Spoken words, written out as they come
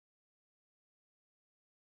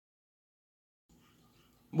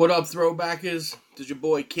What up, throwbackers? This is your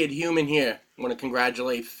boy Kid Human here. I want to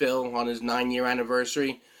congratulate Phil on his 9-year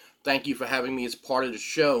anniversary. Thank you for having me as part of the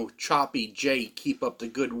show. Choppy J, keep up the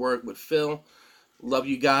good work with Phil. Love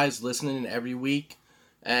you guys listening every week.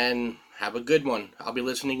 And have a good one. I'll be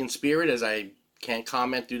listening in spirit as I can't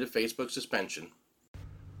comment due to Facebook suspension.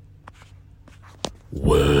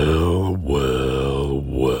 Well.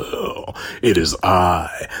 It is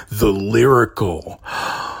I, the lyrical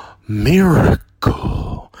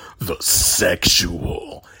miracle, the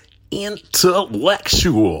sexual,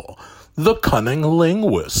 intellectual, the cunning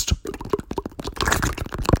linguist,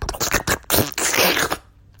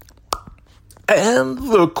 and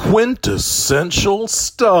the quintessential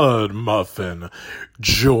stud muffin,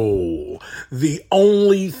 Joel. The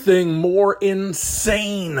only thing more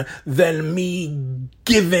insane than me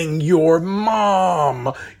giving your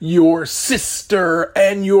mom, your sister,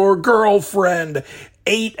 and your girlfriend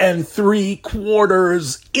 8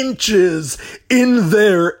 3/4 inches in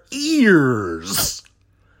their ears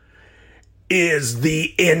is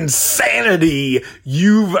the insanity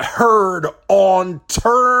you've heard on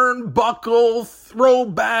Turnbuckle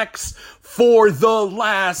Throwbacks for the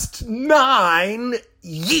last 9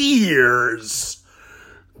 years.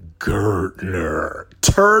 Gertner.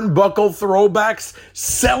 Turnbuckle Throwbacks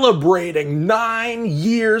celebrating 9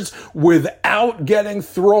 years without getting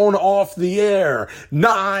thrown off the air.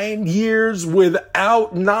 9 years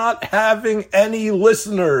without not having any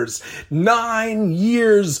listeners. 9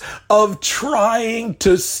 years of trying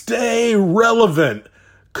to stay relevant.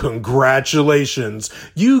 Congratulations.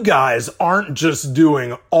 You guys aren't just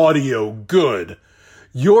doing audio good.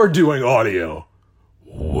 You're doing audio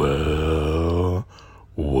well.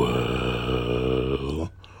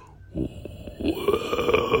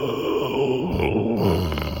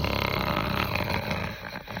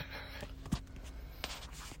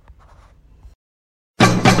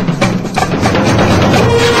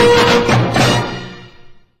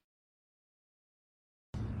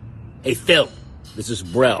 Hey, Phil, this is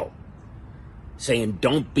Brell, saying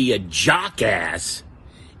don't be a jockass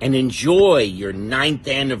and enjoy your 9th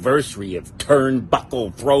anniversary of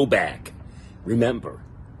Turnbuckle Throwback. Remember,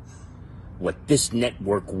 what this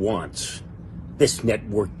network wants, this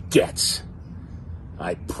network gets.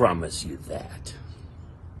 I promise you that.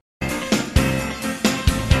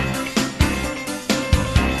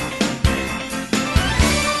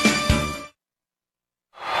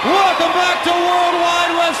 Welcome back to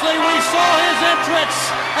Worldwide Wrestling. We saw his entrance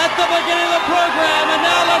at the beginning of the program, and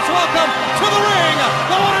now let's welcome to the ring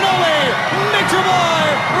the one and only Nature Boy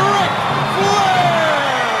Ric Flair.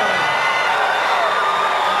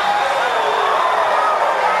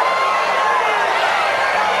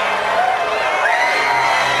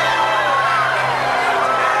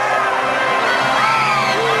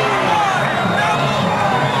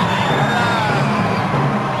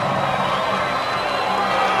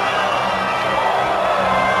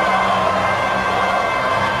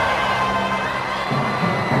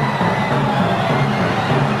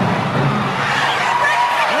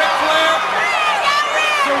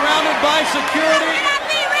 Security,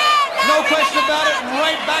 no question about it,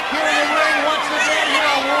 right back here in the ring once again here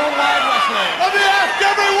on Worldwide Wrestling. Let me ask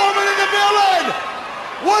every woman in the building,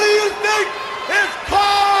 what do you think is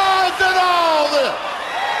causing all this?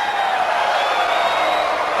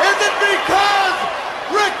 Is it because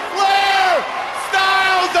Ric Flair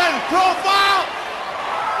styles and profile?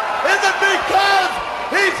 Is it because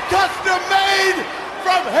he's custom made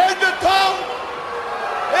from head to toe?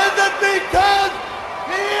 Is it because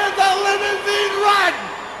he is a limousine riding,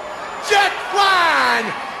 jet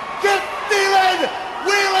flying, kiss stealing,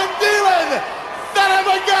 wheeling dealing son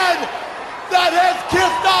of a gun that has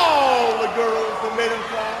kissed all the girls that made him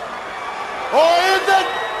fly? Or is it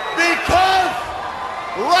because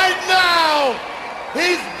right now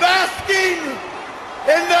he's basking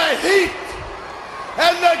in the heat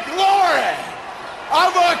and the glory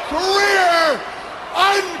of a career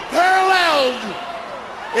unparalleled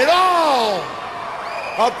in all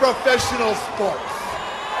of professional sports?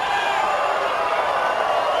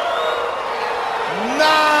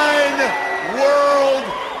 9 world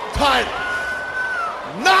titles.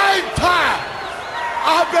 9 times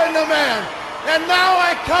I've been the man. And now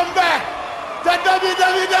I come back to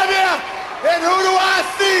WWF, and who do I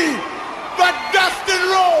see but Dustin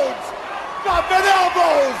Rhodes popping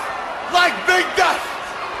elbows like Big Dust.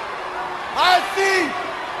 I see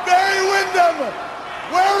Barry Windham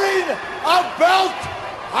wearing a belt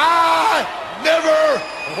I never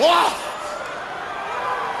lost.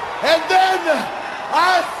 And then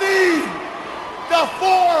I see the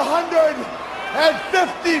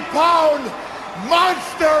 450-pound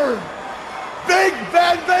monster Big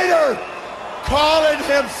Van Vader calling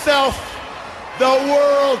himself the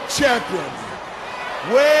world champion.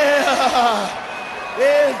 Well,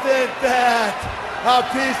 isn't that a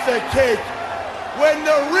piece of cake when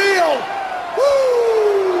the real,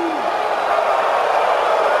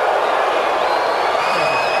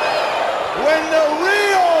 when the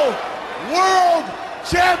real world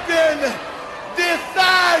champion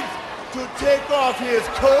decides to take off his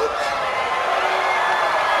coat,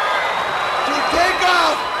 to take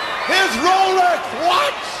off his Rolex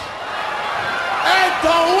watch, and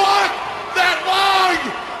to lock that long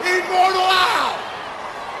immortal out.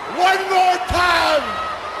 One more time,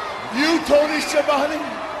 you, Tony Schiavone,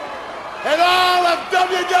 and all of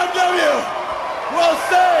WWW will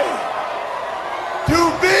say, to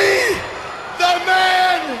be the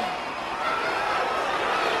man,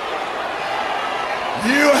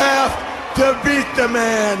 you have to beat the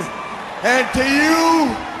man. And to you,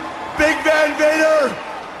 Big Van Vader,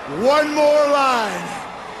 one more line.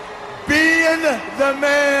 Being the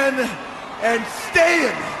man and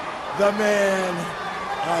staying the man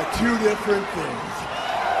are two different things.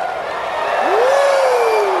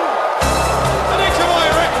 The Nature Boy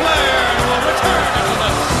Ric Flair will return after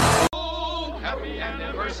this. Happy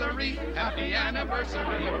anniversary, happy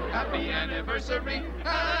anniversary, happy anniversary,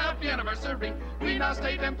 happy anniversary. We now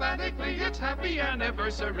state emphatically it's happy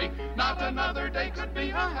anniversary. Not another day could be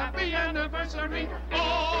a happy anniversary.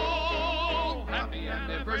 Oh, happy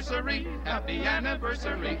anniversary, happy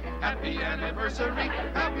anniversary, happy anniversary,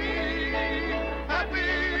 happy, happy,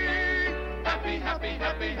 happy, happy,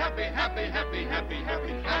 happy, happy, happy, happy, happy,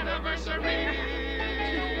 happy anniversary.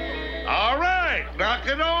 All right, knock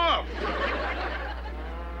it off.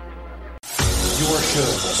 Your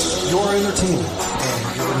shows, your entertainment,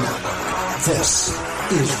 and your network. This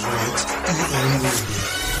is Rant EM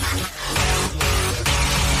Radio.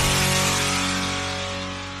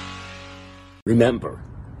 Remember,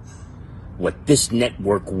 what this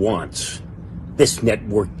network wants, this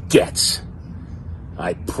network gets.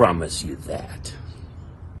 I promise you that.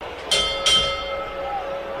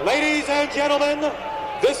 Ladies and gentlemen,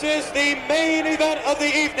 this is the main event of the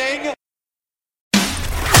evening.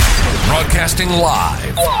 Broadcasting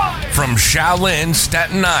live from Shaolin,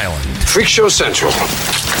 Staten Island. Freak Show Central.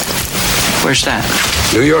 Where's that?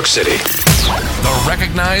 New York City. The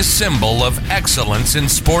recognized symbol of excellence in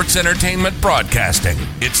sports entertainment broadcasting.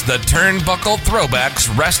 It's the Turnbuckle Throwbacks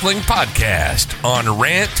Wrestling Podcast on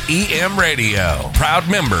Rant EM Radio. Proud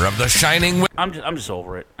member of the Shining... I'm just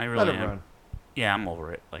over it. I really Let it am. run. Yeah, I'm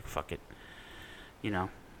over it. Like, fuck it. You know,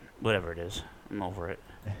 whatever it is. I'm over it.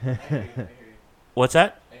 What's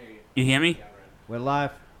that? You hear me? We're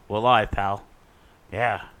live. We're live, pal.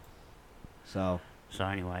 Yeah. So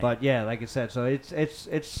anyway. But yeah, like I said, so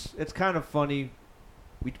it's kind of funny.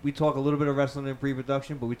 We talk a little bit of wrestling in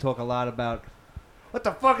pre-production, but we talk a lot about what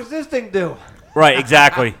the fuck does this thing do? Right,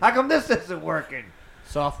 exactly. How come this isn't working?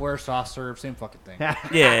 Software, soft serve, same fucking thing.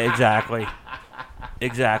 Yeah, exactly.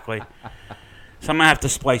 Exactly. So I'm gonna have to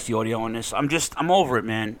splice the audio on this. I'm over it,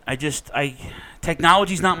 man.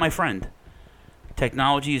 Technology's not my friend.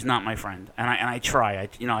 Technology is not my friend, and I try.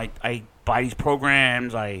 I buy these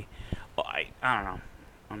programs. I don't know.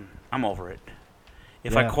 I'm over it.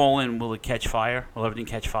 If I call in, will it catch fire? Will everything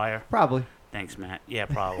catch fire? Probably. Thanks, Matt. Yeah,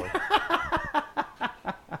 probably.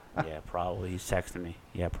 Yeah, probably. He's texting me.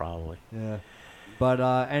 Yeah, probably. Yeah. But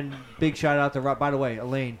and big shout out to Rob. By the way,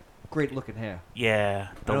 Elaine, great looking hair. Yeah,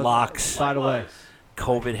 the locks. By the way,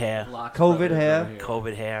 COVID hair. COVID hair.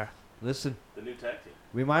 COVID hair. Listen. The new tag team.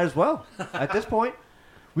 We might as well. At this point,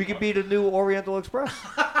 we could be the new Oriental Express.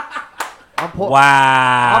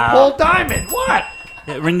 Wow. I'm Paul Diamond. What?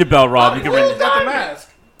 Yeah, ring the bell, Rob. You can ring Got the mask.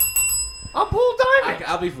 I'm Paul Diamond.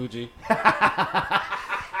 I'll be Fuji.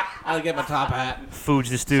 I'll get my top hat. Fuji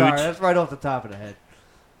the Stooge. Sorry, that's right off the top of the head.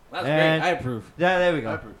 That's And- great. I approve. Yeah, there we go.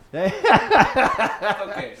 I approve. I'm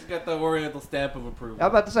Okay, it's got the Oriental stamp of approval.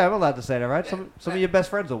 about to say, I'm allowed to say that, right? Some of your best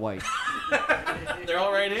friends are white. They're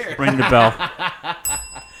all right here. Ring the bell.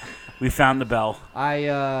 We found the bell.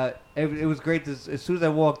 It was great as soon as I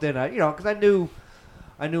walked in, because I knew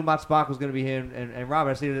Matt Spock was going to be here and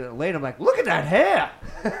Robert. I seen it late. I'm like, look at that hair.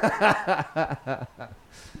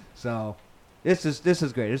 So, this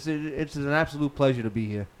is great. It's an absolute pleasure to be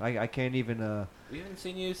here. I can't even. We haven't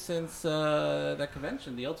seen you since that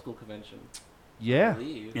convention, the old school convention. Yeah. I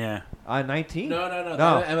believe. Yeah. 19. No.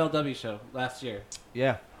 The MLW show last year.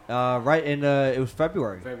 Yeah. Right in it was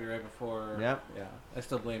February. February before. Yeah. Yeah. I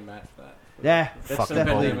still blame Matt for that. Yeah. That's Fucking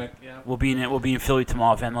definitely. pandemic. Yeah. We'll be in Philly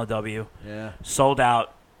tomorrow for MLW. Yeah. Sold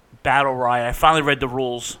out. Battle Riot. I finally read the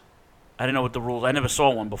rules. I didn't know what the rules. I never saw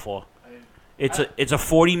one before. It's a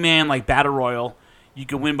 40-man like battle royal. You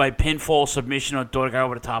can win by pinfall, submission, or throw a guy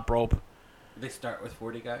over the top rope. They start with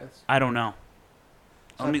 40 guys. I don't know.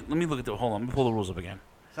 Let me look at the. Hold on. Let me pull the rules up again.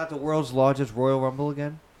 Is that the world's largest Royal Rumble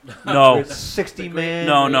again? No. It's 60 man.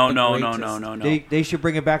 No. They should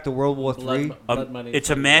bring it back to World War III. It's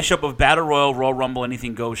a mashup of Battle Royal, Royal Rumble,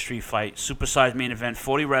 Anything Goes, Street Fight, supersized main event,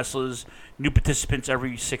 40 wrestlers, new participants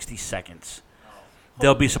every 60 seconds.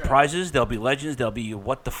 There'll be surprises, there'll be legends, there'll be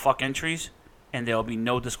what the fuck entries, and there'll be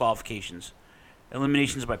no disqualifications.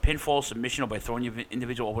 Eliminations by pinfall, submission, or by throwing your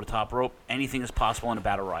individual over the top rope. Anything is possible in a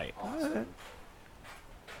battle riot.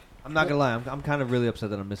 I'm not gonna lie, I'm kind of really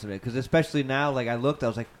upset that I'm missing it because especially now, like I looked, I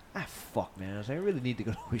was like, fuck, man, I was like, I really need to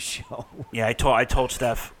go to a show. Yeah, I told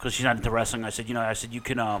Steph because she's not into wrestling. I said, you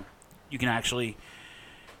can actually,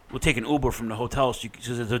 we'll take an Uber from the hotel. So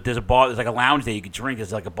there's a bar, there's like a lounge there you could drink.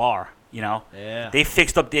 It's like a bar, you know. Yeah. They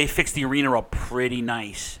fixed the arena up pretty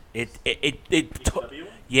nice. It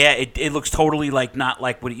looks totally like not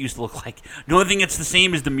like what it used to look like. The only thing that's the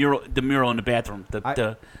same is the mural in the bathroom.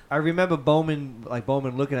 I remember Bowman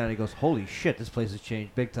looking at it. He goes, "Holy shit, this place has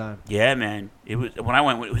changed big time." Yeah, man. It was when I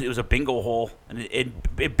went. It was a bingo hall, and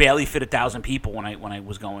it barely fit 1,000 people when I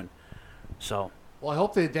was going. So. Well, I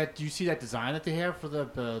hope that you see that design that they have for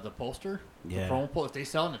the poster. Yeah. The promo poster. If they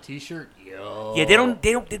sell in a T-shirt, yo. Yeah, they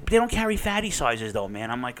don't carry fatty sizes though,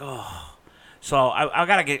 man. I'm like, oh. So I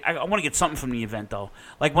want to get something from the event though.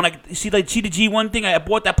 Like when I see the G1 thing, I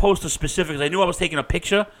bought that poster specifically because I knew I was taking a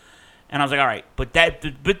picture, and I was like, all right, but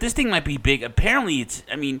this thing might be big. Apparently,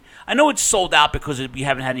 I know it's sold out because we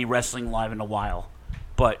haven't had any wrestling live in a while,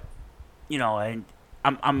 but I'm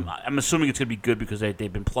assuming it's gonna be good because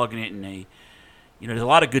they've been plugging it and there's a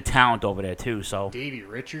lot of good talent over there too. So Davey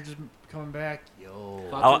Richards is coming back, yo.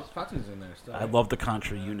 Fatu's in there still. I love the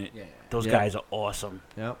Contra unit. Yeah. Those guys are awesome.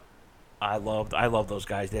 Yep. I love those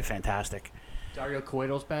guys. They're fantastic. Dario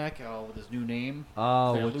Cueto's back with his new name.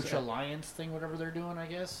 Oh, the Lucha Alliance thing, whatever they're doing, I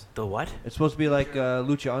guess. The what? It's supposed to be like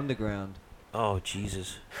Lucha Underground. Oh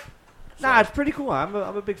Jesus! Nah, it's pretty cool. I'm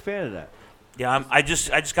a big fan of that. Yeah, I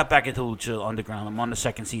just got back into Lucha Underground. I'm on the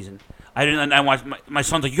second season. I watched my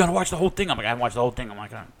son's like, you gotta watch the whole thing. I'm like, I haven't watched the whole thing. I'm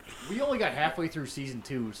like, we only got halfway through season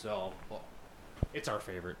 2, so it's our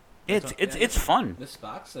favorite. It's fun. This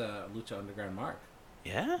Spock's Lucha Underground mark.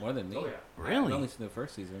 Yeah? More than me. Oh, yeah. Really? I've only seen the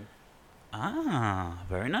first season. Ah,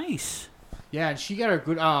 very nice. Yeah, and she got a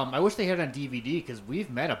good... I wish they had it on DVD, because we've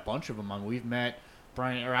met a bunch of them. We've met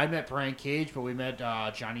I met Brian Cage, but we met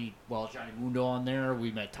Johnny Mundo on there. We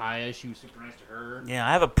met Taya. She was super nice to her. Yeah,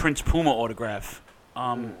 I have a Prince Puma autograph.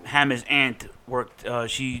 Hammer's aunt worked...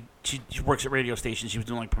 she works at radio stations. She was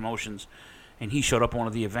doing, like, promotions. And he showed up at one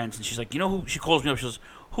of the events, and she's like, you know who? She calls me up. She goes,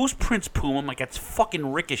 who's Prince Puma? I'm like, that's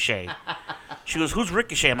fucking Ricochet. She goes, who's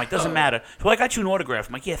Ricochet? I'm like, doesn't matter. Well, I got you an autograph.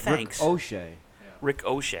 I'm like, yeah, thanks. Rick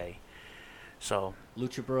O'Shea. So.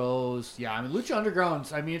 Lucha Bros. Yeah, Lucha Underground,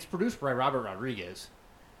 it's produced by Robert Rodriguez.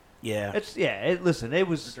 Yeah. Listen, it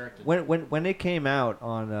was, when it came out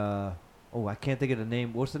on, I can't think of the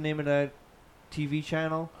name. What's the name of that TV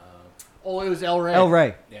channel? It was El Rey. El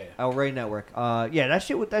Rey. Yeah. El Rey Network. That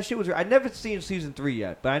shit was. I never seen season 3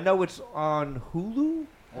 yet, but I know it's on Hulu.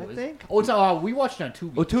 I think. We watched it on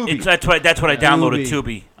Tubi. Oh, Tubi. That's what I downloaded.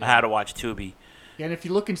 Tubi. I had to watch Tubi. Yeah, and if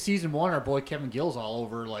you look in season 1, our boy Kevin Gill's all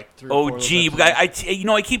over like 3 or 4 Oh, gee,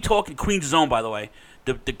 I keep talking Queen's Zone, by the way.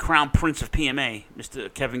 The Crown Prince of PMA,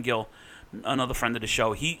 Mr. Kevin Gill, another friend of the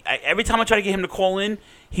show. Every time I try to get him to call in,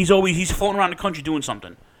 he's floating around the country doing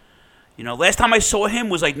something. Last time I saw him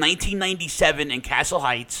was like 1997 in Castle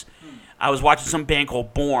Heights. I was watching some band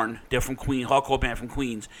called Born. They're from Queens, hardcore band from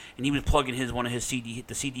Queens, and he was plugging one of his CD,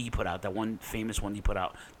 the CD he put out, that one famous one he put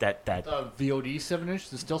out. That VOD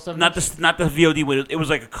 7-inch, the still 7-inch. Not the VOD. It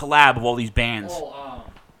was like a collab of all these bands.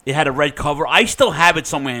 It had a red cover. I still have it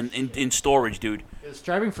somewhere in storage, dude. It was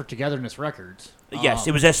Striving for Togetherness Records. Yes,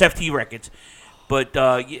 it was SFT Records, but.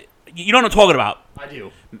 You know what I'm talking about. I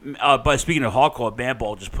do. But speaking of hardcore, Bad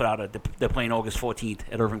Ball just put out they're playing August 14th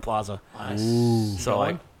at Irving Plaza. Nice.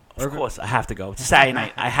 So of course I have to go. It's a Saturday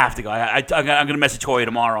night. I have to go. I'm going to message Hoya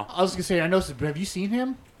tomorrow. I was going to say, I know, but have you seen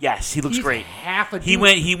him? Yes, he looks great. Half a dude.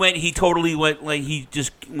 He totally went, like,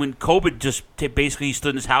 when COVID basically he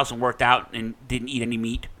stood in his house and worked out and didn't eat any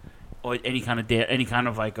meat or any kind of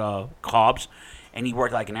carbs. And he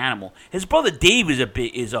worked like an animal. His brother Dave is a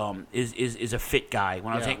fit guy.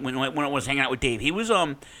 When I was hanging out with Dave, he's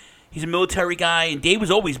a military guy, and Dave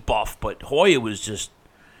was always buff, but Hoya was just.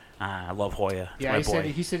 I love Hoya. Yeah,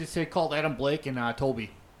 he said called Adam Blake and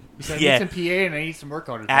Toby. He said I need some PA and I need some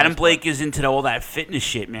workout. Adam Blake is into all that fitness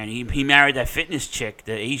shit, man. He married that fitness chick,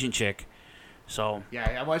 the Asian chick. So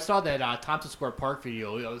Yeah, I saw that Thompson Square Park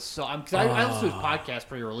video. I listen to his podcast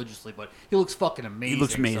pretty religiously, but he looks fucking amazing. he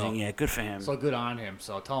looks amazing. So, Yeah, good for him. so good on him.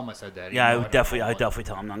 So tell him I said that. Yeah, I Even though would definitely, don't know.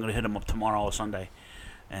 tell him. I'm gonna hit him up tomorrow or Sunday,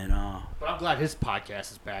 and But I'm glad his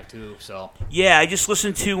podcast is back too. So yeah, I just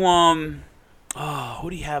listened to who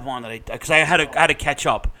do you have on that? Because I had to catch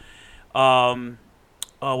up.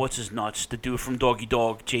 What's his nuts? The dude from Doggy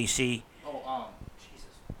Dog, JC. Jesus.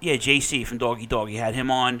 Yeah, JC from Doggy Dog. He had him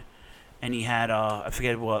on, and he had I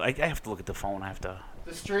forget what. I have to look at the phone. I have to.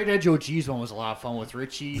 The Straight Edge OGs one was a lot of fun with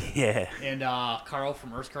Richie. Yeah. And Carl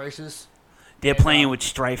from Earth Crisis. They're playing with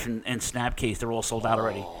Strife and Snapcase. They're all sold out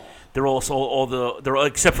already. They're all sold. They're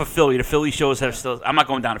except for Philly. The Philly shows have still. I'm not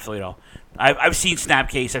going down to Philly though. I've seen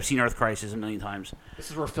Snapcase. I've seen Earth Crisis a million times. This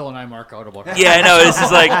is where Phil and I mark out about. Yeah, I know. This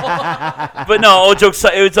is like, but no, all jokes.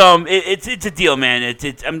 It's a deal, man.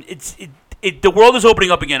 The world is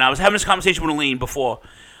opening up again. I was having this conversation with Elaine before.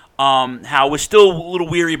 How we're still a little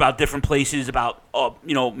weary about different places, about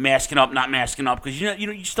masking up, not masking up, because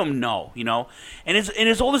you just don't know, and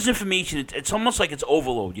it's all this information. It's almost like it's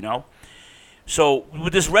overload, So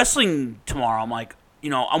with this wrestling tomorrow, I'm like,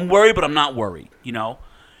 I'm worried, but I'm not worried, because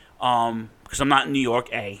I'm not in New York.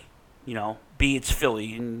 A, B, it's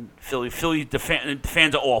Philly, and Philly. The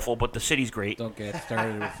fans are awful, but the city's great. Don't get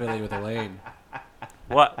started with Philly with Elaine.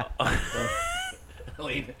 What?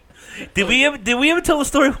 Elaine. Did we ever tell the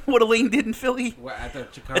story of what Elaine did in Philly? At the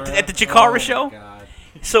Chikara? At the Chikara Oh, show? my God.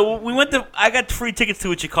 So we went to. I got free tickets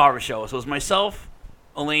to a Chikara show. So it was myself,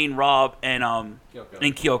 Elaine, Rob, and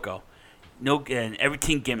Kyoko. And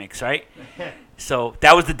everything gimmicks, right? So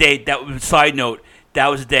that was the day. Side note. That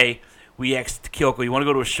was the day we asked Kyoko, "You want to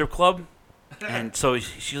go to a strip club?" And so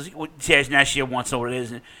she was like, now she wants to know what it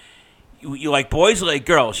is. And you like boys or like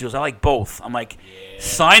girls? She goes, I like both. I'm like,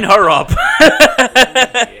 sign her up.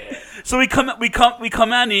 So we come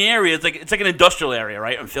out in the area. It's like an industrial area,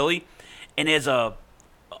 right, in Philly, and there's a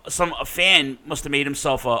fan must have made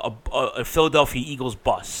himself a Philadelphia Eagles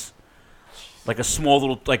bus, like a small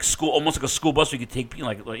little school, almost like a school bus we could take,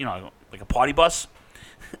 like a party bus.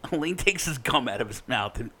 Elaine takes his gum out of his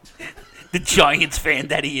mouth, and the Giants fan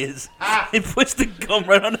that he is, and puts the gum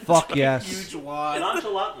right on the Fuck yes. Huge wad.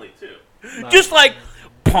 Nonchalantly, too. Just like,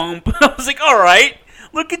 pump. I was like, all right,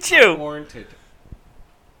 look at you. Warranted.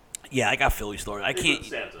 Yeah, I got Philly story. I can't.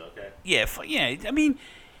 Santa, okay. Yeah, yeah. I mean,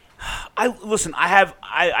 listen.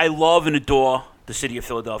 I love and adore the city of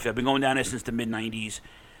Philadelphia. I've been going down there since the mid '90s.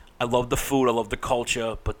 I love the food. I love the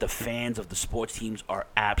culture. But the fans of the sports teams are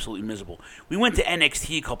absolutely miserable. We went to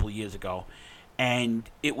NXT a couple of years ago, and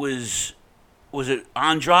it was it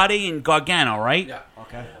Andrade and Gargano, right? Yeah.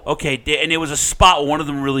 Okay. Okay, and there was a spot where one of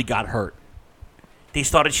them really got hurt. They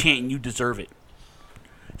started chanting, "You deserve it."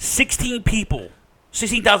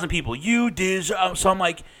 16,000 people. You deserve. So I'm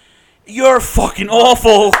like, you're fucking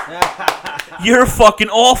awful. You're fucking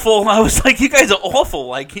awful. I was like, you guys are awful.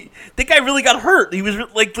 Like, the guy really got hurt. He was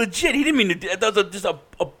like legit. He didn't mean to. That was just a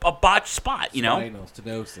botched spot, Spinal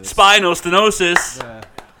stenosis. Spinal stenosis. Yeah.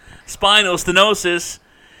 Spinal stenosis.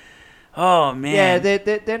 Oh man. Yeah,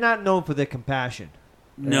 they're not known for their compassion.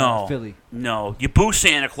 No. Philly. No. You boo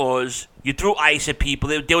Santa Claus. You threw ice at people.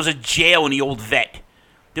 There was a jail in the old vet.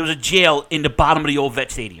 There was a jail in the bottom of the old vet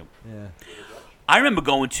stadium. Yeah. I remember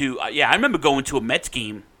going to a Mets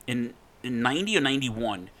game in 90 or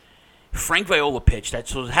 91. Frank Viola pitched.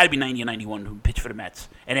 So it had to be 90 or 91 who pitched for the Mets.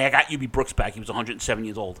 And I got UB Brooks back. He was 107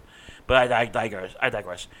 years old. But I digress.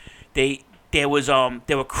 There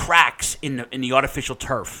were cracks in the artificial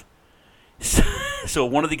turf. So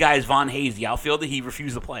one of the guys, Von Hayes, the outfielder, he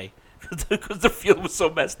refused to play because the field was so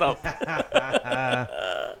messed up.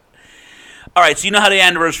 All right, so you know how the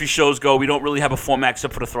anniversary shows go. We don't really have a format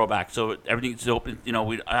except for the throwback, so everything's open.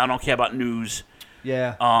 I don't care about news.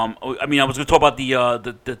 Yeah. I mean, I was going to talk about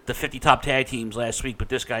the 50 top tag teams last week, but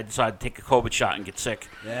this guy decided to take a COVID shot and get sick.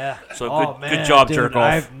 Yeah. So man, good job, dude, jerk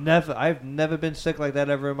off. I've never been sick like that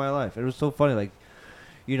ever in my life. It was so funny. Like,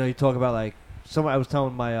 you talk about like I was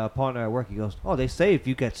telling my partner at work. He goes, "Oh, they say if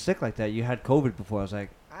you get sick like that, you had COVID before." I was like,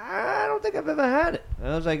 "I don't think I've ever had it." And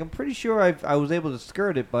I was like, "I'm pretty sure I was able to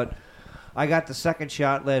skirt it, but." I got the second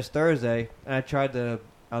shot last Thursday, and I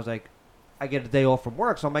was like, I get a day off from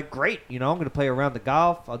work, so I'm like, great, I'm going to play around the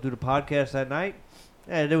golf. I'll do the podcast that night.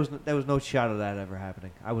 And there was no shot of that ever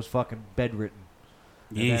happening. I was fucking bedridden.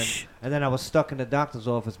 Yeesh. And then I was stuck in the doctor's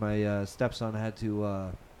office. My stepson had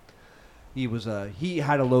to, he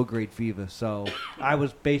had a low-grade fever, so I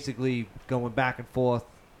was basically going back and forth,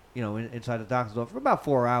 inside the doctor's office for about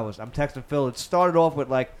 4 hours. I'm texting Phil. It started off with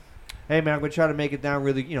like, hey, man, I'm going to try to make it down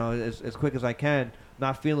really, as quick as I can.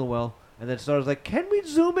 Not feeling well. And then it started like, can we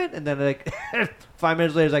Zoom it? And then, like, 5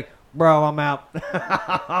 minutes later, it's like, bro, I'm out.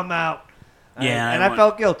 I'm out. Yeah, and I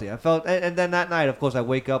felt guilty. And then that night, of course, I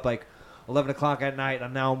wake up like 11 o'clock at night,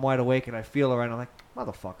 and now I'm wide awake, and I feel her, and I'm like,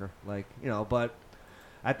 motherfucker, like, you know. But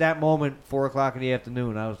at that moment, 4 o'clock in the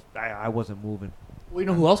afternoon, I wasn't moving. Well, you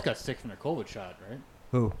know who else got sick from their COVID shot, right?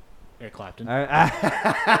 Who? Eric Clapton.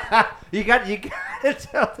 You got to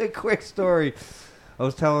tell the quick story. I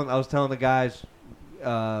was telling the guys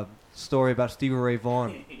story about Stevie Ray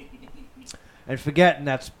Vaughan. And forgetting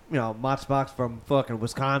that's, you know, Mott Spock's from fucking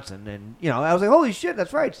Wisconsin. And, you know, I was like, holy shit,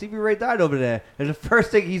 that's right. Stevie Ray died over there. And the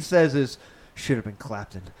first thing he says is, should have been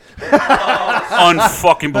Clapton.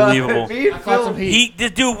 Unfucking believable.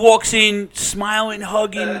 This dude walks in, smiling,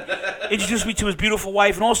 hugging, introduced me to his beautiful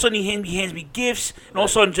wife, and all of a sudden he hands me gifts, and all of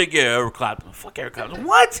a sudden he's like, yeah, Eric Clapton. Fuck Eric Clapton.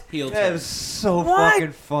 What? Yeah, it was so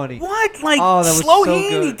fucking funny. What? Like, that was slow so hand?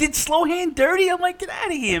 good. He did slow hand dirty? I'm like, get out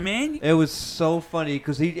of here, man. It was so funny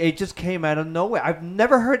because it just came out of nowhere. I've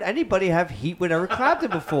never heard anybody have heat with Eric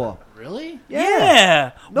Clapton before. Really?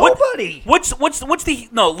 Yeah. Nobody. What's the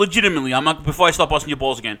no? Legitimately, I'm not. Before I start busting your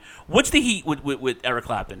balls again, what's the heat with Eric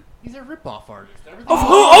Clapton? He's a rip-off artist. Of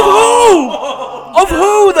who? Of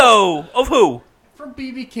who though? Of who? From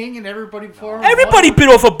B.B. King and everybody before him. Everybody bit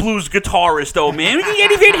off a blues guitarist though, man.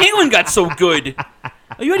 Eddie Van Halen got so good.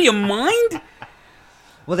 Are you out of your mind?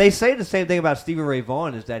 Well, they say the same thing about Stevie Ray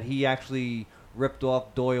Vaughan, is that he actually ripped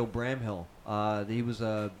off Doyle Bramhill. He was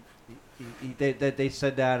a. They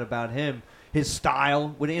said that about him. His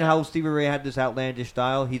style, you know how Stevie Ray had this outlandish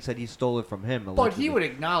style, he said he stole it from him. But he would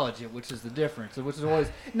acknowledge it, which is the difference. Which is always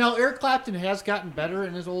now. Eric Clapton has gotten better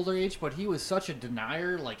in his older age, but he was such a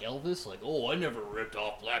denier, like Elvis. Like, oh, I never ripped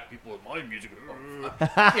off black people with my music. Get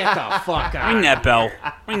the fuck out! Ring that bell.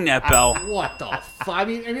 Ring that bell. What the fuck? I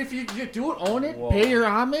mean, if you do it, own it, pay your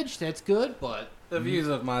homage. That's good, but. The views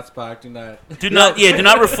of Mott Spock do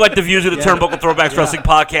not reflect the views of the Turnbuckle Throwbacks Wrestling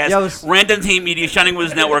Podcast, Rant Entertainment Media, Shining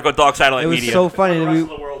Wizards Network, or Dark Satellite Media. It was so funny.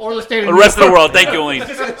 Or the state of the rest of the world. Thank you, Elaine.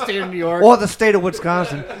 State of New York. Or the state of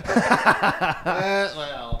Wisconsin.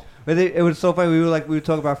 Well. But it was so funny. We were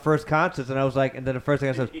talking about first concerts, and I was like, and then the first thing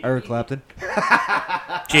I said, Eric Clapton.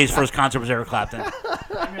 Jay's first concert was Eric Clapton.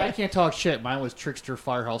 I mean, I can't talk shit. Mine was Trickster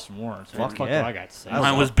Firehouse from Warren. So Fuck what yeah. do I got to say?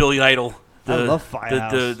 Mine was Billy Idol. I love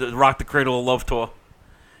Firehouse. The Rock the Cradle of Love tour.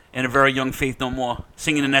 And a very young Faith No More,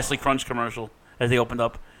 singing the Nestle Crunch commercial as they opened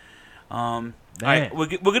up. All right, we're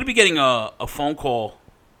going to be getting a phone call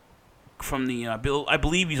from the Bill. I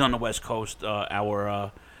believe he's on the West Coast.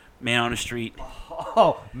 Our man on the street.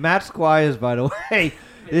 Oh, Matt Squires, by the way.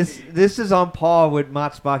 This is on par with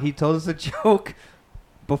Mott Spock. He told us a joke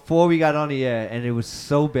before we got on the air, and it was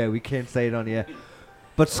so bad we can't say it on the air.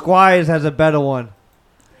 But Squires has a better one.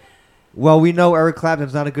 Well, we know Eric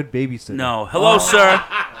Clapton's not a good babysitter. No. Hello, sir.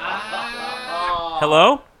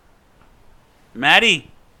 Hello?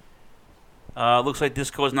 Maddie? Looks like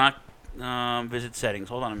Disco is not visit settings.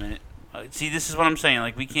 Hold on a minute. See, this is what I'm saying.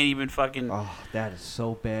 Like, we can't even fucking... Oh, that is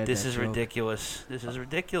so bad. This is ridiculous. This is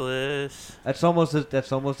ridiculous. That's almost as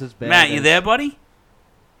bad. Matt, you there, buddy?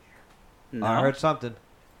 No. I heard something.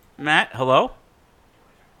 Matt, hello?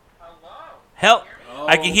 Hello?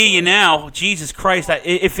 I can hear you now. Jesus Christ.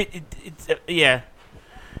 Yeah.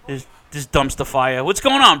 This dumpster fire. What's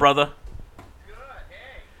going on, brother? Good.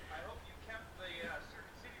 Hey, I hope you kept the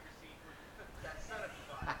Circuit City receipt for that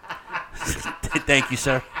setup. Thank you,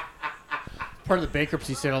 sir. Part of the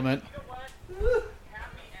bankruptcy settlement. You know what?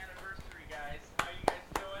 Happy anniversary, guys. How you guys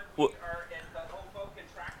doing? We are at the Hoboken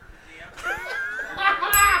Tractor Museum.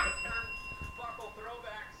 Buckle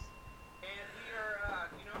Throwbacks. And we are,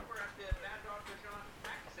 we're at the Mad Dog Dijon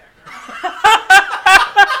practice actor.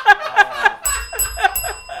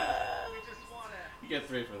 We just want to You get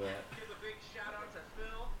 3 for that. give a big shout out to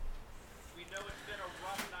Phil. We know it's been a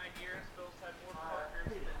rough 9 years. Phil's had more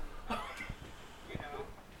partners than,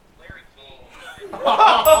 Larry King.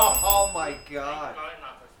 Oh my God.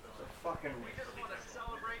 Fucking. We just want to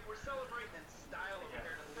celebrate. We're celebrating in style over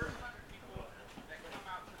here. The first 100 people that come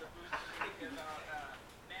out to the booth to give out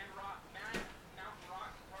Mountain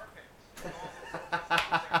Rock guitar picks.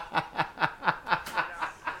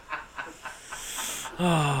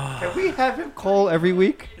 Can we have him call every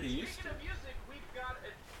week? Speaking of music, we've got we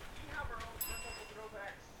have our own Turnbuckle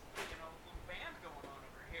Throwbacks, band going on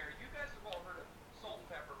over here. You guys have all heard of Salt and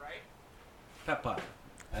Pepper, right? Pepper.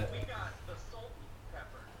 We got the Salt and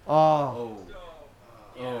Pepper. Oh. So,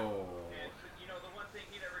 yeah. And the one thing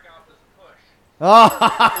he never got was push.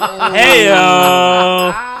 Heyo.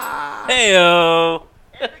 Heyo.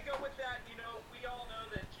 And to go with that, we all know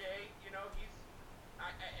that Jay, he's, I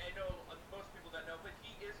know most people that know, but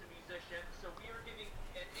he is a musician. So we are giving,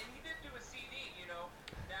 and he did do a CD,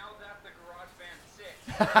 now that the Garage Band 6.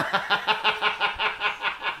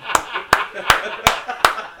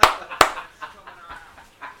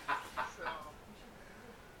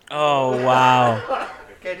 Oh, wow.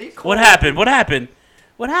 What happened? What happened?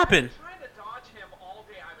 What happened? Trying to dodge him all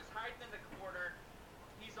day. I was hiding in the corner.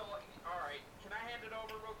 He's all right. Can I hand it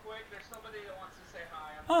over real quick? There's somebody that wants to say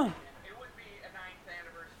hi. Oh. It would be a 9th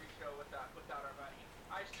anniversary show without our buddy.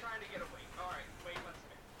 I was trying to get away. All right, wait 1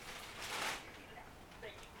 second.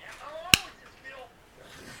 Thank you. Oh,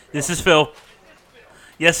 is this Phil? This is Phil.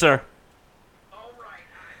 Yes, sir. All right.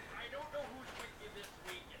 I don't know who's with you this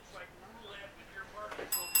week. It's like roulette with your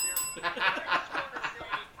partners over there. I just want to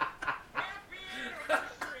say happy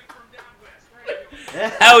anniversary from down west.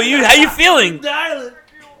 How are you? How you feeling? Extravaganza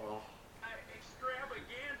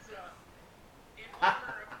in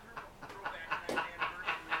honor of Throwback 9th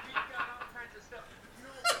anniversary. We've got all kinds of stuff. You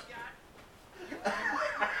know what we got?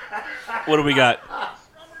 What do we got?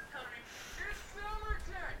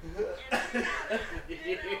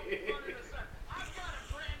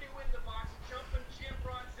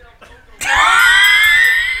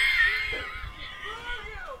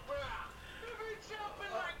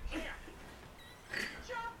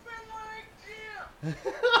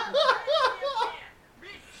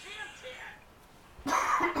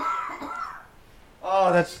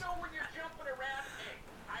 Oh, that's. You know when you're jumping around, hey,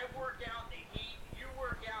 I work out in the heat, you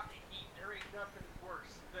work out in the heat, there ain't nothing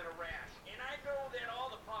worse than a rash. And I know that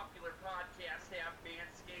all the popular podcasts have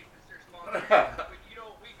Manscaped as their sponsor, but you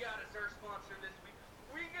know what we got as our sponsor this week?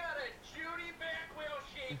 We got a Judy Bagwell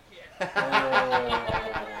shave kit. You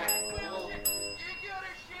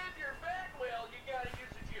gotta shave your Bagwell, you gotta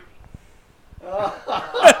use a Judy.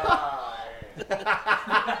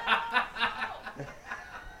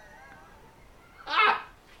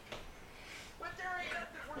 But there ain't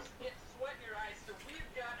nothing worse than getting sweat in your eyes, so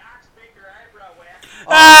we've got Ox Baker eyebrow wax.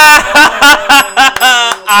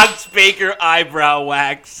 Ox Baker eyebrow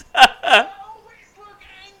wax. Always look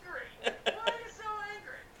angry. Why are you so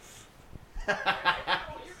angry? You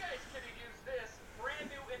guys could have used this. Brand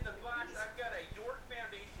new in the box. I've got a York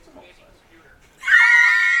Foundation candy computer.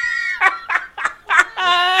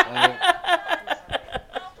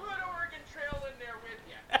 I'll put Oregon Trail in there with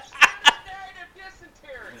you. Skinner died of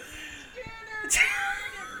dysentery. Skinner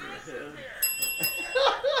died of dysentery.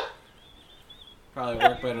 Probably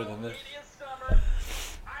work better than this. It is summer.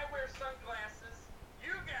 I wear sunglasses.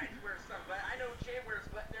 You guys wear sunglasses. I know Jay wears,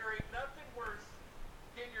 but there ain't nothing worse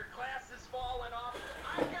than your glasses falling off.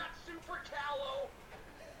 I got super calo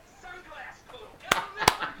sunglass glue. It'll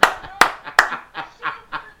never come off.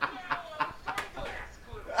 Super calo sunglass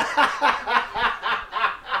glue. It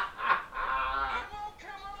won't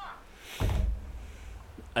come off.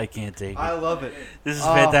 I can't take it. I love it. This is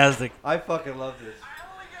fantastic. I fucking love this.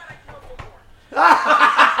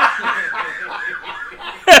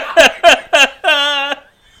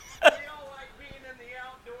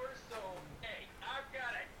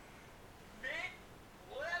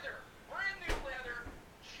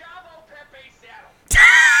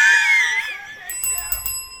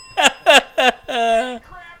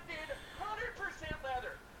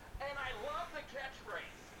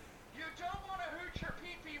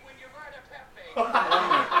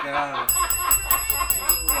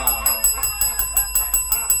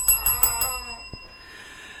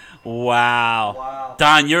 Wow.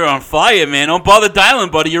 Don, you're on fire, man. Don't bother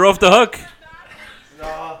dialing, buddy. You're off the hook.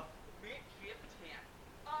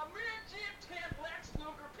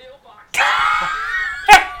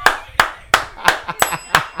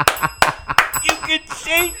 You could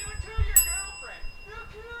see.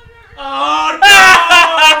 Oh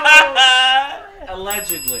no!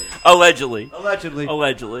 Allegedly. Allegedly. Allegedly.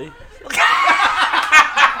 Allegedly.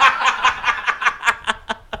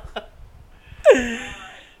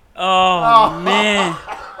 Oh, man.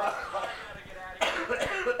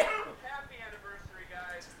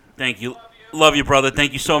 Thank you. Love you, brother.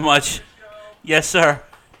 Thank you so much. Yes, sir.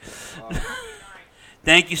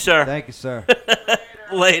 Thank you, sir. Thank you, sir.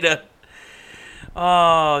 Later.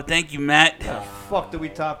 Oh, thank you, Matt. How the fuck do we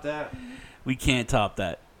top that? We can't top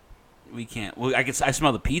that. We can't. Well, I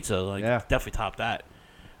smell the pizza. Like, Yeah. definitely top that.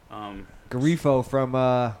 Garifo from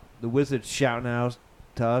the Wizards shouting out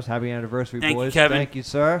to us. Happy anniversary, Thank you, boys. Kevin. Thank you,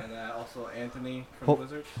 sir. And also Anthony from Hope,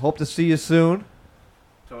 Wizards. hope to see you soon.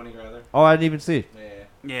 Tony, rather. Oh, I didn't even see it.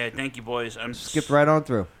 Yeah, thank you, boys. I'm Skipped right on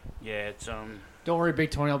through. Yeah, it's Don't worry,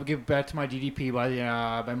 Big Tony. I'll give it back to my DDP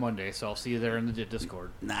by Monday, so I'll see you there in the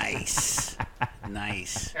Discord. Nice.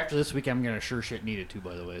 Nice. After this week, I'm gonna sure shit need it too.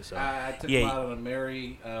 By the way, so I took him out on a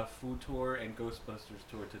Mary food tour and Ghostbusters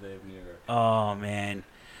tour today of New York. Oh man.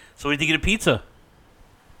 So we did you get a pizza?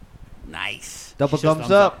 Nice. Double She says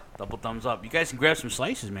thumbs up. Double thumbs up. You guys can grab some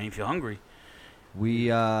slices, man, if you're hungry.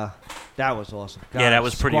 That was awesome. Yeah, that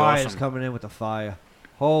was pretty Squire's awesome. coming in with the fire.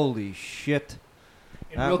 Holy shit.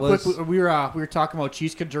 And real quick, we were talking about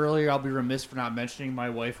cheese curds earlier. I'll be remiss for not mentioning. My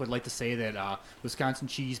wife would like to say that Wisconsin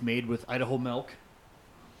cheese made with Idaho milk.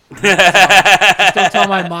 Just don't tell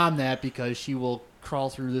my mom that because she will crawl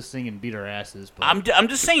through this thing and beat our asses. But I'm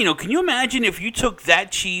just saying, can you imagine if you took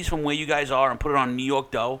that cheese from where you guys are and put it on New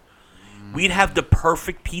York dough? We'd have the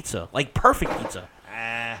perfect pizza, like perfect pizza.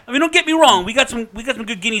 I mean, don't get me wrong. We got some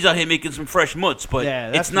good guineas out here making some fresh mutts, but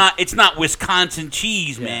it's not Wisconsin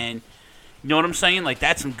cheese, man. You know what I'm saying? Like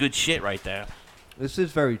that's some good shit right there. This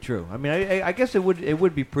is very true. I mean, I guess it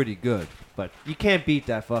would be pretty good, but you can't beat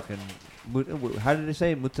that fucking. How did they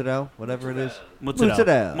say mozzarella? Whatever it is.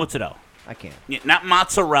 Mozzarella. I can't. Yeah, not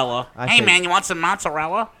mozzarella. Hey man, you want some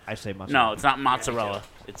mozzarella? I say mozzarella. No, it's not mozzarella.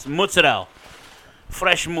 It's mozzarella.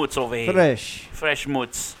 Fresh mutts over here. Fresh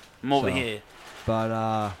mutts. I'm over here.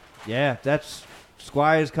 But yeah, that's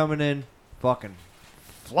Squire's coming in, fucking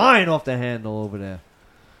flying off the handle over there.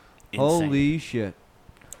 Insane. Holy shit!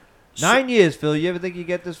 9 years, Phil. You ever think you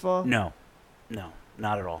get this far? No,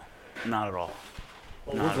 not at all. Not at all.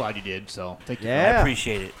 well, we're glad you did. So thank you. I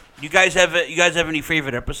appreciate it. You guys have any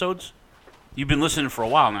favorite episodes? You've been listening for a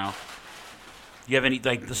while now. You have any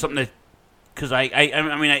something that? Because I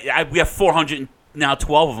mean we have 400 now,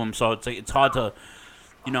 12 of them, so it's hard to,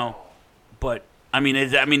 but I mean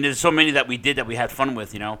there's so many that we did that we had fun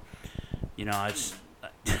with, it's.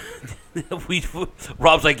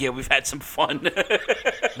 Rob's like, yeah, we've had some fun.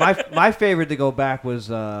 my favorite to go back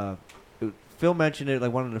was Phil mentioned it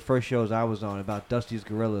like one of the first shows I was on about Dusty's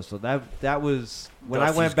Gorillas. So that was when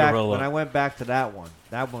I went back to that one.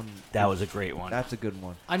 That was a great one. That's a good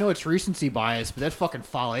one. I know it's recency bias, but that fucking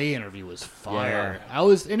Fale interview was fire. Yeah.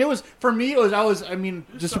 I mean,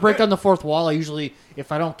 just to break down the fourth wall, I usually,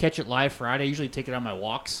 if I don't catch it live Friday, I usually take it on my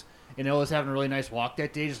walks. And I was having a really nice walk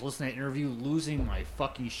that day, just listening to that interview, losing my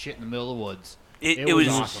fucking shit in the middle of the woods. It was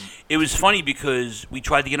awesome. It was funny because we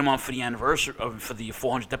tried to get him on for the anniversary, for the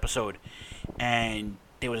 400th episode, and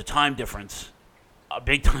there was a time difference, a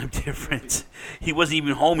big time difference. He wasn't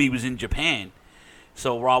even home; he was in Japan.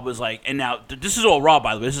 So Rob was like, and now this is all Rob,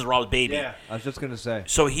 by the way. This is Rob's baby. Yeah, I was just gonna say.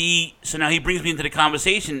 So now he brings me into the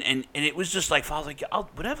conversation, and it was just like, I was like, oh,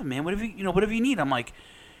 whatever, man, whatever you need. I'm like.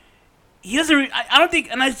 He doesn't. I don't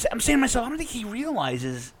think, and I'm saying to myself, I don't think he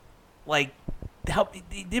realizes, like, how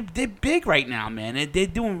they're big right now, man. And they're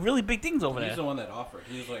doing really big things over there. He's the one that offered.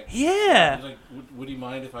 He was like, yeah. He's like, would you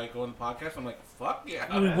mind if I go on the podcast? I'm like, fuck yeah.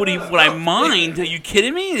 I mean, would I mind? Are you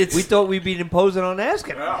kidding me? We thought we'd be imposing on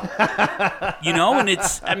asking. And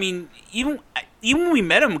it's. I mean, even when we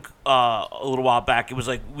met him a little while back, it was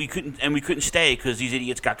like we couldn't stay because these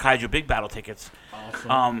idiots got Kaiju Big Battle tickets.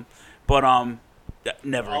 Awesome.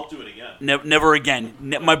 Never. I'll do it again. Never again.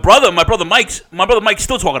 My brother Mike's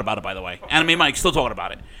still talking about it. By the way, Anime Mike's still talking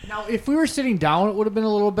about it. Now, if we were sitting down, it would have been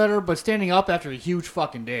a little better. But standing up after a huge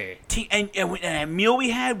fucking day. And that meal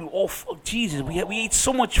we had, we ate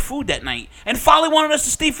so much food that night. And Folly wanted us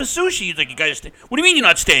to stay for sushi. He's like, you guys stay. What do you mean you're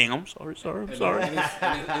not staying? I'm sorry. And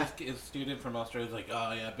his student from Australia was like,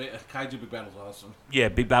 oh yeah, Kaiju Big Battle's awesome. Yeah,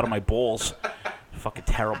 Big Battle my balls. Fucking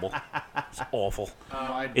terrible. It's awful.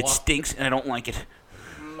 It stinks and I don't like it.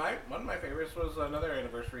 One of my favorites was another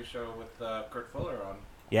anniversary show with Kurt Fuller on.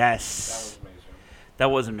 Yes. That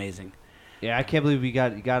was amazing. Yeah, I can't believe you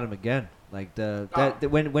got him again. Like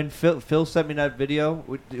when Phil sent me that video,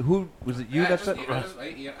 who was it? You that sent?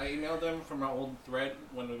 I emailed them from our old thread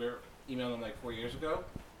when we were emailing like 4 years ago.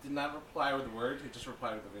 Did not reply with a word. He just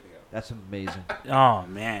replied with a video. That's amazing. Oh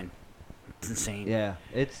man. It's insane. Yeah,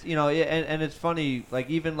 it's and it's funny. Like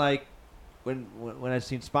even like when I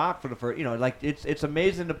seen Spock for the first, like it's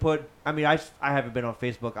amazing to put. I mean, I haven't been on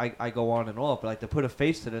Facebook. I go on and off, but like to put a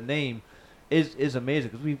face to the name is amazing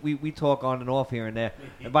because we talk on and off here and there.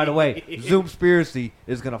 And by the way, Zoomspiracy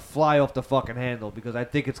is gonna fly off the fucking handle because I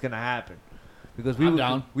think it's gonna happen because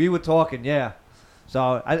we were talking, yeah.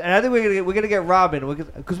 So I think we're gonna get Robin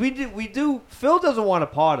because we do. Phil doesn't want a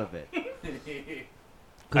part of it.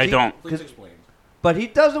 I don't. Please explain. But he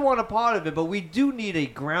doesn't want a part of it. But we do need a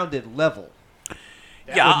grounded level.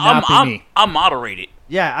 Yeah, I'm moderated.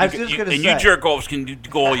 Yeah, I was just gonna say. And you jerk offs can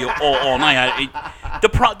go all night.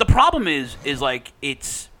 The problem is like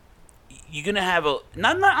you're gonna have a.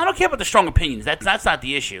 I don't care about the strong opinions. That's not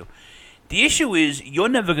the issue. The issue is you're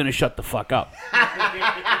never gonna shut the fuck up.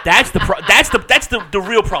 That's the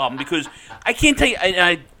real problem because I can't tell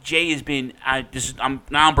you. Jay has been.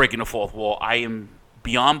 I'm breaking the fourth wall. I am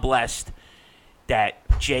beyond blessed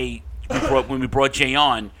that Jay, when we brought Jay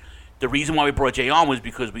on, the reason why we brought Jay on was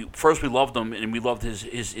because we loved him and we loved his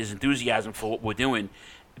enthusiasm for what we're doing.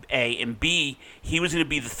 A and B, he was going to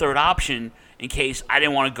be the third option in case I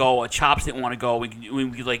didn't want to go or Chops didn't want to go. We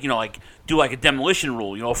could like do like a demolition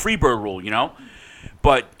rule, a free bird rule,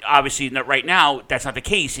 But obviously, right now, that's not the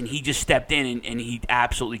case, and he just stepped in and he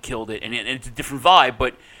absolutely killed it. And it's a different vibe,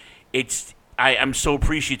 but I'm so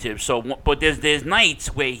appreciative. But there's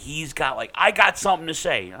nights where he's got like, I got something to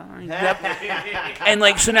say, and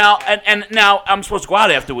like so now and now I'm supposed to go out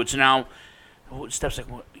afterwards. So now Steph's like,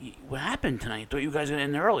 what happened tonight? I thought you guys were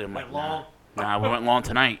in there early. I'm like, nah, we went long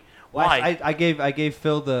tonight. Well, Why? I gave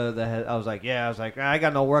Phil the head. I was like, I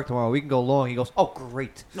got no work tomorrow. We can go long. He goes, oh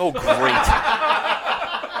great. Oh great.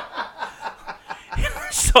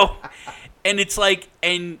 So, and it's like,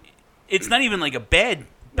 and it's not even like a bad.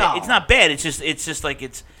 No. It's not bad. It's just like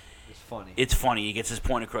it's funny. It's funny. He gets his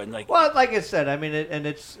point across. And like, well, like I said, I mean,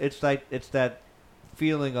 it's like it's that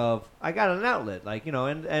feeling of I got an outlet, like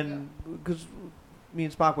and because me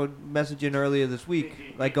and Spock were messaging earlier this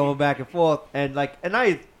week, like going back and forth, and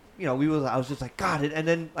I was just like, God, and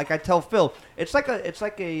then like I tell Phil, it's like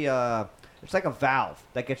a valve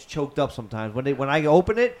that gets choked up sometimes. When I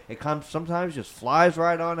open it, it comes sometimes just flies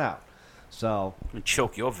right on out. So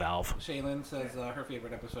choke your valve. Shaylin says her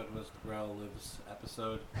favorite episode was the Grell Lives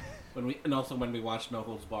episode, and also when we watched No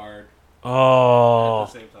Holds Barred. Oh.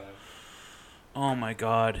 At the same time. Oh my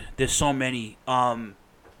God, there's so many.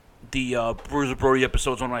 The Bruiser Brody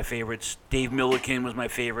episode is one of my favorites. Dave Milliken was my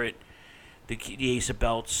favorite. The Ace of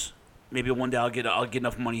Belts. Maybe one day I'll get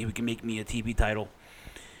enough money we can make me a TV title.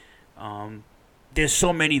 There's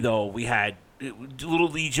so many though. We had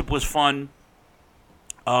Little Egypt was fun.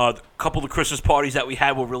 A couple of the Christmas parties that we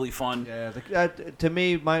had were really fun. Yeah, to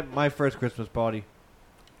me, my first Christmas party,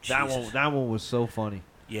 that one was so funny.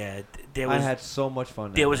 Yeah, I had so much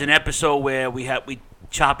fun. There was an episode where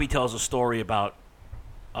Choppy tells a story about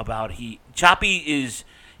Choppy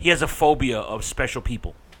has a phobia of special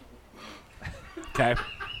people. Okay.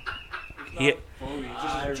 He's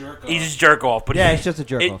just a jerk off. But yeah, he's just a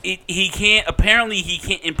jerk off. He can't. Apparently, he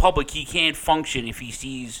can't in public. He can't function if he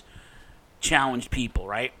sees challenged people,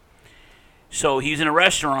 right? So he's in a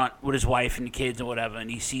restaurant with his wife and the kids and whatever, and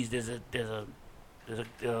he sees there's a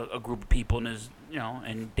group of people and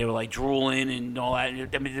and they were like drooling and all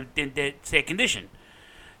that. I mean, it's their condition.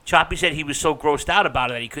 Choppy said he was so grossed out about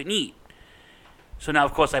it that he couldn't eat. So now,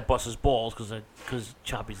 of course, I bust his balls because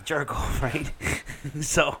Choppy's a jerk off, right?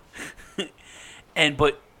 So,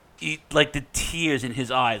 but like the tears in his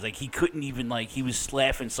eyes, like he couldn't even he was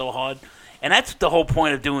laughing so hard. And that's the whole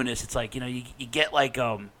point of doing this. It's like, you get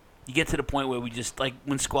you get to the point where we just, like,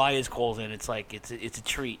 when Squires calls in, it's like, it's a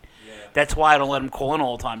treat. Yeah. That's why I don't let him call in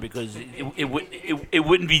all the time, because it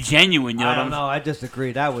wouldn't be genuine, you know I don't know. I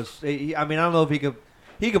disagree. That was, I mean, I don't know if he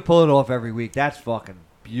could pull it off every week. That's fucking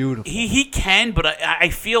beautiful. He can, but I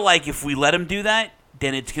feel like if we let him do that,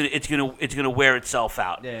 then it's gonna wear itself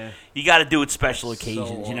out. Yeah. You got to do it special occasions,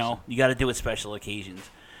 so awesome. you know. You got to do it special occasions.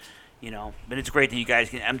 But it's great that you guys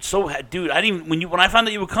can. I'm so, dude. I didn't when I found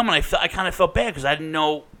out you were coming. I kind of felt bad because I didn't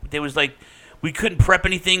know there was we couldn't prep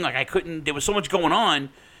anything. Like I couldn't. There was so much going on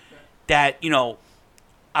that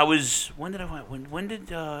I was. When did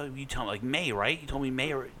you tell me? Like May, right? You told me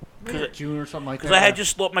May or June or something like that. Because I had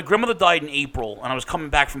just my grandmother died in April, and I was coming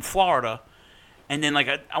back from Florida. And then,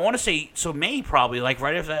 I want to say, so May probably, right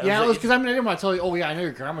after that. Yeah, it was because I didn't want to tell you, oh, yeah, I know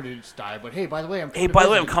your grandma didn't die, but hey, by the way, I'm coming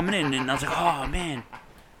I'm coming in. And I was like, oh, man.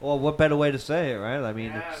 Well, what better way to say it, right? I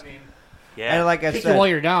mean, yeah. And like I said, while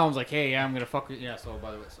you're down, I was like, hey, yeah, I'm going to fuck with you. Yeah, so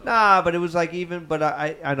by the way. So. Nah, but it was but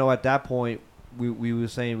I know at that point, we were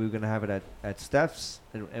saying we were going to have it at Steph's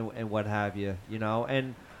and what have you,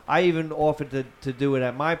 And I even offered to do it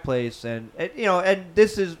at my place, and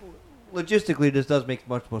this is... Logistically, this does make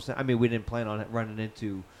much more sense. I mean, we didn't plan on running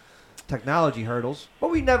into technology hurdles, but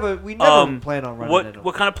we never plan on running into them.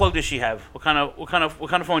 What kind of plug does she have? What kind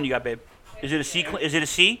of phone you got, babe? Is it a C? Is it a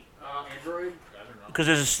C? Android. I don't know.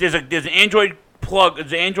 Because there's an Android plug.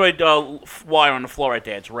 There's an Android wire on the floor right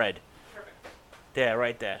there. It's red. Perfect. There,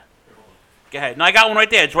 right there. Go ahead. No, I got one right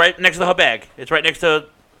there. It's right next to her bag. It's right next to.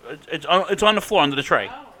 It's on the floor under the tray.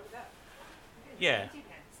 Oh, yeah.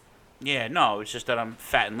 Yeah, no, it's just that I'm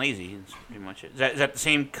fat and lazy. It's pretty much it. Is that the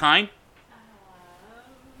same kind?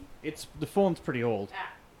 The phone's pretty old.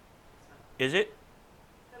 Is it?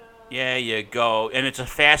 Yeah, you go. And it's a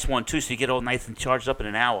fast one, too, so you get all nice and charged up in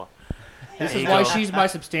an hour. This is why she's my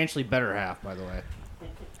substantially better half, by the way.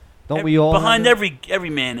 Don't we all? Behind every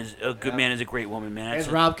man is a good man is a great woman, man. As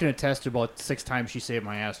Rob can attest to, about 6 times she saved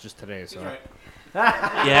my ass just today. So. Right.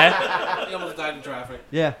 Yeah? He almost died in traffic.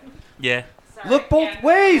 Yeah. Yeah. Look both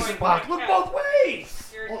ways, Spock. Look both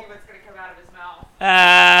ways.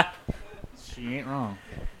 She ain't wrong.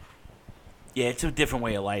 Yeah, it's a different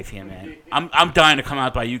way of life here, man. I'm dying to come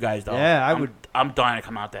out by you guys, though. Yeah, I'm dying to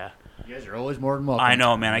come out there. You guys are always more than welcome. I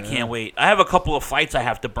know, man. I can't wait. I have a couple of flights I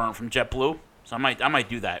have to burn from JetBlue, so I might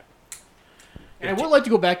do that. And I would like to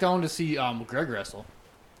go back down to see Greg wrestle.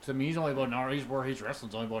 So, I mean, he's only about an hour. He's where he's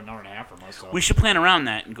wrestling's only about an hour and a half from us. So. We should plan around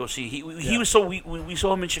that and go see. He was so we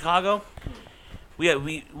saw him in Chicago.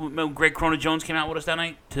 When Greg Corona Jones came out with us that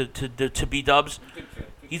night to be Dubs.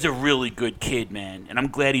 He's a really good kid, man, and I'm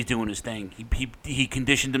glad he's doing his thing. He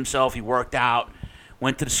conditioned himself. He worked out,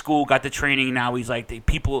 went to the school, got the training. Now he's like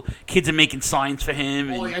kids are making signs for him.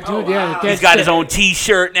 Oh, And yeah, dude, yeah. he's got his own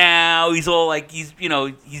T-shirt now. He's all like he's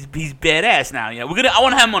badass now. Yeah, I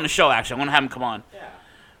want to have him on the show. Actually, I want to have him come on. Yeah.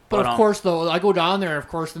 But of course, though, I go down there. Of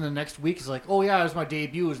course, in the next week, it's like, oh yeah, it was my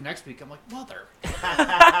debut. It was next week. I'm like, mother.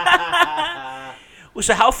 Well,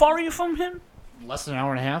 so how far are you from him? Less than an hour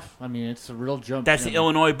and a half. I mean, it's a real jump. That's the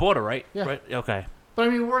Illinois border, right? Yeah. Right? Okay. But I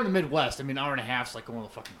mean, we're in the Midwest. I mean, an hour and a half is like going to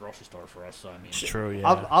the fucking grocery store for us. So I mean, it's true.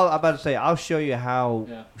 Yeah. I'm about to say, I'll show you how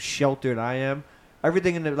sheltered I am.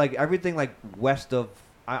 Everything like west of,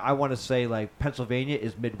 I want to say like Pennsylvania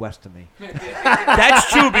is Midwest to me. That's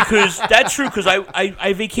true because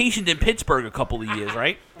I vacationed in Pittsburgh a couple of years,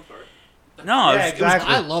 right? No,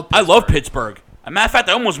 exactly. I love Pittsburgh. As a matter of fact,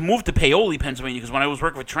 I almost moved to Paoli, Pennsylvania, because when I was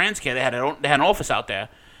working for Transcare, they had an office out there,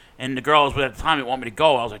 and the girls at the time didn't want me to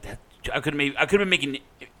go. I was like, I could have been making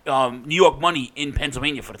New York money in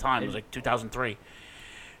Pennsylvania for the time. It was like 2003.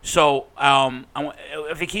 So I went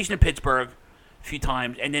a vacation in Pittsburgh a few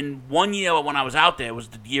times, and then one year when I was out there, it was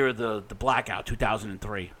the year of the blackout,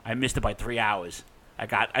 2003. I missed it by 3 hours.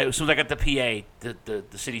 As soon as I got the PA,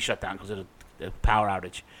 the city shut down because of the power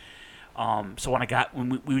outage. So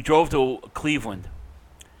when we drove to Cleveland,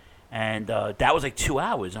 and that was like 2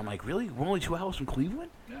 hours. I'm like, really? We're only 2 hours from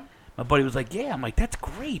Cleveland? Yeah. My buddy was like, yeah. I'm like, that's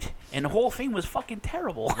great. And the whole thing was fucking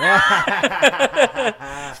terrible.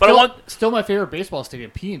 Still my favorite baseball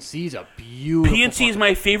stadium. PNC is a beautiful. PNC is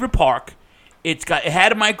my favorite park. It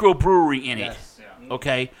had a microbrewery in it. Yes. Yeah.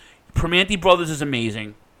 Okay. Primanti Brothers is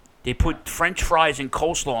amazing. They put French fries and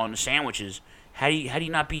coleslaw on the sandwiches. How do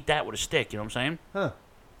you not beat that with a stick? You know what I'm saying? Huh.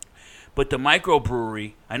 But the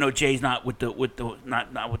microbrewery, I know Jay's not with the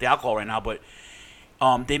not with the alcohol right now, but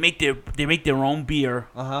they make their own beer,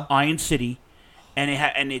 Iron City, and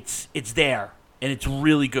it's there, and it's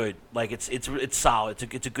really good. Like it's solid.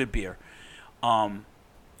 It's a good beer.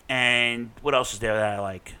 And what else is there that I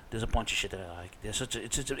like? There's a bunch of shit that I like.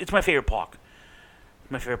 It's my favorite park.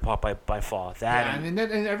 My favorite part by far. And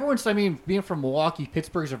everyone's. I mean, being from Milwaukee,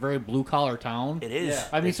 Pittsburgh's a very blue collar town. It is. Yeah.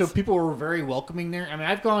 I mean, so people were very welcoming there. I mean,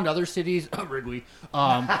 I've gone to other cities, Wrigley,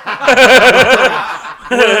 where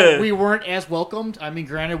we weren't as welcomed. I mean,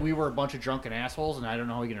 granted, we were a bunch of drunken assholes, and I don't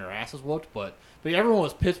know how we get our asses whooped, but everyone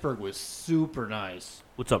Pittsburgh was super nice.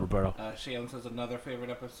 What's up, Roberto? Shaylin says another favorite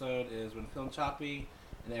episode is when Phil Choppy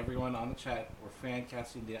and everyone on the chat were fan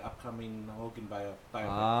casting the upcoming Hogan biopic.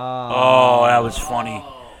 Oh, that was funny.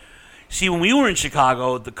 See, when we were in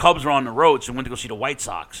Chicago, the Cubs were on the road, so we went to go see the White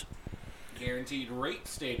Sox. Guaranteed Rate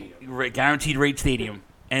Stadium. Guaranteed Rate Stadium,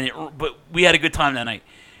 but we had a good time that night.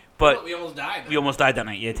 But we almost died. We almost died that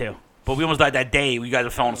night, yeah, too. But we almost died that day. We guys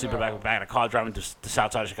were falling asleep back in a car driving to the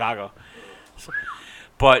south side of Chicago.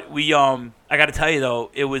 But we, I got to tell you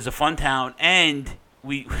though, it was a fun town, and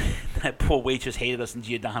that poor waitress hated us in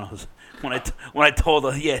Giordano's when I told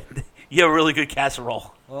her, yeah, you have a really good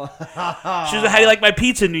casserole. She was like, how do you like my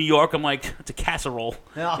pizza in New York? I'm like, it's a casserole.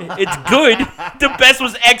 It's good. The best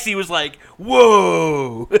was X. He was like,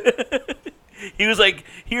 whoa. He was like,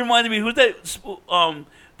 he reminded me, who's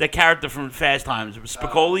that character from Fast Times? It was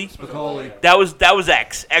Spicoli? Spicoli. That was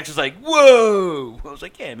X. X was like, whoa. I was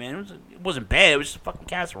like, yeah, man, it wasn't bad. It was just a fucking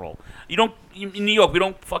casserole. In New York, we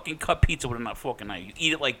don't fucking cut pizza with a fork and knife. You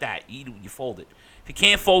eat it like that. You fold it. If you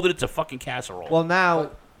can't fold it, it's a fucking casserole. Well,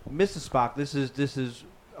 now, Mr. Spock, this is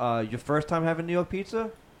your first time having New York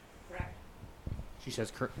pizza? Correct. She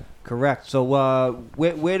says correct. So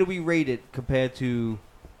where do we rate it compared to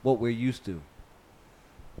what we're used to?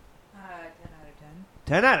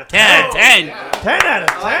 10 out of 10. 10. 10 out of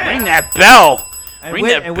 10. Ring that bell. Ring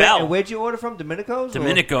that bell. And where'd you order from? Domenico's?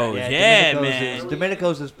 Domenico's, yeah, man.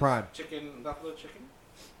 Domenico's is prime. Buffalo chicken?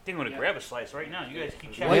 I think I'm going to grab a slice right now. You guys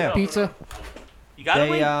keep chatting. White pizza. You got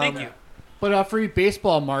it, Wayne? Thank you. But for you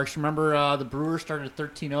baseball marks, remember the Brewers started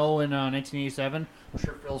 13-0 in 1987? I'm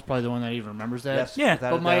sure Phil's probably the one that even remembers that. Yes. Yeah.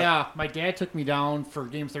 But my dad took me down for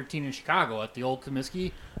Game 13 in Chicago at the old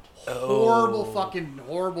Comiskey. Horrible fucking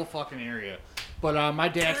area. But my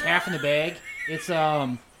dad's half in the bag. It's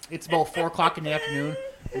about 4 o'clock in the afternoon.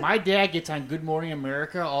 My dad gets on Good Morning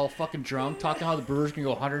America all fucking drunk, talking how the Brewers can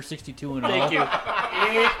go 162-0. Thank you.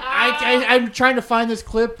 I'm trying to find this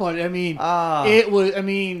clip, but I mean, it was. I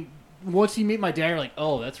mean, once you meet my dad, you're like,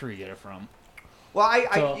 oh, that's where you get it from.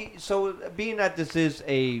 Well, so being that this is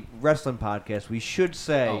a wrestling podcast, we should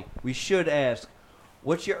we should ask,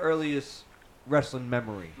 what's your earliest wrestling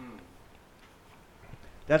memory?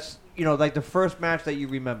 That's, like the first match that you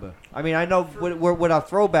remember. I mean, I know what our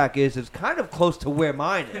throwback is kind of close to where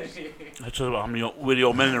mine is. That's I'm with the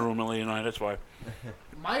old men in the room, that's why.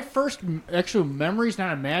 My first actual memory is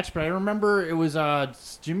not a match, but I remember it was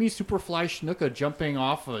Jimmy Superfly Snuka jumping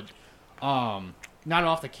off not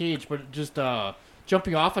off the cage, but just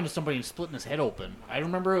jumping off onto somebody and splitting his head open. I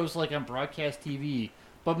remember it was like on broadcast TV.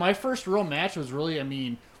 But my first real match was really,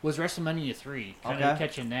 was WrestleMania 3. Kind of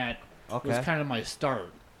catching that was kind of my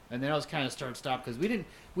start. And then I was kind of start-stop because we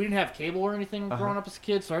didn't have cable or anything growing up as a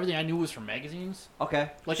kid, so everything I knew was from magazines.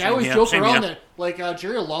 Okay. Like, I always joke around that, like,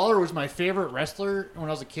 Jerry Lawler was my favorite wrestler when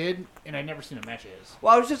I was a kid, and I'd never seen a match of his.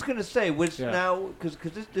 Well, I was just going to say, now, because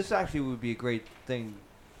this actually would be a great thing.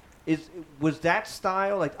 Was that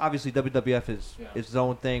style, like, obviously WWF is its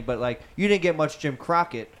own thing, but, like, you didn't get much Jim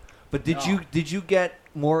Crockett, but did you get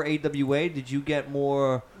more AWA? Did you get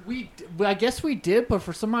more... I guess we did, but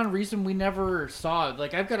for some odd reason we never saw it.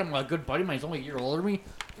 Like, I've got a good buddy of mine, he's only a year older than me,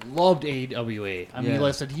 loved AWA. I mean,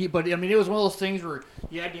 listen, it was one of those things where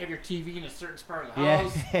you had to have your TV in a certain part of the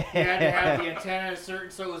house. You had to have the antenna in a certain,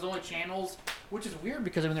 so it was only channels, which is weird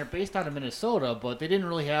because, they're based out of Minnesota, but they didn't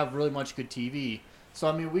really have really much good TV.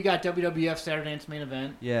 So, we got WWF Saturday Night's Main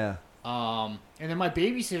Event. Yeah. And then my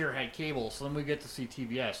babysitter had cable, so then we get to see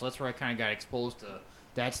TBS. So that's where I kind of got exposed to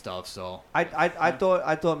that stuff. So I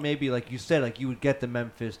thought maybe, like you said, like you would get the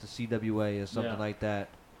Memphis, the CWA, or something like that.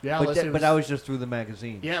 Yeah, but that was just through the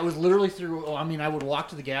magazine. Yeah, it was literally through. I would walk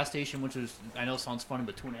to the gas station, which is, I know it sounds funny,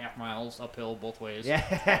 but 2.5 miles uphill both ways. Yeah.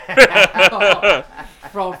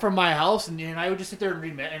 from my house, and I would just sit there and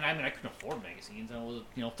read. And I couldn't afford magazines. I was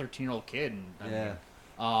a 13-year-old kid. And,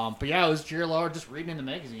 but yeah, it was Jerry Lawler just reading in the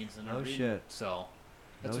magazines. And shit. So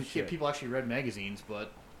that's what people actually read magazines,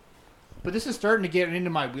 but this is starting to get into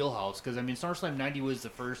my wheelhouse because SummerSlam '90 was the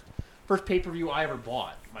first pay-per-view I ever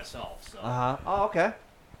bought myself. So. Oh, okay.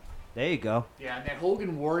 There you go. Yeah, and that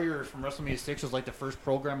Hogan Warrior from WrestleMania 6 was like the first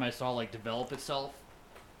program I saw like develop itself.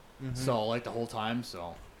 Mm-hmm. So like the whole time.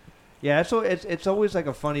 So. Yeah, so it's always like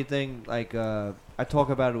a funny thing. Like I talk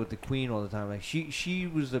about it with the Queen all the time. Like she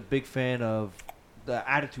was a big fan of the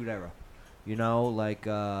Attitude Era.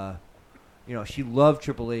 She loved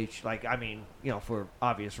Triple H. Like, for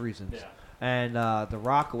obvious reasons. Yeah. And The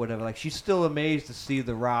Rock or whatever. Like, she's still amazed to see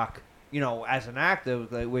The Rock, as an actor,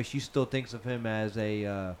 like, where she still thinks of him as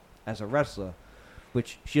a wrestler,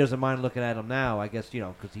 which she doesn't mind looking at him now. I guess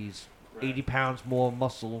because he's 80 pounds more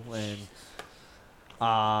muscle and.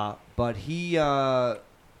 But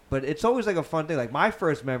it's always like a fun thing. Like, my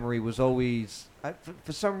first memory was always,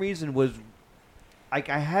 for some reason, was.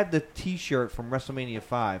 I had the T-shirt from WrestleMania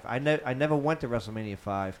 5. I never went to WrestleMania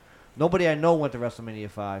 5. Nobody I know went to WrestleMania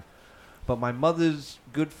 5. But my mother's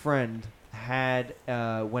good friend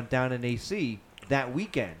went down in AC that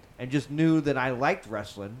weekend and just knew that I liked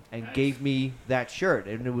wrestling and gave me that shirt.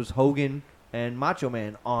 And it was Hogan and Macho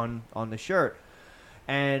Man on the shirt.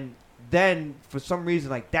 And then, for some reason,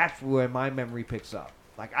 like, that's where my memory picks up.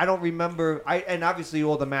 Like, I don't remember... and obviously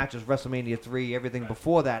all the matches, WrestleMania 3, everything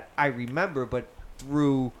before that, I remember, but...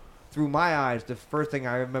 Through my eyes, the first thing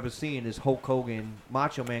I remember seeing is Hulk Hogan,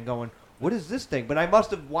 Macho Man going, what is this thing? But I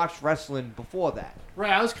must have watched wrestling before that.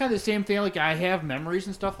 Right, I was kind of the same thing. Like, I have memories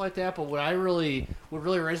and stuff like that, but what really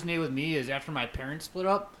resonated with me is after my parents split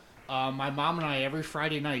up, my mom and I, every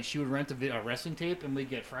Friday night, she would rent a wrestling tape, and we'd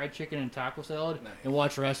get fried chicken and taco salad and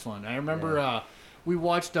watch wrestling. I remember we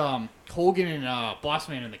watched Hogan and Boss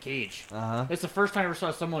Man in the cage. It's the first time I ever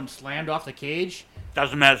saw someone slammed off the cage. That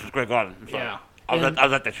was the Madison Square Garden. Yeah. I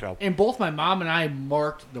was at that show. And both my mom and I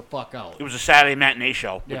marked the fuck out. It was a Saturday matinee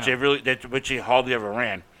show, which they hardly ever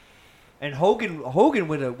ran. And Hogan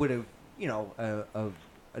with a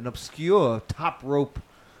an obscure top rope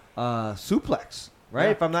suplex, right? Yeah.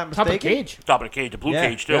 If I'm not mistaken. Top of the cage, the blue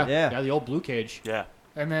cage too. Yeah, the old blue cage. Yeah.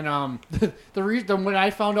 And then the reason when I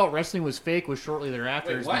found out wrestling was fake was shortly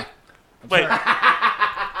thereafter. Wait, what?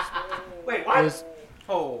 Wait, what?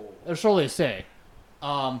 There's shortly to say.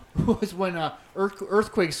 Was when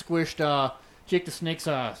Earthquake squished Jake the Snake's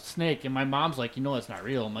snake, and my mom's like, that's not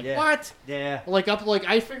real. I'm like, what? Yeah. Like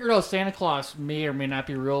I figured out Santa Claus may or may not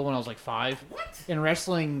be real when I was like 5. What? In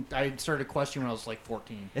wrestling, I started questioning when I was like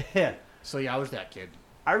 14. Yeah. So yeah, I was that kid.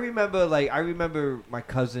 I remember my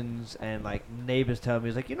cousins and like neighbors telling me,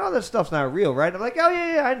 "It's like, you know, that stuff's not real, right?" I'm like, "Oh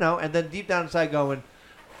yeah, I know." And then deep down inside, going,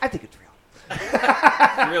 "I think it's real."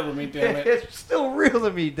 It's real to me, damn it. It's still real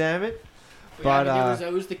to me, damn it. But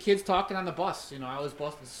it was the kids talking on the bus. You know, I was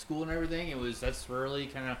busing to school and everything. That's really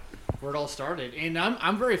kind of where it all started. And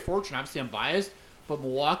I'm very fortunate. Obviously, I'm biased, but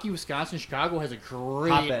Milwaukee, Wisconsin, Chicago has a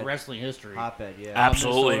great wrestling history. Hotbed, yeah.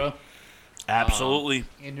 Absolutely. Minnesota. Absolutely.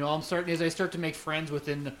 And you know, as I start to make friends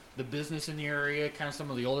within the business in the area, kind of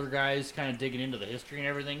some of the older guys, kind of digging into the history and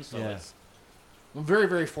everything. So I'm very,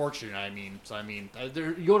 very fortunate. You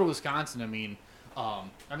go to Wisconsin. And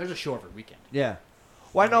there's a show every weekend. Yeah.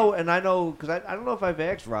 Well, I know, because I don't know if I've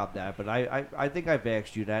asked Rob that, but I think I've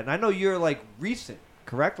asked you that, and I know you're like recent,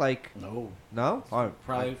 correct? Like no. Oh,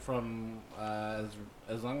 probably from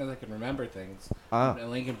as long as I can remember things. Ah.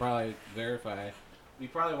 And Link can probably verify. We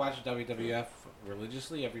probably watched WWF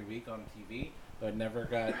religiously every week on TV, but never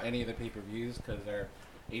got any of the pay-per-views because our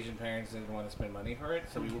Asian parents didn't want to spend money for it.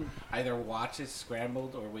 So we would either watch it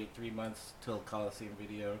scrambled or wait 3 months till Coliseum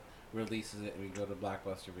Video releases it and we go to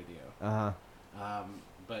Blockbuster Video.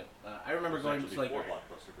 But I remember going to like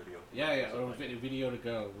Blockbuster Video. Yeah, or Video to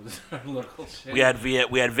Go was our local shit. We had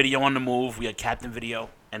Video on the Move. We had Captain Video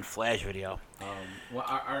and Flash Video. Well,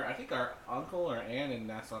 I think our uncle or aunt in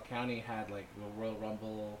Nassau County had like the Royal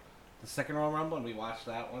Rumble, the second Royal Rumble, and we watched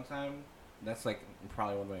that one time. That's like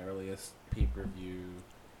probably one of my earliest pay-per-view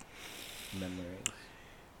memories.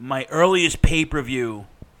 My earliest pay-per-view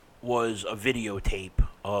was a videotape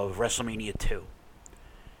of WrestleMania 2.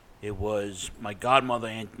 It was my godmother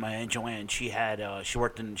and my Aunt Joanne. She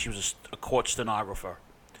was a court stenographer,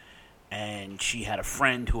 and she had a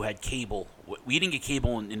friend who had cable. We didn't get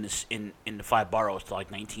cable in the 5 boroughs till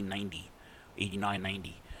like 1990, 89,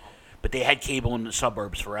 90. But they had cable in the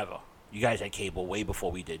suburbs forever. You guys had cable way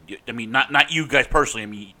before we did. I mean, not you guys personally. I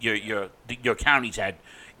mean, your counties had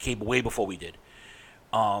cable way before we did.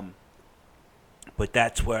 But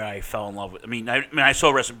that's where I fell in love with. I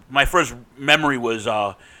saw wrestling. My first memory was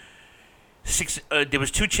there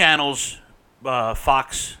was 2 channels,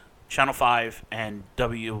 Fox, Channel 5, and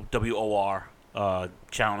WWOR,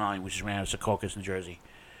 Channel 9, which is ran out of Secaucus, New Jersey.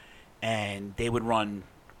 And they would run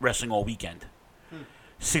wrestling all weekend.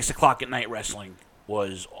 6 o'clock at night wrestling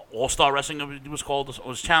was All-Star Wrestling, it was called. It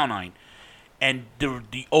was Channel 9. And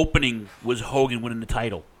the opening was Hogan winning the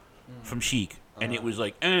title from Sheik. And it was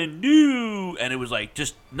like, and new. And it was like,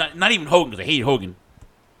 just, not even Hogan, because I hated Hogan.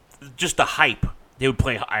 Just the hype. They would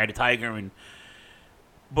play Eye of the Tiger,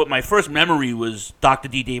 but my first memory was Dr.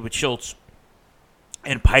 D. David Schultz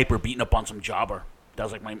and Piper beating up on some jobber. That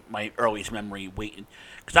was like my earliest memory waiting,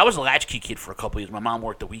 because I was a latchkey kid for a couple of years. My mom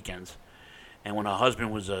worked the weekends, and when her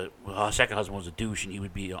second husband was a douche, and he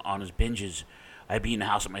would be on his binges, I'd be in the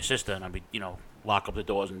house with my sister, and I'd be lock up the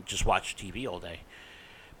doors and just watch TV all day.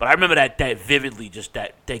 But I remember that vividly, just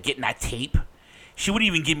that getting that tape. She wouldn't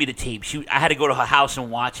even give me the tape. I had to go to her house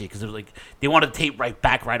and watch it because it was like they wanted the tape right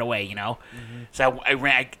away, Mm-hmm. So I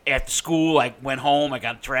ran after school. I went home. I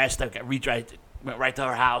got dressed. I went right to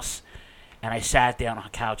her house, and I sat down on her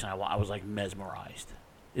couch and I was like mesmerized.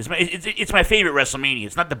 It's my favorite WrestleMania.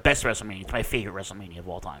 It's not the best WrestleMania. It's my favorite WrestleMania of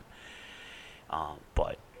all time.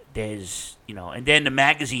 But there's and then the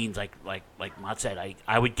magazines like Matt said,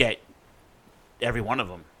 I would get every one of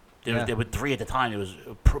them. There were 3 at the time. It was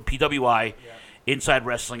PWI. Yeah. Inside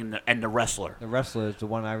Wrestling and the Wrestler. The Wrestler is the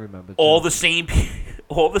one I remember. All the same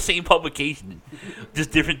publication, just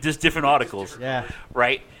different articles. Yeah.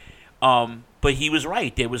 Right. But he was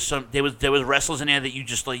right. There was wrestlers in there that you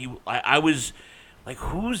just like. I was like,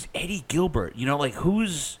 who's Eddie Gilbert? Like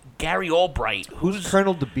who's Gary Albright? Who's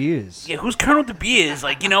Colonel De Beers? Yeah, who's Colonel De Beers?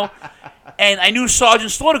 Like and I knew Sergeant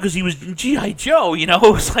Slaughter because he was in G.I. Joe. It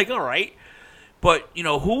was like, all right, but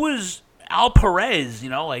who was Al Perez?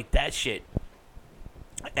 Like that shit.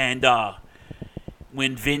 And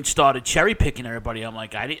when Vince started cherry picking everybody, I'm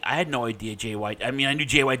like, I had no idea JYD. I mean, I knew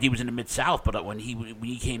JYD was in the Mid-South, but when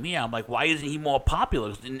he came here, I'm like, why isn't he more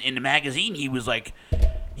popular? In the magazine, he was like,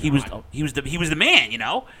 he was the man.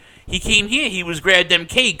 He came here, he was grabbed them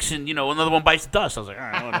cakes, and another one bites the dust. I was like, all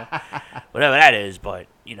right, whatever that is, but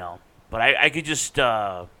but I could just,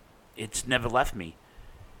 it's never left me.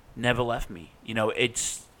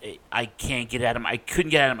 I can't get out of I couldn't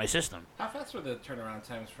get out of my system. How fast were the turnaround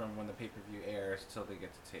times from when the pay-per-view airs till they get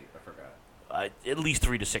to tape? I forgot. At least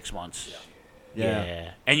 3 to 6 months.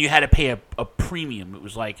 Yeah. And you had to pay a premium. It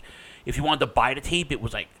was like, if you wanted to buy the tape, it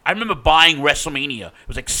was like, I remember buying WrestleMania. It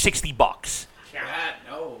was like $60.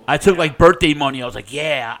 No. I took like birthday money. I was like,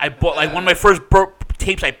 yeah. I bought like one of my first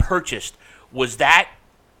tapes I purchased was that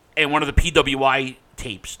and one of the PWI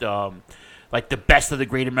tapes, like the best of the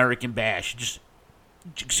Great American Bash, just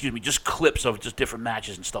clips of just different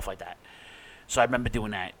matches and stuff like that. So I remember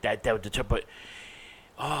doing that. That would deter, but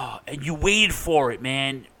and you waited for it,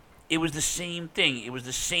 man. It was the same thing. It was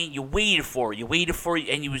the same. You waited for it.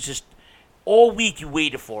 And you was just all week. You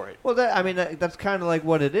waited for it. Well, that's kind of like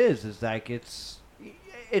what it is. Is like it's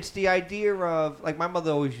the idea of, like, my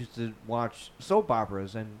mother always used to watch soap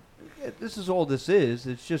operas, and this is all this is.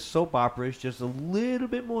 It's just soap operas, just a little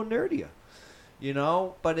bit more nerdier, you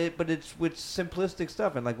know. But it's with simplistic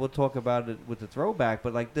stuff, and like we'll talk about it with the throwback.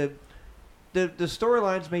 But like the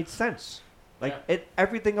storylines made sense. Like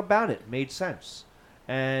everything about it made sense,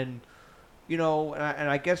 and you know, and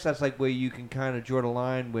I guess that's like where you can kind of draw the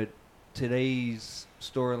line with today's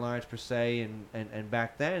storylines per se, and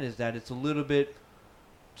back then is that it's a little bit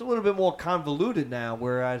more convoluted now.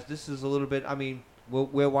 Whereas this is a little bit. I mean,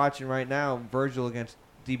 we're watching right now Virgil against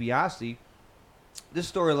DiBiase.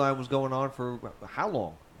 This storyline was going on for how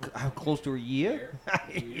long? How close to a year?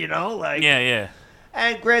 You know, like yeah.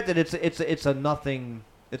 And granted, it's a nothing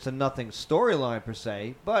storyline per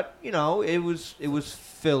se, but you know, it was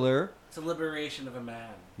filler. It's a liberation of a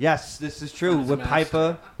man. Yes, this is true with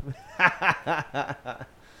Piper.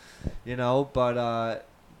 You know, but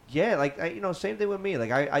yeah, like you know, same thing with me.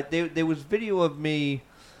 Like there was video of me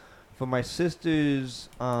for my sister's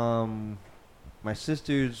what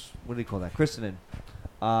do you call that? Christening.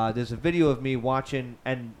 There's a video of me watching,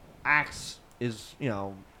 and Axe is, you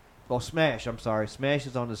know, Smash. I'm sorry, Smash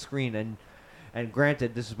is on the screen, and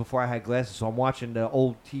granted, this is before I had glasses, so I'm watching the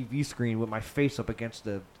old TV screen with my face up against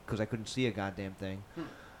because I couldn't see a goddamn thing.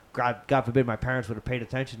 God forbid my parents would have paid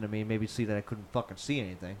attention to me and maybe see that I couldn't fucking see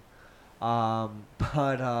anything.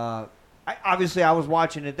 But obviously I was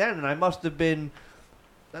watching it then, and I must have been,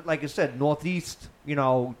 like I said, Northeast, you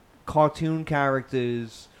know, cartoon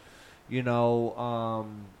characters, you know,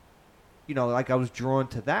 like I was drawn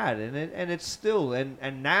to that, and it's still,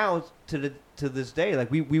 and now to this day,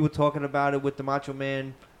 like we were talking about it with the Macho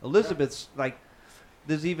Man Elizabeth's, like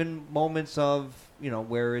there's even moments of, you know,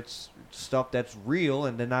 where it's stuff that's real,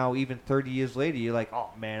 and then now even 30 years later, you're like, oh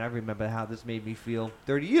man, I remember how this made me feel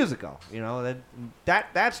 30 years ago, you know,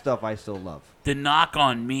 that stuff I still love. The knock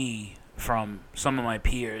on me from some of my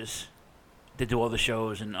peers that do all the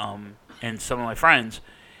shows and some of my friends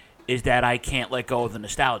is that I can't let go of the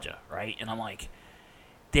nostalgia, right? And I'm like,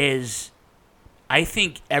 I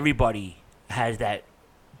think everybody has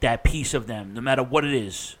that piece of them, no matter what it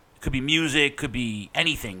is. It could be music, could be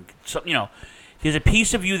anything. So, you know, there's a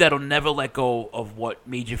piece of you that'll never let go of what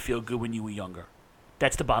made you feel good when you were younger.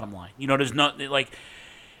 That's the bottom line. You know, there's not, like,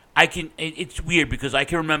 it's weird because I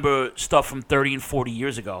can remember stuff from 30 and 40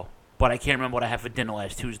 years ago, but I can't remember what I had for dinner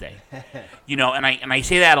last Tuesday. You know, and I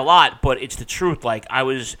say that a lot, but it's the truth. Like,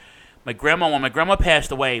 when my grandma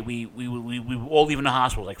passed away, we were all leaving the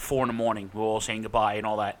hospital, like 4 a.m. We were all saying goodbye and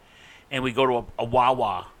all that. And we go to a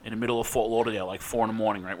Wawa in the middle of Fort Lauderdale, like 4 a.m,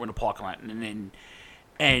 right? We're in the parking lot.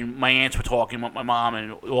 And my aunts were talking with my mom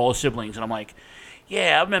and all the siblings. And I'm like,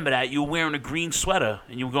 yeah, I remember that. You were wearing a green sweater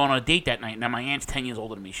and you were going on a date that night. Now, my aunt's 10 years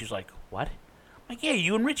older than me. She's like, what? I'm like, yeah,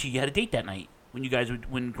 you and Richie, you had a date that night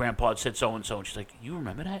when Grandpa said so-and-so. And she's like, you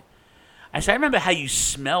remember that? I said, I remember how you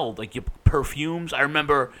smelled, like your perfumes. I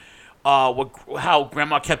remember how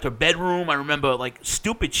Grandma kept her bedroom. I remember, like,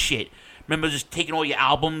 stupid shit. I remember just taking all your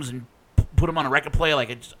albums and put them on a record player.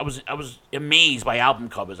 Like, I was amazed by album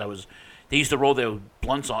covers. They used to roll their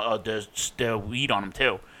blunts on, their weed on them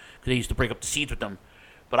too, because they used to break up the seeds with them.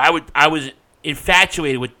 But I was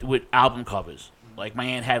infatuated with album covers. Like, my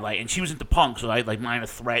aunt had, like, and she was into punk, so I had, like, Minor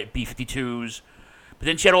Threat, B-52s. But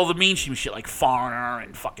then she had all the mainstream shit, like Foreigner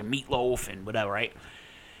and fucking Meatloaf and whatever, right?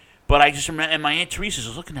 But I just remember, and my Aunt Teresa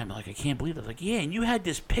was looking at me like, I can't believe it. I was like, yeah, and you had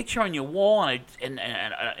this picture on your wall, and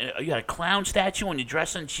you had a clown statue on your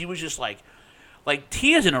dresser, and she was just like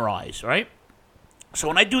tears in her eyes, right? So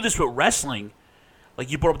when I do this with wrestling,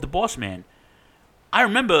 like you brought up the Boss Man, I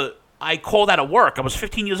remember I called out of work. I was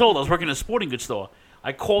 15 years old. I was working in a sporting goods store.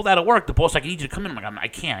 I called out of work. The boss, like, I need you to come in. I'm like, I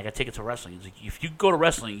can't. I got to take it to wrestling. He's like, if you go to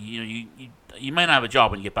wrestling, you might not have a job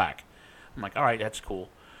when you get back. I'm like, all right, that's cool.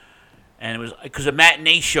 And it was because a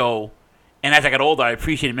matinee show, and as I got older, I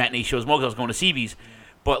appreciated matinee shows more because I was going to CB's.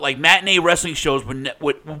 But like matinee wrestling shows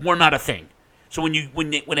were not a thing. So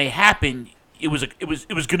when they happened, it was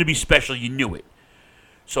going to be special. You knew it.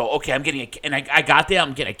 So okay, I'm getting I got there.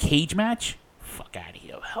 I'm getting a cage match. Fuck out of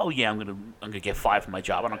here. Hell yeah, I'm gonna get fired from my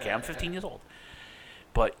job. I don't care. I'm 15 years old.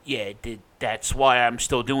 But yeah, that's why I'm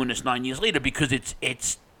still doing this 9 years later, because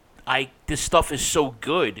this stuff is so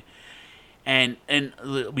good. And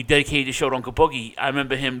we dedicated the show to Uncle Boogie. I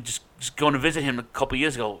remember him just going to visit him a couple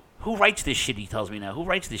years ago. Who writes this shit? He tells me now. Who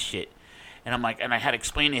writes this shit? And I'm like, and I had to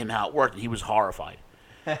explain to him how it worked, and he was horrified.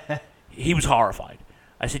 He was horrified.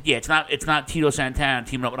 I said, yeah, it's not Tito Santana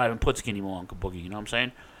teaming up with Ivan Putski anymore, Uncle Boogie. You know what I'm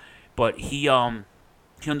saying? But he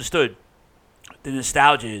understood. The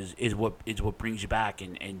nostalgia is what brings you back,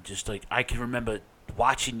 and just like I can remember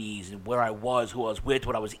watching these and where I was, who I was with,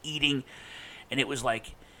 what I was eating, and it was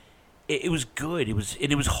like it was good. It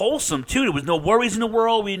was wholesome too. There was no worries in the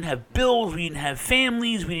world. We didn't have bills. We didn't have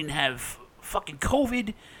families. We didn't have fucking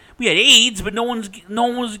COVID. We had AIDS, but no one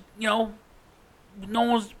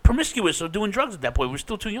was promiscuous or doing drugs at that point. We were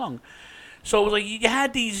still too young, so it was like you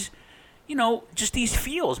had these. Just these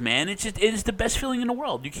feels, man. It's the best feeling in the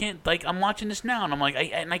world. You can't I'm watching this now, and I'm like,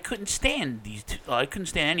 I couldn't stand these. I couldn't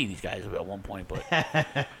stand any of these guys at one point,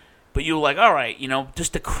 but you were like, all right,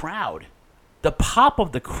 just the crowd, the pop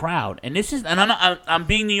of the crowd, and this is, and I'm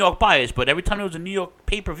being New York biased, but every time there was a New York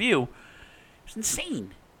pay-per-view, it was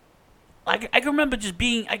insane. I can remember just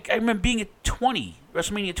being, I remember being at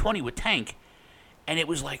WrestleMania 20 with Tank, and it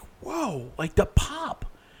was like, whoa, like the pop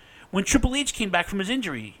when Triple H came back from his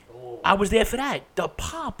injury. I was there for that. The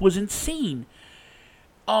pop was insane.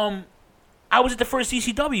 I was at the first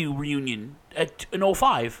ECW reunion in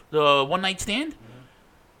 05, the One Night Stand.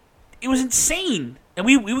 It was insane. And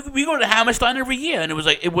we go to Hammerstein every year, and it was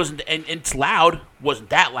like, it wasn't, and it's loud. Wasn't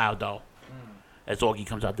that loud, though. As Augie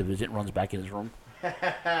comes out to visit and runs back in his room.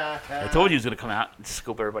 I told you he was going to come out and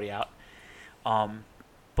scoop everybody out. Now,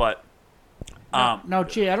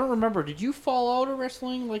 Jay, I don't remember. Did you fall out of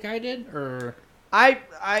wrestling like I did, or...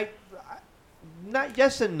 I not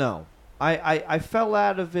yes and no. I fell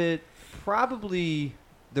out of it probably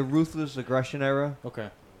the Ruthless Aggression era. Okay.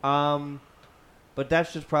 But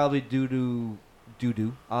that's just probably due to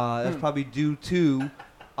doo-doo. That's probably due to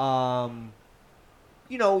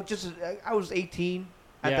just I was 18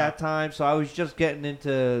 at that time, so I was just getting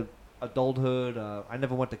into adulthood. I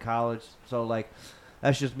never went to college, so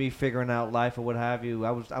that's just me figuring out life or what have you.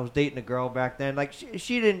 I was dating a girl back then.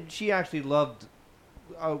 She actually loved.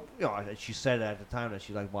 She said at the time that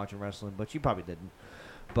she liked watching wrestling, but she probably didn't.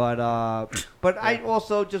 But I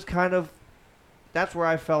also just kind of, that's where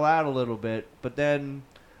I fell out a little bit. But then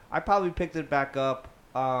I probably picked it back up.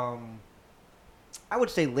 I would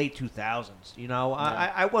say late 2000s.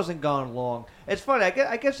 I wasn't gone long. It's funny.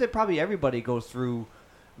 I guess that probably everybody goes through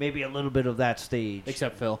maybe a little bit of that stage,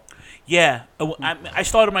 except Phil. Yeah, I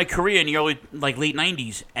started my career in the early late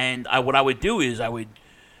 90s, and what I would do is I would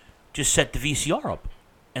just set the VCR up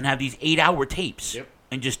and have these 8-hour tapes. Yep.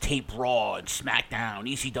 And just tape Raw and SmackDown,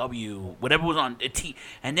 ECW, whatever was on.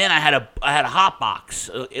 And then I had a hot box,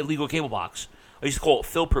 illegal cable box. I used to call it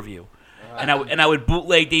Phil Preview. And I would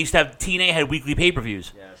bootleg. They used to have TNA had weekly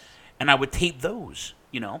pay-per-views. Yes. And I would tape those,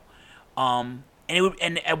 And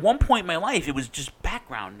at one point in my life, it was just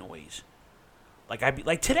background noise.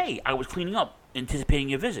 Like today, I was cleaning up, anticipating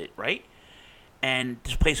your visit, right? And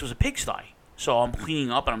this place was a pigsty, so I'm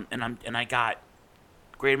cleaning up, and I got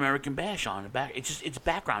Great American Bash on the back. It's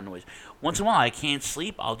background noise. Once in a while, I can't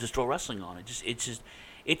sleep. I'll just throw wrestling on.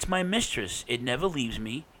 It's my mistress. It never leaves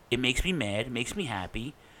me. It makes me mad. It makes me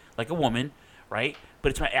happy, like a woman, right?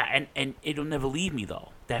 But it's my and it'll never leave me though.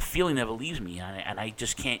 That feeling never leaves me, and I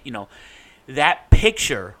just can't. That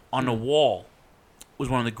picture on the wall was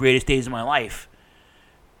one of the greatest days of my life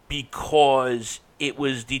because it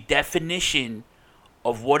was the definition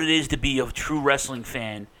of what it is to be a true wrestling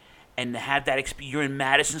fan. And to have that experience, you're in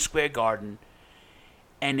Madison Square Garden,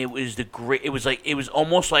 and it was it was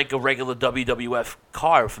almost like a regular WWF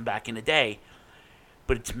card from back in the day,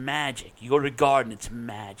 but it's magic. You go to the Garden, it's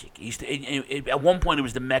magic. At one point, it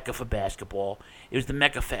was the mecca for basketball. It was the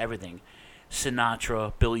mecca for everything.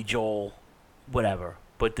 Sinatra, Billy Joel, whatever.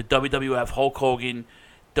 But the WWF, Hulk Hogan,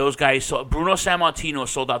 those guys. Bruno Sammartino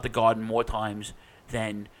sold out the Garden more times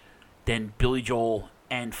than Billy Joel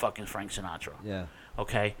and fucking Frank Sinatra. Yeah.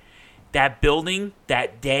 Okay. That building,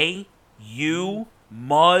 that day, you,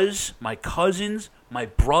 Muzz, my cousins, my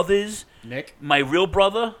brothers, Nick, my real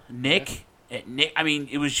brother, Nick. Nick. I mean,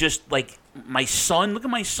 it was just like my son. Look at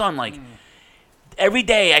my son. Like every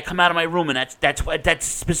day, I come out of my room, and that's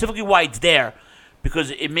specifically why it's there,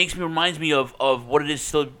 because it reminds me of what it is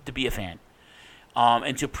still to be a fan,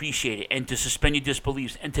 and to appreciate it, and to suspend your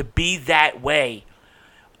disbeliefs, and to be that way,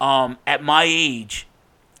 at my age,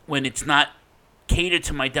 when it's not catered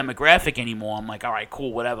to my demographic anymore. I'm like, all right,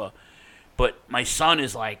 cool, whatever. But my son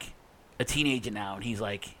is like a teenager now, and he's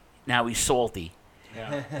like, now he's salty.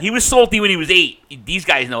 Yeah. He was salty when he was 8. These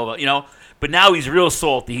guys know about, but now he's real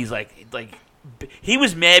salty. He's like he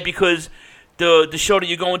was mad because the show that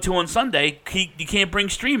you're going to on Sunday, you can't bring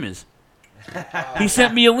streamers. He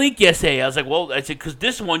sent me a link yesterday. I was like, well, I said, because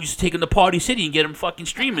this one used to take him to Party City and get him fucking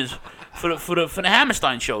streamers for the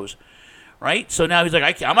Hammerstein shows, right? So now he's like,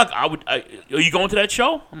 I can't. Are you going to that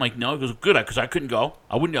show? I'm like, no. He goes, good, because I couldn't go.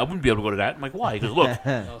 I wouldn't be able to go to that. I'm like, why? He goes,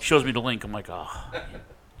 look, shows me the link. I'm like, oh,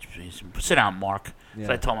 sit down, Mark. Yeah.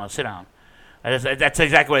 So I told him, sit down. That's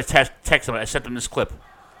exactly what I texted him. I sent him this clip.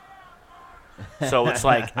 So it's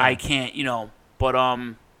like I can't,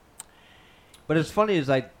 But it's funny, is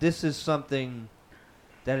like this is something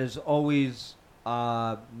that has always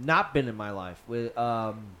not been in my life with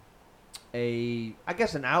I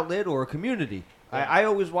guess an outlet or a community. Yeah. I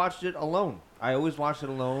always watched it alone.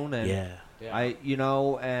 And yeah.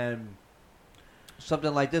 And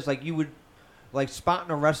something like this, like you would like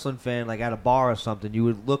spotting a wrestling fan like at a bar or something, you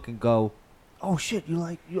would look and go, oh shit,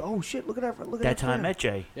 oh shit, look at that. That time I met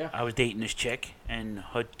Jay. Yeah. I was dating this chick, and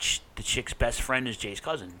the chick's best friend is Jay's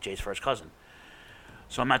first cousin.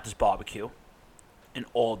 So I'm at this barbecue, and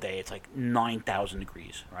all day it's like 9,000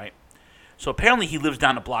 degrees, right? So apparently he lives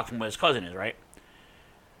down the block from where his cousin is, right?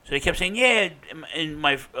 So they kept saying, yeah, and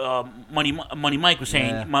my Money Mike was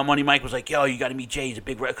saying, my Money Mike was like, yo, you got to meet Jay, he's a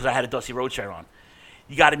big, because I had a Dusty Rhodes shirt on.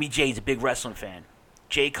 You got to meet Jay, he's a big wrestling fan.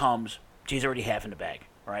 Jay comes, Jay's already half in the bag,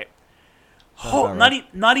 right?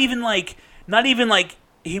 Not even like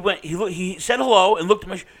he said hello and looked at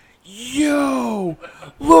my shirt. Yo,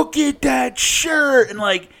 look at that shirt, and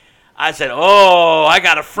like I said, oh, I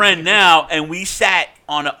got a friend now, and we sat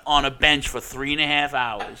on a bench for 3.5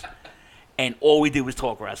 hours, and all we did was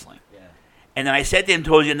talk wrestling. Yeah. And then I said to him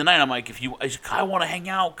towards the end of the night, I'm like, I want to hang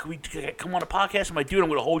out, can we come on a podcast? I'm like, dude, I'm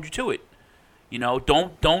going to hold you to it.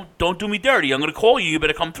 Don't do me dirty. I'm going to call you. You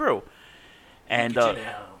better come through. And look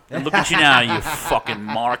at you now, you fucking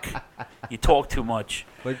Mark. You talk too much.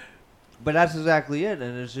 But that's exactly it,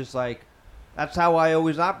 and it's just like that's how I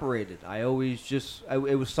always operated. I always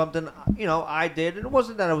it was something I did, and it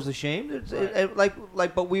wasn't that I was ashamed.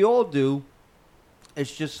 But we all do.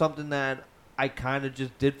 It's just something that I kind of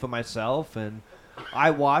just did for myself, and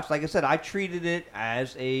I watched. Like I said, I treated it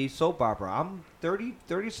as a soap opera. I'm 30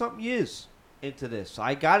 something years into this.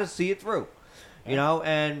 I got to see it through,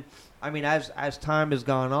 and. I mean, as time has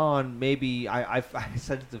gone on, maybe I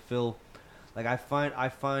said it to Phil, like I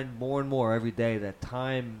find more and more every day that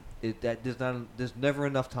there's never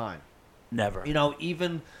enough time. Never.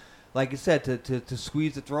 Even like you said, to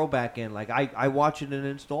squeeze the throwback in. Like I watch it in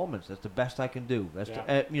installments. That's the best I can do.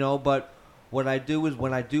 But what I do is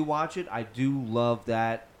when I do watch it, I do love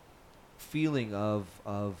that feeling of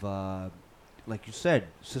like you said,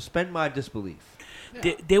 suspend my disbelief.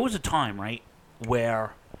 Yeah. There was a time, right,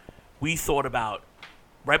 where we thought about,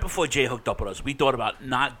 right before Jay hooked up with us, we thought about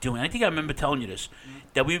not doing, I think I remember telling you this,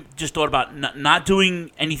 that we just thought about not doing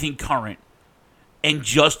anything current and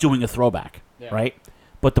just doing a throwback, right?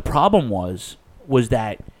 But the problem was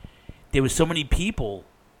that there was so many people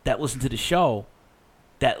that listened to the show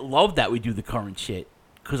that loved that we do the current shit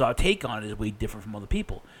because our take on it is way different from other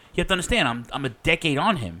people. You have to understand, I'm a decade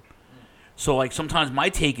on him. So, like, sometimes my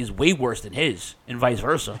take is way worse than his and vice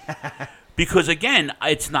versa. Because, again,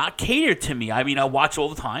 it's not catered to me. I mean, I watch all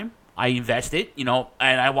the time. I invest it, and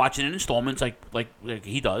I watch it in installments like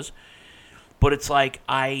he does. But it's like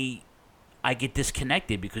I get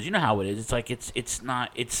disconnected because you know how it is. It's like it's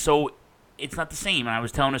not the same. And I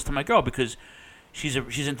was telling this to my girl because she's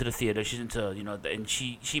into the theater. She's into, and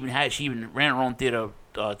she even ran her own theater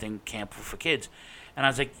thing camp for kids. And I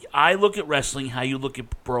was like, I look at wrestling how you look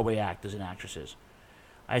at Broadway actors and actresses.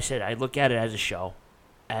 I said I look at it as a show.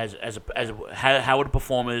 As how the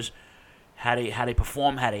performers, how they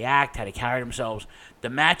perform, how they act, how they carry themselves. The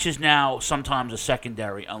matches now sometimes are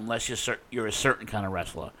secondary unless you're a certain kind of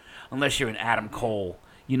wrestler, unless you're an Adam Cole,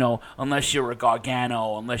 unless you're a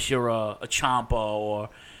Gargano, unless you're a Ciampa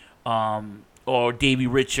or Davey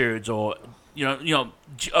Richards or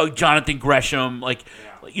Jonathan Gresham, like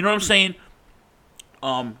you know what I'm saying.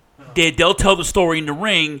 They'll tell the story in the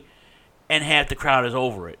ring, and half the crowd is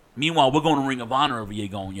over it. Meanwhile, we're going to Ring of Honor every year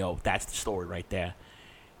going, yo, that's the story right there.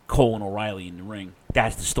 Cole and O'Reilly in the ring.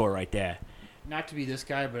 That's the story right there. Not to be this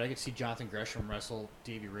guy, but I could see Jonathan Gresham wrestle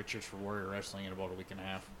Davey Richards for Warrior Wrestling in about a week and a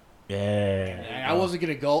half. Yeah. And I wasn't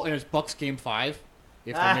going to go, and it's Bucks Game 5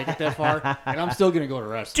 if they make it that far, and I'm still going to go to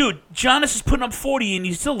wrestling. Dude, Jonas is putting up 40, and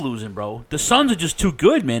he's still losing, bro. The Suns are just too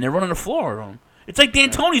good, man. They're running the floor on him. It's like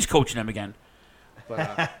D'Antoni's coaching them again.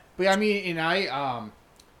 But I mean, and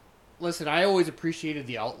listen, I always appreciated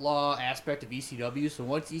the outlaw aspect of ECW. So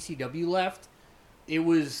once ECW left, it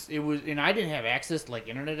was, and I didn't have access, like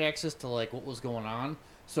internet access to like what was going on.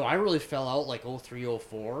 So I really fell out like 03,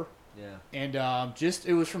 04. Yeah. And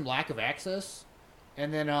it was from lack of access.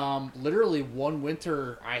 And then literally one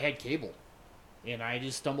winter I had cable. and I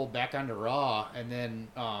just stumbled back onto Raw, and then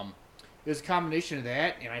it was a combination of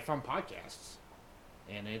that, and I found podcasts,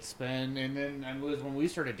 and then it was when we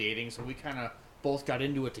started dating, so we kind of both got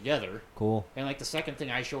into it together. Cool. And like the second thing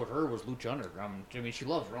I showed her was Lucha Underground. I mean, she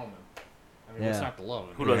loves Roman. I mean, what's not to love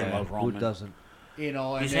him? Who doesn't love Roman? Who doesn't? You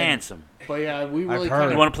know, he's handsome. But yeah, we I've really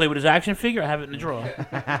heard. You want to play with his action figure? I have it in the drawer.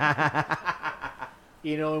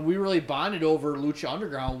 You know, and we really bonded over Lucha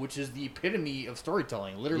Underground, which is the epitome of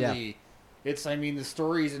storytelling. Literally, it's, I mean, the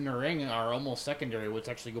stories in the ring are almost secondary to what's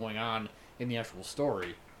actually going on in the actual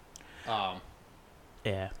story.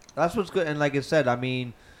 Yeah. That's what's good. And like I said, I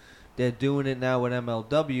mean, they're doing it now with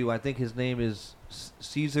MLW. I think his name is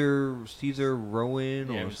Caesar Rowan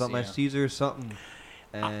or something like Caesar something.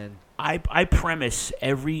 And I premise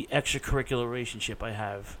every extracurricular relationship I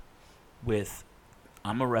have with,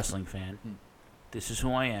 I'm a wrestling fan. This is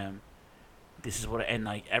who I am. This is what and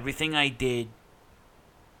like everything I did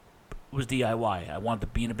was DIY. I wanted to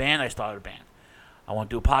be in a band, I started a band. I want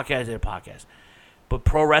to do a podcast, I did a podcast. But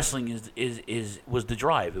pro wrestling was the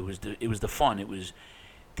drive. It was the fun. It was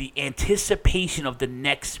the anticipation of the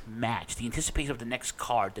next match, the anticipation of the next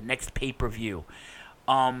card, the next pay-per-view.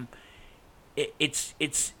 It's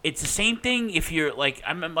the same thing if you're like,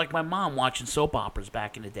 I remember like my mom watching soap operas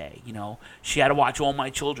back in the day. You know, she had to watch All My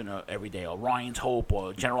Children every day, or Ryan's Hope,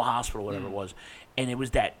 or General Hospital, whatever it was, and it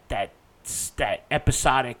was that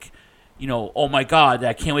episodic, you know, oh my God,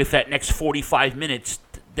 I can't wait for that next 45 minutes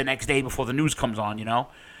the next day before the news comes on, you know,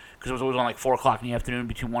 because it was always on like 4 o'clock in the afternoon,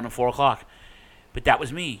 between 1 and 4 o'clock. But that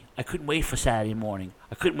was me. I couldn't wait for Saturday morning.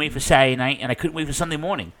 I couldn't wait for Saturday night, and I couldn't wait for Sunday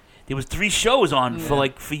morning. There was 3 shows on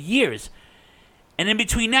for years. And in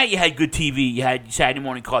between that, you had good TV. You had Saturday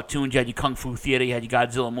morning cartoons. You had your Kung Fu Theater. You had your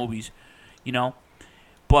Godzilla movies, you know.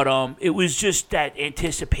 But it was just that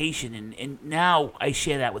anticipation. And now I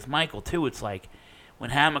share that with Michael, too. It's like when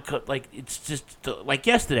Hammer, like, it's just like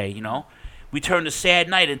yesterday, you know. We turned a sad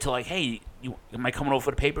night into like, hey, am I coming over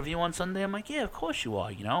for the pay-per-view on Sunday? I'm like, yeah, of course you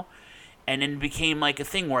are, you know. And then it became like a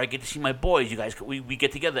thing where I get to see my boys. You guys, we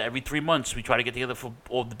get together every 3 months. We try to get together for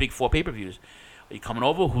all the big 4 pay-per-views. Are you coming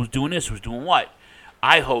over? Who's doing this? Who's doing what?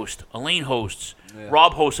 I host. Elaine hosts. Yeah.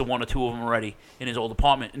 Rob hosted 1 or 2 of them already in his old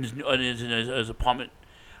apartment, in his apartment.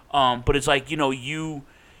 But it's like, you know,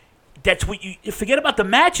 that's what you forget about the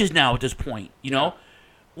matches now at this point, you know?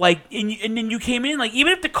 Like, and then you came in, like,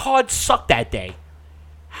 even if the card sucked that day,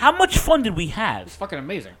 how much fun did we have? It's fucking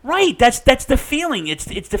amazing. Right. That's the feeling. It's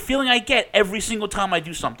the feeling I get every single time I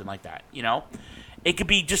do something like that, you know? It could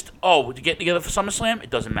be just, we're getting together for SummerSlam. It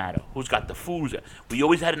doesn't matter. Who's got the food? We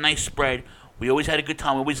always had a nice spread. We always had a good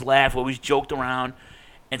time. We always laughed. We always joked around.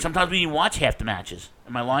 And sometimes we didn't watch half the matches.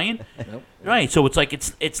 Am I lying? Nope. Right. So it's like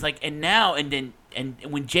it's like, and now and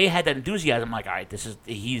when Jay had that enthusiasm, I'm like, all right, this is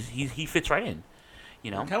he fits right in.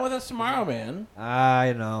 You know. Come with us tomorrow, man.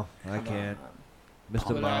 I know. I can't.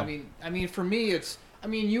 Mr. Bob. I mean, for me,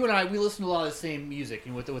 you and I, we listen to a lot of the same music,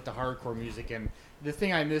 and with the hardcore music, and the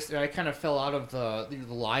thing I missed, I kind of fell out of the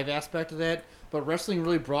live aspect of that. But wrestling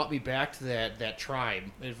really brought me back to that tribe.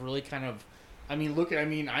 It really kind of, I'm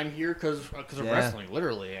here because of wrestling,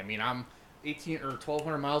 literally. I mean, I'm 18 or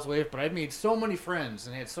 1,200 miles away, but I've made so many friends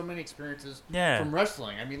and had so many experiences from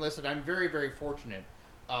wrestling. I mean, listen, I'm very, very fortunate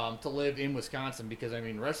to live in Wisconsin because, I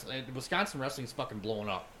mean, Wisconsin wrestling is fucking blowing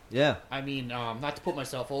up. Yeah. I mean, not to put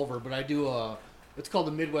myself over, but I do it's called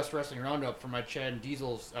the Midwest Wrestling Roundup for my Chad and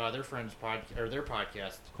Diesel's their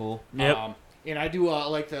podcast. Cool. Yep. And I do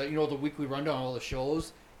like the weekly rundown of all the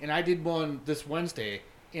shows, and I did one this Wednesday,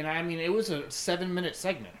 and I mean it was a 7-minute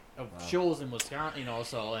segment of shows in Wisconsin, you know.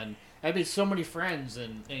 So and I made so many friends,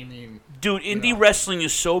 and I mean, dude, indie wrestling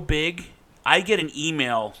is so big. I get an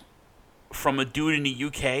email from a dude in the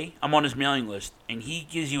UK. I'm on his mailing list, and he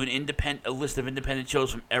gives you a list of independent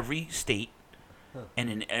shows from every state and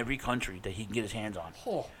in every country that he can get his hands on.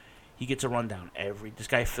 Oh. He gets a rundown this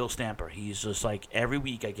guy Phil Stamper. He's just like every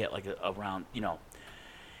week I get like a round, you know.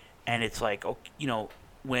 And it's like, okay, you know,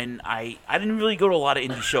 when I didn't really go to a lot of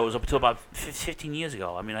indie shows up until about 15 years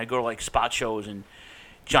ago. I mean, I go to like spot shows, and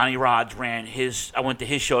Johnny Rods ran his. I went to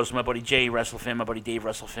his shows. My buddy Jay wrestled him. My buddy Dave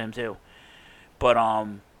wrestled him too. But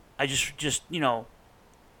I just you know,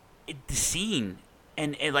 the scene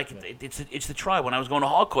and like it's the tribe. When I was going to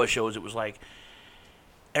hardcore shows, it was like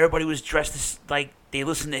everybody was dressed as, like, they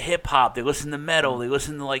listened to hip hop, they listened to metal, they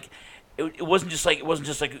listened to like. It wasn't just like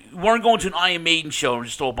we weren't going to an Iron Maiden show and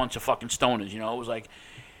just all a bunch of fucking stoners. You know, it was like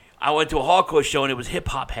I went to a hardcore show and it was hip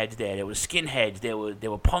hop heads there. There was skinheads.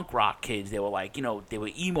 There were punk rock kids. There were like, you know, there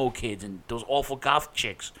were emo kids and those awful goth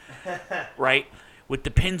chicks, right, with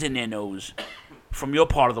the pins in their nose. From your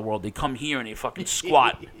part of the world, they come here and they fucking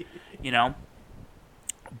squat, you know.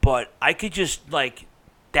 But I could just like,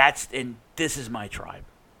 this is my tribe.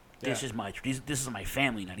 This Yeah. is my this is my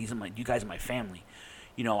family now. You guys are my family.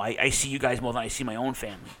 You know, I see you guys more than I see my own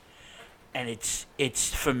family. And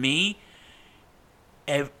it's for me,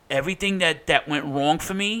 everything that went wrong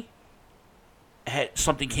for me,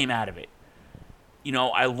 something came out of it. You know,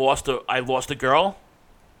 I lost a girl,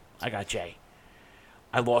 I got Jay.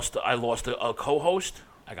 I lost a co-host,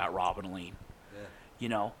 I got Rob and Elaine. Yeah. You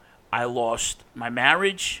know, I lost my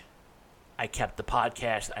marriage, I kept the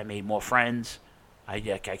podcast, I made more friends, I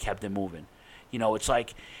kept it moving. You know, it's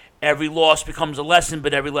like every loss becomes a lesson,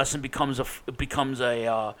 but every lesson becomes a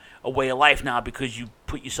way of life now because you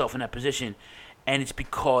put yourself in that position, and it's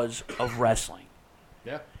because of wrestling.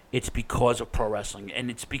 Yeah. It's because of pro wrestling,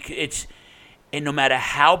 and and no matter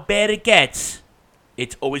how bad it gets,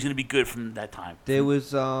 it's always going to be good from that time. There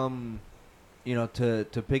was, you know, to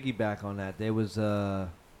piggyback on that, there was, I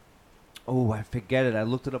forget it. I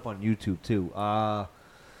looked it up on YouTube too.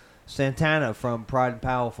 Santana from Pride and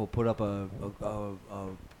Powerful put up a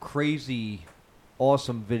crazy,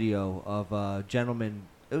 awesome video of a gentleman.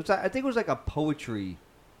 I think it was like a poetry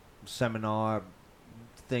seminar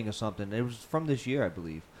thing or something. It was from this year, I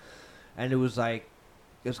believe, and it was like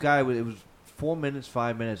this guy. It was 4 minutes,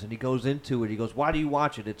 5 minutes, and he goes into it. He goes, "Why do you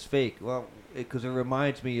watch it? It's fake." Well, because it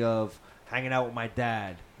reminds me of hanging out with my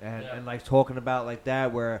dad and like talking about like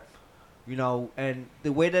that where. You know, and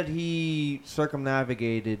the way that he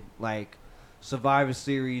circumnavigated, like, Survivor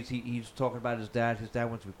Series, he's talking about his dad. His dad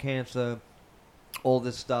went through cancer, all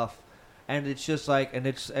this stuff. And it's just like, and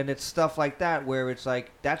it's stuff like that where it's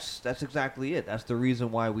like, that's exactly it. That's the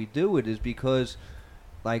reason why we do it is because,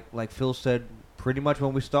 like Phil said, pretty much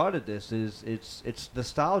when we started this, it's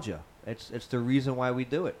nostalgia. It's the reason why we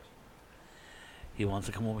do it. He wants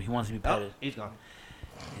to come over. He wants to be petted. Oh, he's gone.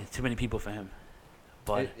 There's too many people for him.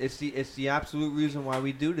 But it's the absolute reason why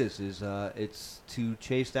we do this is it's to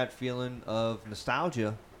chase that feeling of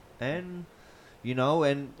nostalgia, and you know,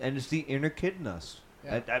 and it's the inner kid in us.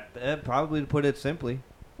 Yeah. That probably to put it simply.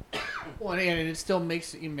 Well, and it still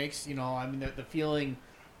makes you know, I mean the feeling,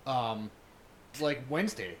 like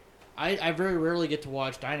Wednesday. I very rarely get to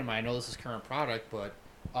watch Dynamite. I know this is current product, but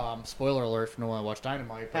spoiler alert for no one to watch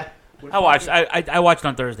Dynamite. But I watched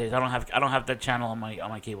on Thursdays. I don't have that channel on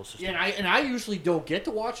my cable system. Yeah, and I usually don't get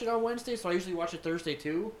to watch it on Wednesday, so I usually watch it Thursday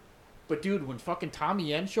too. But dude, when fucking Tommy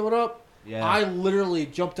Yen showed up, I literally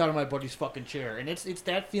jumped out of my buddy's fucking chair, and it's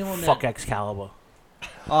that feeling. Fuck Excalibur.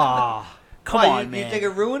 Ah, come on, man. You think it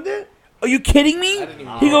ruined it? Are you kidding me?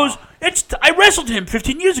 He goes, I wrestled him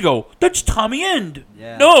 15 years ago. That's Tommy End.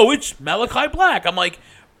 Yeah. No, it's Malachi Black. I'm like,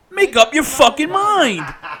 make up your fucking mind.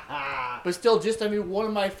 But still, one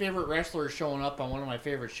of my favorite wrestlers showing up on one of my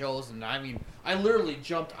favorite shows, and I literally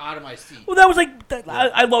jumped out of my seat. Well, that was like,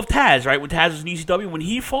 I love Taz, right? When Taz was in ECW,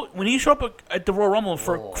 when he showed up at the Royal Rumble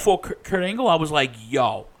for Kurt Angle, I was like,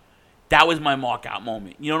 yo, that was my mark out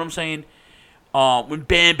moment. You know what I'm saying? When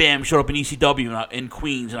Bam Bam showed up in ECW in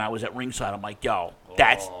Queens, and I was at ringside, I'm like, yo,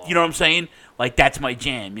 that's, you know what I'm saying? Like, that's my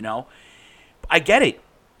jam, you know? I get it.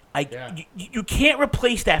 You can't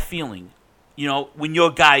replace that feeling, you know, when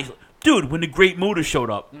your guys... Dude, when the Great Muta showed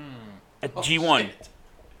up at G1. Shit.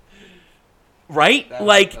 Right?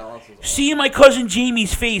 Seeing my cousin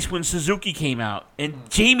Jamie's face when Suzuki came out, and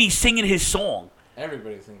Jamie singing his song.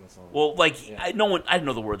 Everybody's singing the song. Well, I didn't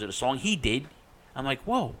know the words of the song. He did. I'm like,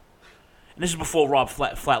 whoa. And this is before Rob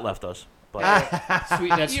Flat left us. But sweet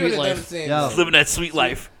life. Living that sweet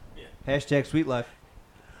life. Yeah. Hashtag sweet life.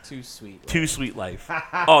 Too sweet. Too sweet life.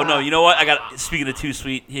 Oh, no, you know what? Speaking of too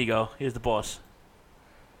sweet, here you go. Here's the boss.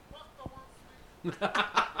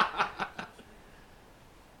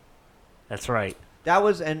 That's right. That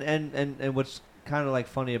was and what's kind of like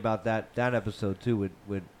funny about that episode too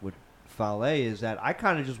with Fale is that I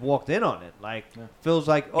kind of just walked in on it. Like Phil's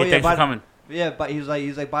like, oh thanks for coming. Yeah, but he's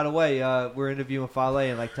like, by the way, we're interviewing Fale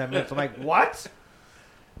in like 10 minutes. I'm like, what?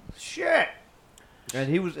 Shit. And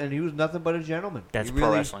he was nothing but a gentleman. That's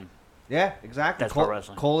pro wrestling. Yeah, exactly. That's pro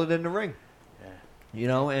wrestling. Call it in the ring. Yeah. You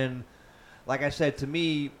know, and like I said, to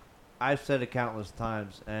me, I've said it countless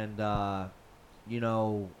times, and you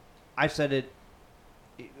know, I said it.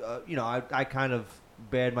 You know, I kind of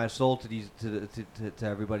bared my soul to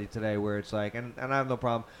everybody today, where it's like, and I have no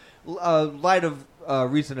problem. Light of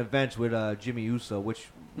recent events with Jimmy Uso, which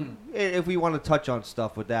if we want to touch on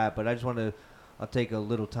stuff with that, but I just want to, I'll take a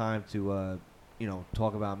little time to you know,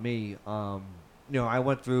 talk about me. You know, I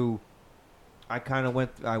went through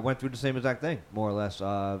the same exact thing, more or less,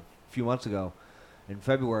 a few months ago. In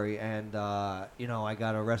February, and you know, I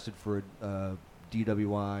got arrested for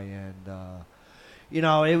DWI, and you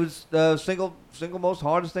know, it was the single most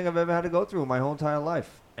hardest thing I've ever had to go through in my whole entire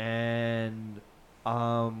life. And,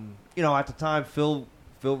 you know, at the time, Phil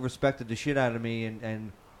respected the shit out of me,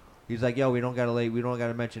 and he's like, yo, we don't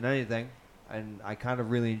gotta mention anything. And I kind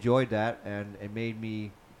of really enjoyed that, and it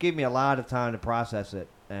gave me a lot of time to process it.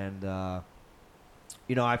 And,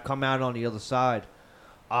 you know, I've come out on the other side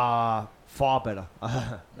far better,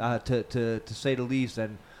 to say the least.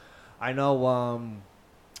 And I know,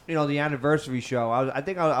 you know, the anniversary show, I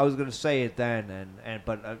think I was going to say it then,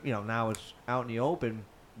 but you know, now it's out in the open,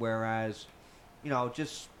 whereas, you know,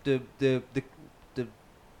 just the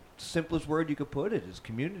simplest word you could put it is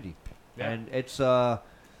community. Yeah. And it's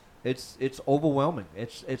overwhelming.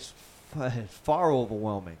 It's far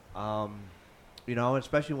overwhelming. You know,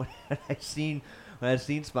 especially when I seen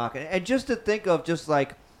Spock, and just to think of, just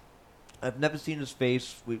like, I've never seen his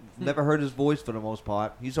face. We've never heard his voice for the most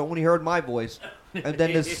part. He's only heard my voice, and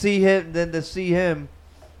then to see him,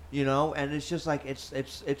 you know, and it's just like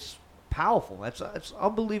it's powerful. It's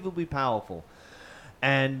unbelievably powerful.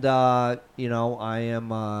 And you know, I am,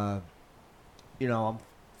 you know, I'm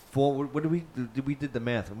 4. What did we did the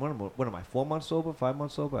math? What am I? 4 months sober? 5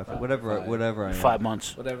 months sober? Whatever. I am. 5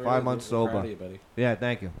 months. Whatever. 5 months sober. Proud of you, buddy. Yeah,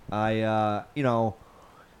 thank you. I you know,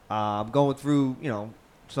 I'm going through, you know,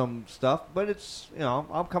 some stuff, but it's, you know,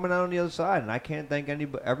 I'm coming out on the other side, and I can't thank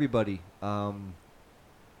everybody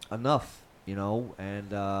enough, you know.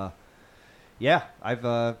 And yeah, I've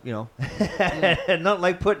you know, not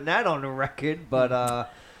like putting that on the record, but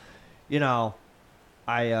you know,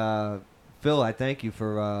 Phil, I thank you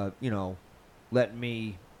for you know, letting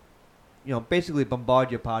me, you know, basically bombard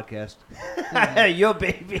your podcast. Your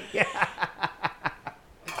baby.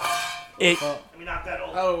 We're not that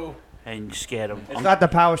old. Oh. And you scared him. It's not the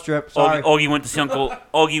power strip. Sorry. Augie went to see Uncle.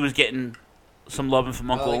 Augie was getting some loving from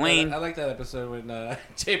Uncle Elaine. I like that episode when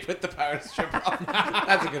Jay put the power strip on.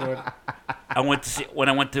 That's a good one. When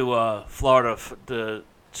I went to Florida to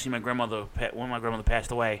see my grandmother. When my grandmother passed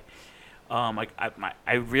away,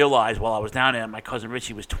 I realized while I was down there, my cousin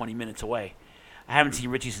Richie was 20 minutes away. I haven't seen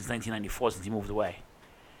Richie since 1994, since he moved away.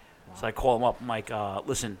 Wow. So I call him up. I'm like,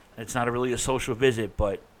 listen, it's not really a social visit,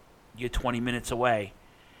 but you're 20 minutes away.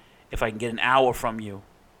 If I can get an hour from you,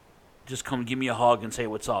 just come give me a hug and say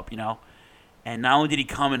what's up, you know? And not only did he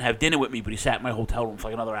come and have dinner with me, but he sat in my hotel room for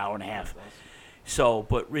like another hour and a half. So,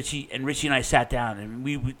 but Richie and I sat down, and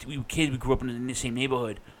we were kids. We grew up in the same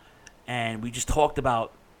neighborhood, and we just talked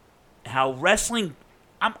about how wrestling.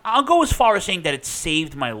 I'll go as far as saying that it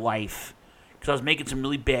saved my life, because I was making some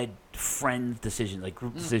really bad friend decisions, like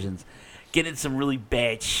group decisions, getting some really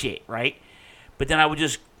bad shit, right? But then I would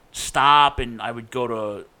just stop, and I would go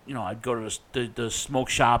to, you know, the smoke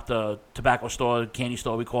shop, the tobacco store, the candy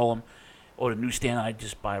store we call them, or the newsstand. I'd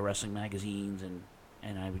just buy wrestling magazines, and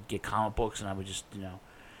I would get comic books, and I would just, you know,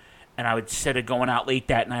 and I would, instead of going out late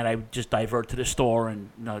that night, I would just divert to the store, and,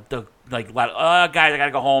 you know, guys, I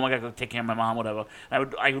gotta go home, I gotta go take care of my mom, whatever.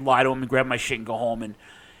 And I would lie to them and grab my shit and go home,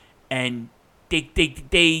 and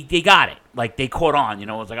they got it, like, they caught on, you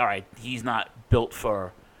know. It was like, all right, he's not built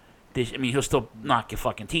for this. I mean, he'll still knock your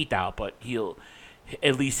fucking teeth out, but he'll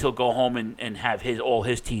go home and have all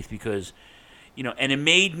his teeth, because, you know. And it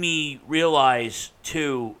made me realize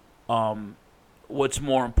too, what's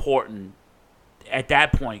more important at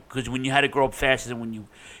that point, because when you had to grow up faster than when you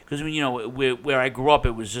know, where I grew up,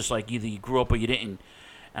 it was just like either you grew up or you didn't,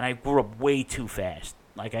 and I grew up way too fast.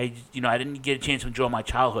 Like, I didn't get a chance to enjoy my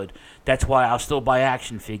childhood. That's why I'll still buy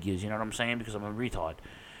action figures, you know what I'm saying, because I'm a retard.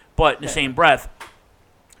 But in the same breath,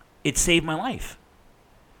 it saved my life.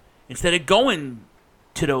 Instead of going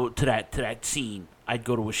to that scene, I'd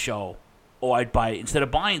go to a show, or I'd buy, instead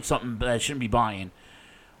of buying something that I shouldn't be buying,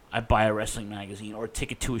 I'd buy a wrestling magazine or a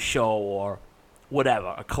ticket to a show or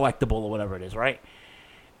whatever, a collectible or whatever it is, right?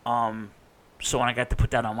 So when I got to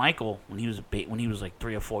put that on Michael when he was like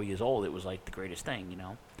 3 or 4 years old, it was like the greatest thing, you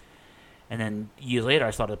know. And then years later,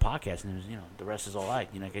 I started a podcast, and it was, you know, the rest is all right.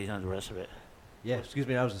 You know, you know the rest of it. Yeah, excuse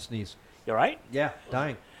me, that was a sneeze. You all right? Yeah,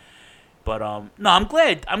 dying. But no, I'm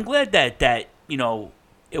glad that you know,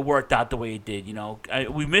 it worked out the way it did. You know,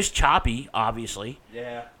 we missed Choppy, obviously.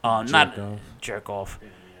 Yeah. Not jerk off.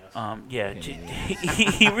 Yeah,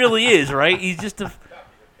 he really is, right? He's just a.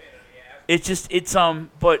 It's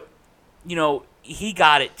but you know, he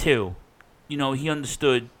got it too. You know, he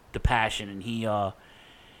understood the passion, and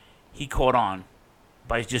he caught on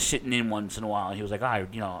by just sitting in once in a while. And he was like,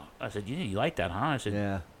 you know, I said, you like that, huh? I said,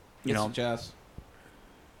 yeah. You know, Chops.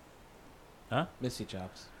 Huh? Missy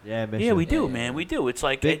Chops. Yeah, we do, man. We do. It's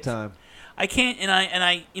like big time. I can't, and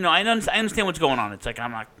I, you know, I understand what's going on. It's like,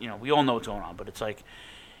 I'm not, you know, we all know what's going on, but it's like,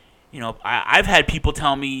 you know, I've had people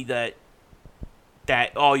tell me that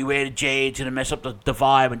that you added Jay, it's gonna mess up the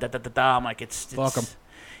vibe and da. I'm like, it's Fuck 'em.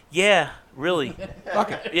 Yeah, really.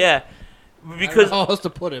 Fuck it. Yeah, I because don't know how else to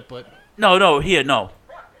put it, but no.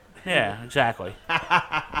 Yeah, exactly.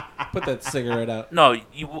 Put that cigarette out. No,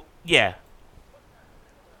 yeah.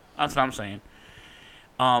 That's what I'm saying.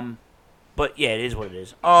 But yeah, it is what it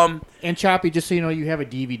is. And Choppy, just so you know, you have a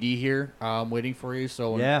DVD here waiting for you.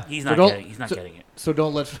 So Yeah. He's so not don't- getting. He's not so- getting it. So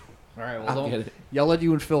don't let. All right, well, I'll don't. get it. Yeah, I'll let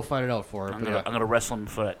you and Phil fight it out for it. I'm but, gonna wrestle him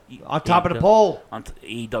for that. On top of the pole. On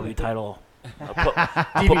AEW title.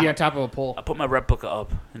 DVD on top of a pole. I put my replica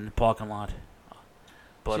up in the parking lot.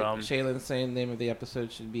 But Shaylin's saying the name of the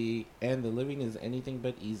episode should be "And the Living Is Anything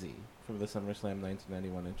But Easy" from the SummerSlam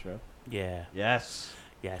 1991 intro. Yeah. Yes.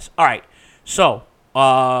 All right. So, take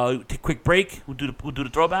a quick break. We'll do the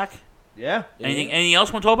throwback. Yeah. Anything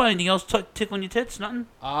else want to talk about? Anything else tickling your tits? Nothing?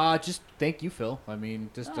 Just thank you, Phil. I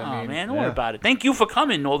mean, Man, don't worry about it. Thank you for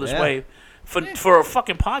coming all this Yeah. way for a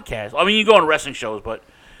fucking podcast. I mean, you go on wrestling shows, but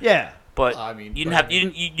Yeah. But I mean, you didn't have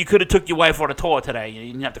you could have took your wife on a tour today. You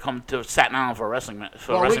didn't have to come to Staten Island for a wrestling match.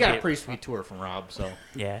 Well, we got a pretty sweet tour from Rob, so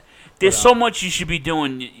yeah. There's so much you should be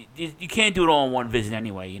doing. You can't do it all in one visit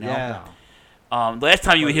anyway. You know. Yeah. Last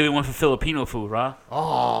time you were here, we went for Filipino food, right?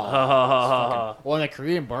 Oh, well, that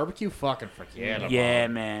Korean barbecue, fucking forget about Yeah, it.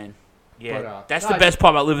 man. Yeah, But, that's no, the best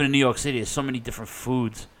part about living in New York City. Is so many different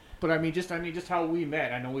foods. But I mean, just how we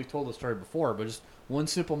met. I know we've told the story before, but just one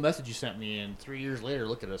simple message you sent me, and 3 years later,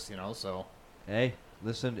 look at us, you know. So, Hey,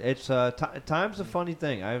 listen, it's time's a funny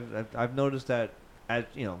thing. I've noticed that as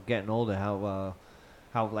getting older, how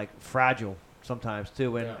like fragile sometimes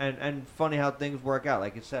too, and funny how things work out.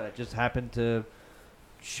 Like you said, I just happened to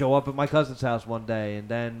show up at my cousin's house one day, and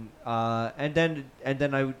then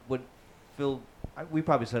I would feel. We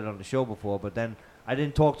probably said it on the show before, but then I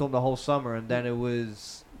didn't talk to him the whole summer, and then it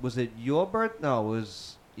was it your birth? No, it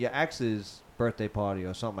was your ex's birthday party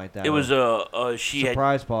or something like that. It was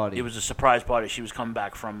surprise party. It was a surprise party. She was coming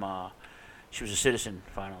back from. She was a citizen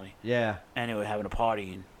finally. Yeah. And they were having a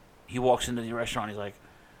party, and he walks into the restaurant. He's like,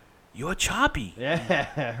 "You're Choppy."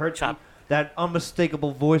 Yeah, her that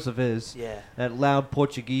unmistakable voice of his. Yeah. That loud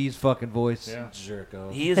Portuguese fucking voice. Yeah.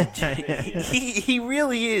 Jerko. He is. he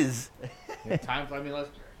really is. time. I mean,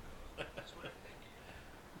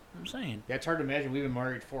 I'm saying. Yeah, it's hard to imagine. We've been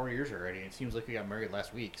married 4 years already. It seems like we got married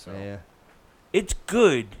last week. So Yeah. It's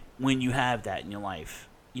good when you have that in your life.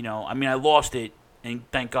 You know, I mean, I lost it, and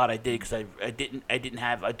thank God I did because I didn't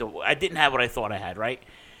have what I thought I had, right?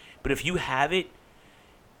 But if you have it,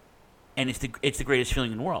 and it's the greatest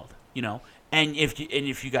feeling in the world, you know. And if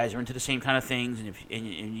you guys are into the same kind of things,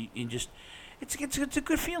 and you just, it's a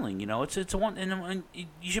good feeling, you know. It's a one, and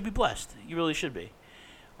you should be blessed. You really should be.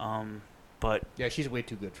 But yeah, she's way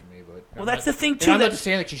too good for me. But well, that's the thing too. I'm not just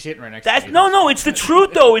saying that she's sitting right next to me. No, it's the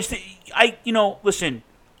truth though. It's listen.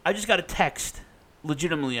 I just got a text,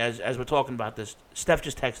 legitimately, as we're talking about this. Steph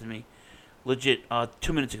just texted me, legit,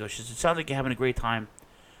 2 minutes ago. She said, "It sounds like you're having a great time.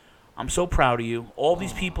 I'm so proud of you. All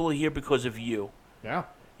these people are here because of you. Yeah,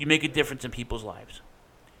 you make a difference in people's lives."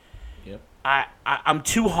 Yep. I'm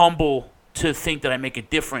too humble to think that I make a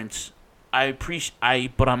difference.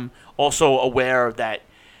 But I'm also aware that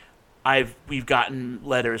we've gotten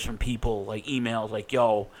letters from people, like emails, like,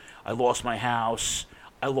 "Yo, I lost my house,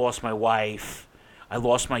 I lost my wife, I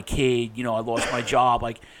lost my kid, I lost my job.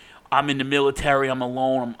 Like, I'm in the military, I'm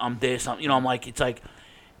alone, I'm this, I'm like, it's like,"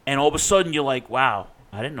 and all of a sudden you're like, "Wow,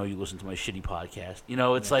 I didn't know you listened to my shitty podcast."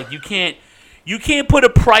 It's like you can't put a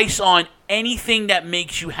price on anything that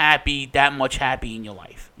makes you happy, that much happy in your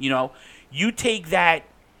life. We take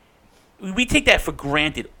that for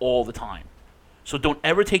granted all the time. So don't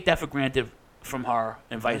ever take that for granted from her,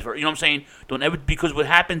 and vice versa. You know what I'm saying? Don't ever, because what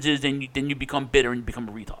happens is then you become bitter and you become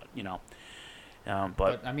a retard.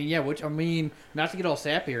 But I mean, not to get all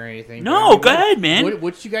sappy or anything. No, go ahead, man.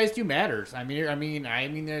 What you guys do matters.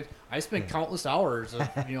 I spent countless hours of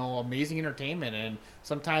amazing entertainment, and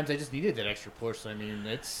sometimes I just needed that extra push. I mean,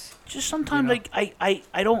 it's just sometimes I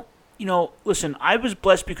don't listen. I was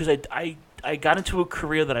blessed because I got into a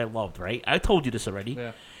career that I loved. Right? I told you this already.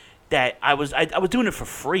 Yeah. That I was doing it for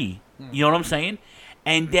free. You know what I'm saying?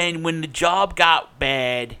 And then when the job got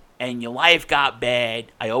bad and your life got bad,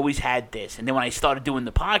 I always had this. And then when I started doing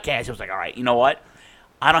the podcast, I was like, all right, you know what?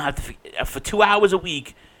 I don't have to for 2 hours a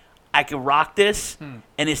week. I can rock this,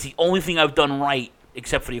 and it's the only thing I've done right,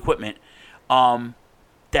 except for the equipment,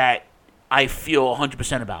 that I feel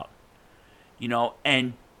 100% about.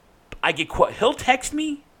 And I get he'll text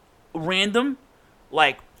me random,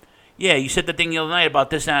 like, "Yeah, you said the thing the other night about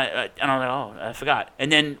this," and I'm like, "Oh, I forgot."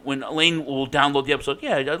 And then when Elaine will download the episode,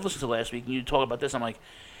 "Yeah, I listened to last week, and you talk about this," I'm like,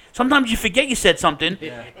 Sometimes you forget you said something,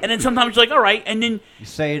 and then sometimes you're like, all right, and then You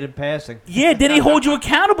say it in passing. yeah, then they hold you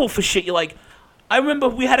accountable for shit. You're like, I remember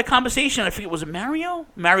we had a conversation. I forget, was it Mario?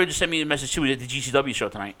 Mario just sent me a message too. We did the GCW show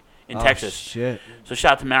tonight in Texas. Shit. So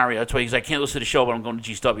shout out to Mario. That's why he's like, I can't listen to the show, but I'm going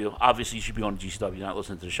to GCW. Obviously, you should be going to GCW, not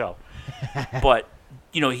listening to the show. But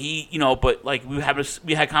but like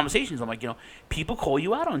we had conversations. I'm like, people call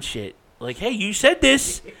you out on shit. Like, hey, you said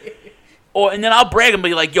this. And then I'll brag and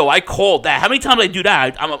be like, yo, I called that. How many times I do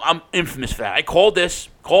that? I'm infamous for that. I called this,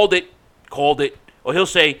 called it. Or he'll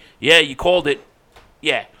say, yeah, you called it.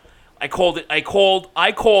 Yeah, I called it. I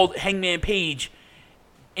called Hangman Page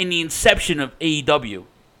in the inception of AEW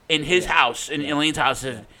in his house, in Elaine's house.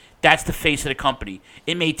 That's the face of the company.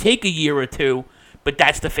 It may take a year or two, but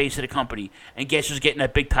that's the face of the company. And guess who's getting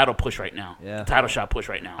that big title push right now? Yeah. Title shot push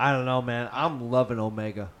right now. I don't know, man. I'm loving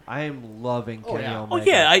Omega. I am loving Kenny Omega. Oh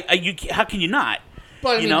yeah, how can you not?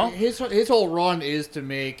 But I mean, his whole run is to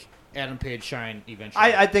make Adam Page shine eventually.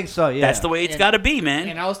 I think so. Yeah, that's the way it's got to be, man.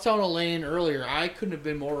 And I was telling Elaine earlier, I couldn't have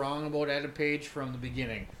been more wrong about Adam Page from the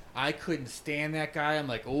beginning. I couldn't stand that guy. I'm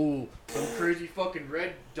like, oh, some crazy fucking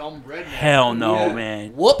dumb redneck. Hell no,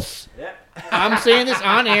 man. Whoops. Yeah. I'm saying this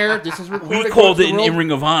on air. This is recorded. We called it in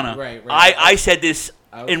Ring of Honor. Right. I said this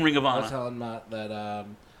in Ring of Honor. I was telling Matt that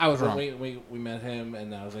I was wrong. We met him,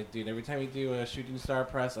 and I was like, dude, every time you do a shooting star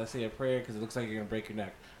press, I say a prayer because it looks like you're going to break your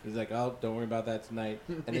neck. He's like, oh, don't worry about that tonight.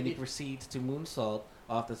 And then he proceeds to moonsault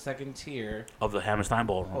off the second tier of the Hammerstein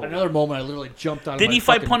Ballroom. Another moment, I literally jumped on. Didn't he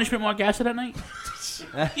fight Punishment Mark Acid that night?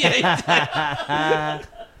 Yeah.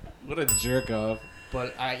 What a jerk off.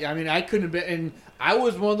 But I mean, I couldn't have been. And I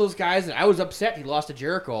was one of those guys that I was upset he lost to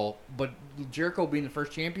Jericho. But Jericho being the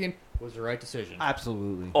first champion was the right decision.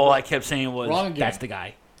 Absolutely. All I kept saying was, Wrong again. that's the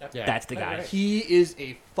guy. Yeah. That's the guy. He is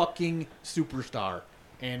a fucking superstar.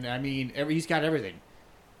 And I mean, he's got everything.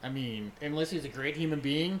 I mean, unless he's a great human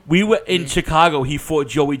being. We were in Chicago. He fought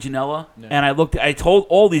Joey Janela, and I told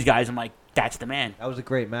all these guys, I'm like, that's the man. That was a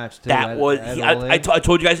great match too. I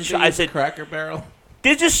told you guys in show. I said, Cracker Barrel.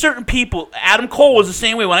 There's just certain people. Adam Cole was the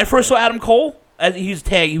same way. When I first saw Adam Cole, he was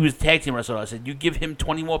tag team wrestler. I said, you give him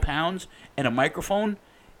 20 more pounds and a microphone,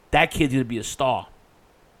 that kid's gonna be a star.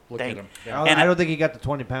 Look at him. Yeah. I don't think he got the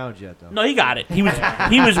 20 pounds yet, though. No, he got it. He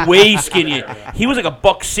was way skinnier. He was like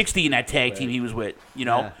 $160 in that tag team he was with.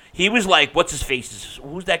 Yeah. He was like, what's his face?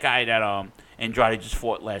 Who's that guy that Andrade just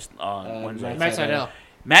fought last Wednesday? Matt Sydal.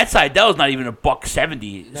 Matt Sydal's not even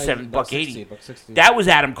 $170, $180. That was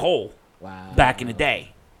Adam Cole. Wow. Back in the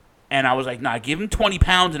day. And I was like, nah, give him 20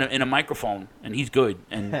 pounds in a microphone, and he's good.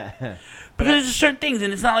 And but there's just certain things,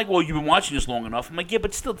 and it's not like, well, you've been watching this long enough. I'm like, yeah,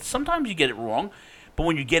 but still, sometimes you get it wrong. But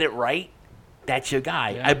when you get it right, that's your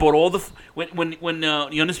guy. Yeah. I bought all the when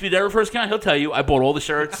the Undisputed Era first came out, he'll tell you, I bought all the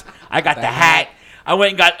shirts. I got the hat. I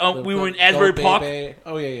went and got. We were in Asbury Park.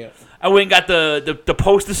 Oh yeah. I went and got the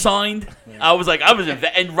poster signed. Yeah. I was like,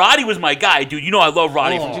 and Roddy was my guy, dude. You know I love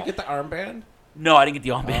Roddy. Did you get the armband? No, I didn't get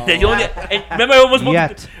the armband. Oh. And remember, I almost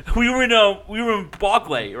we were in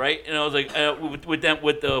Barclay, right? And I was like with them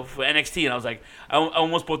for NXT, and I was like, I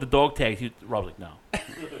almost bought the dog tags. Rob was like, no.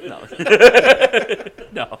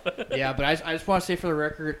 No. Yeah, but I just want to say for the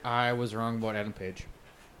record, I was wrong about Adam Page.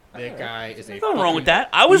 That guy is a. Nothing wrong with that.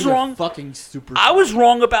 I was wrong. Fucking super. I was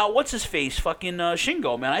wrong about what's his face, fucking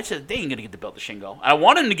Shingo. Man, I said they ain't gonna get the belt to Shingo. I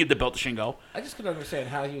wanted him to get the belt to Shingo. I just couldn't understand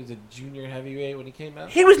how he was a junior heavyweight when he came out.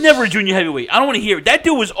 He was never a junior heavyweight. I don't want to hear it. That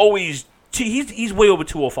dude was always. He's way over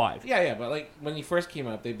 205. Yeah, but like when he first came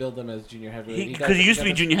out, they billed him as junior heavyweight because he used to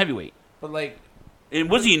be junior heavyweight. But like. And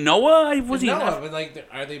was he Noah? Was he Noah? But like,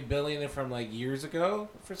 are they billing it from like years ago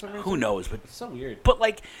for some reason? Who knows? But it's so weird. But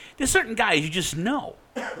like, there's certain guys you just know,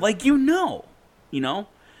 like you know.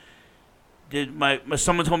 Did my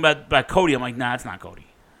someone told me about Cody? I'm like, nah, it's not Cody.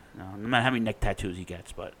 No matter how many neck tattoos he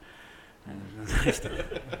gets, but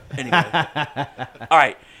anyway. All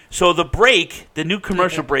right. So the new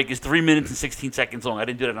commercial break is 3 minutes and 16 seconds long. I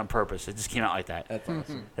didn't do that on purpose. It just came out like that. That's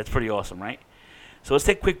awesome. That's pretty awesome, right? So let's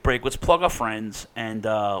take a quick break. Let's plug our friends, and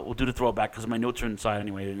we'll do the throwback because my notes are inside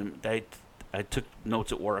anyway. I took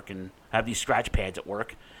notes at work, and I have these scratch pads at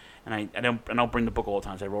work, and I don't bring the book all the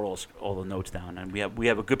time. So I wrote all the notes down, and we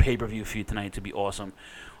have a good pay-per-view for you tonight to be awesome.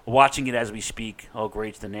 We're watching it as we speak. Oh, great,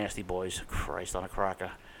 it's the Nasty Boys. Christ on a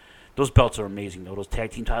cracker. Those belts are amazing, though. Those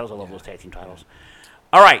tag team titles, I love those tag team titles.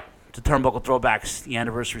 All right, to Turnbuckle Throwbacks, the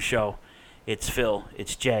anniversary show. It's Phil,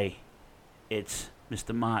 it's Jay, it's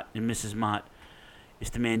Mr. Mott and Mrs. Mott. It's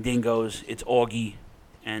the Mandingos. It's Augie.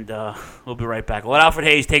 And we'll be right back. Let Alfred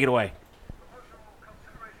Hayes take it away.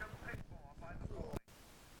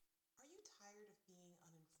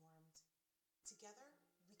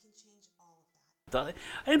 I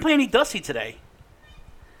didn't play any Dusty today.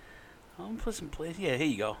 I'm put some place. Yeah, here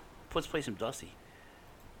you go. Let's play some Dusty.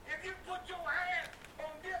 If you put your hand on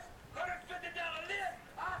this $150 list,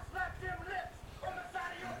 I'll slap them lips on the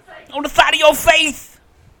side of your face. On the side of your face.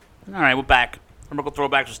 All right, we're back. Turnbuckle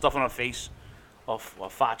Throwbacks with stuff on our face. Off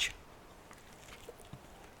Fotch.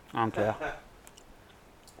 I don't care.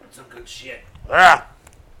 That's some good shit. Ah!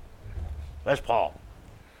 That's Paul.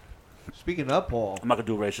 Speaking of Paul, I'm not gonna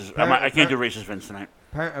do racist. I can't do racist Vince tonight.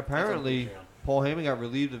 Apparently, Paul Heyman got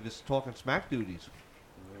relieved of his talking smack duties.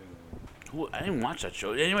 Ooh, I didn't watch that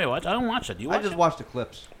show. Anyway, I don't watch that. Do you watch I just it? watched the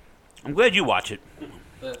clips. I'm glad you watch it.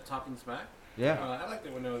 The Talking Smack? Yeah. I liked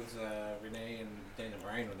it when it was Renee and Daniel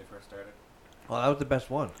Bryan when they first started. Well, that was the best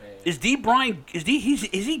one. Is D. Bryan? Is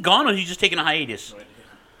he gone or is he just taking a hiatus?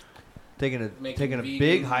 Taking a Vegan,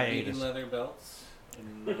 big hiatus. Vegan leather belts.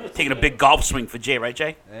 And, Taking a big golf swing for Jay, right,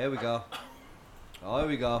 Jay? There we go. Oh, there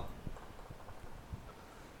we go.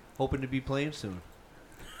 Hoping to be playing soon.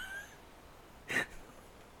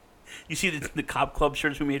 You see the Cop Club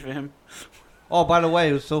shirts we made for him? Oh, by the way,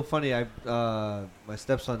 it was so funny. My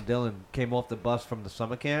stepson Dylan came off the bus from the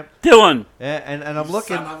summer camp. Dylan. And I'm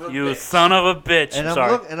looking. You son of a bitch. And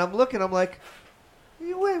I'm looking. I'm like,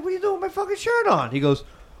 hey, wait, what are you doing with my fucking shirt on? He goes,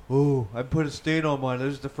 oh, I put a stain on mine.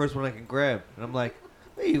 This is the first one I can grab. And I'm like,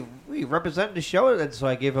 hey, you representing the show? And so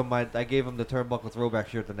I gave him the Turnbuckle Throwback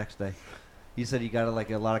shirt the next day. He said he got a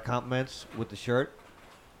lot of compliments with the shirt.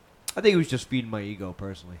 I think he was just feeding my ego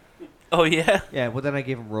personally. Oh yeah. Yeah, but then I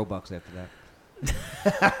gave him Robux after that.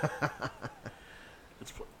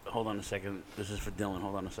 Hold on a second. This is for Dylan.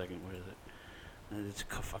 Hold on a second. Where is it? It's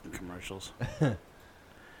fucking commercials.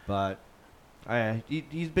 But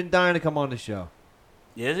he's been dying to come on the show.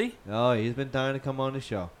 Is he? Oh, he's been dying to come on the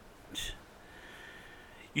show.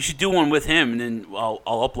 You should do one with him, and then I'll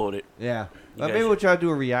upload it. Yeah. You Maybe we'll try to do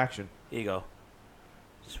a reaction. Here you go.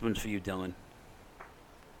 This one's for you, Dylan.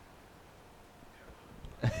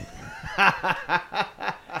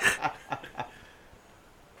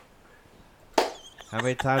 How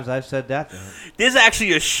many times I've said that to him? There's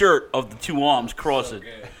actually a shirt of the two arms crossed.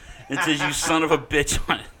 It says, you son of a bitch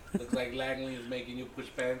on it. Looks like Langley is making you push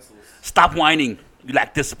pencils. Stop whining. You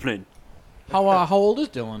lack discipline. How old is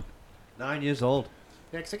Dylan? 9 years old.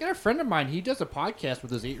 Yeah, because I got a friend of mine. He does a podcast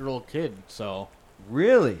with his 8-year-old kid. So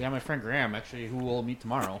really? Yeah, my friend Graham, actually, who we'll meet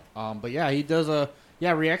tomorrow. But yeah, he does a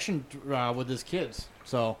reaction with his kids.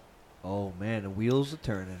 So. Oh man, the wheels are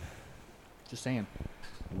turning. Just saying.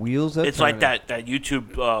 Wheels are It's turning. like that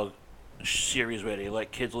YouTube series where they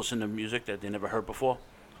let kids listen to music that they never heard before.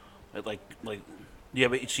 Like, you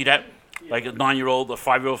ever see that? Like a 9-year-old, a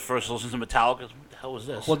 5-year-old first listens to Metallica. What the hell is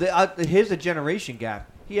this? Well, here's a generation gap.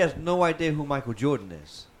 He has no idea who Michael Jordan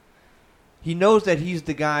is. He knows that he's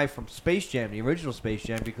the guy from Space Jam, the original Space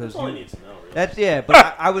Jam, because That's all he needs to know, really. That's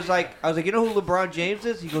but I was like, you know who LeBron James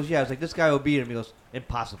is? He goes, yeah. I was like, this guy will beat him. He goes,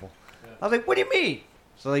 impossible. Yeah. I was like, what do you mean?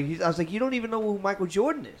 So I was like, you don't even know who Michael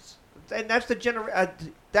Jordan is, and that's the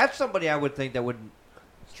that's somebody I would think that would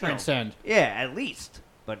transcend. Yeah, at least,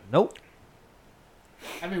 but nope.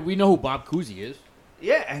 I mean, we know who Bob Cousy is.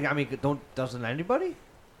 Yeah, I mean, doesn't anybody?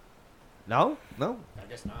 No. I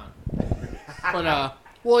guess not. But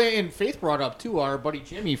well, and Faith brought up too. Our buddy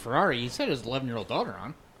Jimmy Ferrari. He's had his 11-year-old daughter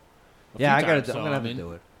on. Yeah, I'm gonna have to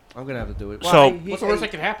do it. I'm gonna have to do it. So what's the worst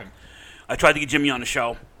that could happen? I tried to get Jimmy on the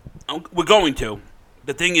show. We're going to.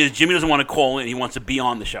 The thing is, Jimmy doesn't want to call in. He wants to be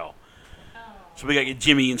on the show. So we got to get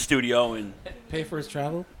Jimmy in studio and pay for his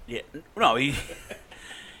travel. Yeah, no, isn't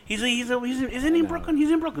he in Brooklyn? He's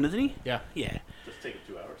in Brooklyn, isn't he? Yeah. Yeah. Just take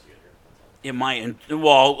 2 hours to get here. It might, and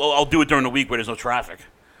I'll do it during the week where there's no traffic,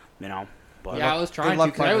 you know. But yeah, I was trying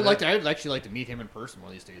to. Cause I'd actually like to meet him in person one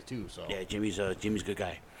of these days too. So yeah, Jimmy's a good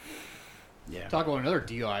guy. Yeah. Talk about another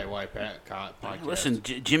DIY podcast. Listen,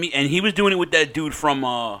 Jimmy, and he was doing it with that dude from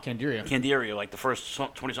Candiria, like the first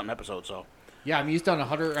 20-something episodes. So. Yeah, I mean he's done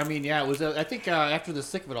 100. I mean, yeah, it was. I think after the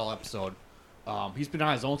Sick of It All episode, he's been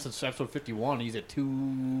on his own since episode 51. He's at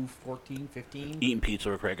 214, 15. Eating pizza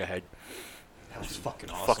with Craig ahead. That was fucking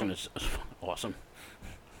awesome. It's awesome.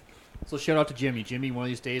 So shout out to Jimmy. Jimmy, one of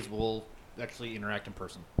these days we'll actually interact in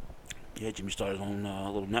person. Yeah, Jimmy started his own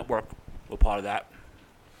little network. We're part of that.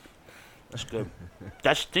 That's good.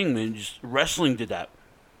 That's the thing, man. Just wrestling did that.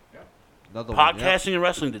 Podcasting and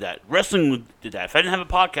wrestling did that. Wrestling did that. If I didn't have a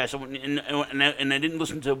podcast and I didn't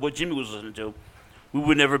listen to what Jimmy was listening to, we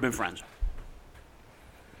would never have been friends.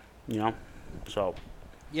 You know? So.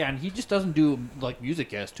 Yeah, and he just doesn't do like music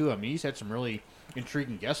guests too. I mean, he's had some really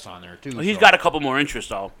intriguing guests on there too. Well, he's got a couple more interests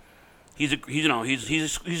though. He's a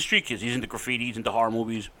street kid. He's into graffiti. He's into horror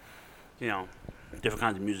movies. You know, different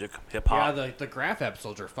kinds of music, hip hop. Yeah, the Graph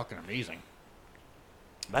episodes are fucking amazing.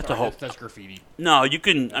 That's Sorry, a whole. That's graffiti. No, you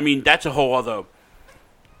can. I mean, that's a whole other.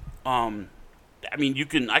 I mean, you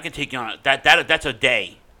can. I can take you on that's a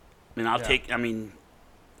day. I mean, I'll take. I mean,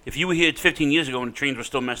 if you were here 15 years ago when the trains were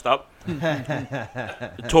still messed up,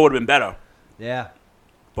 the tour would have been better. Yeah.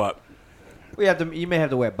 But you may have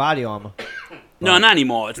to wear body armor. no, not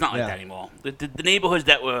anymore. It's not like that anymore. The neighborhoods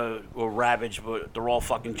that were ravaged, they're all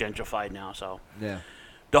fucking gentrified now. So yeah.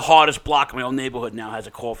 The hardest block in my old neighborhood now has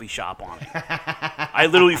a coffee shop on it. I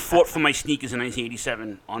literally fought for my sneakers in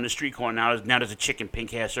 1987 on the street corner. Now there's a chick in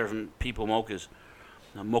pink hair serving people mochas.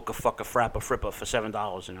 A mocha fucker frappa frippa for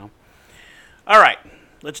 $7, you know. All right,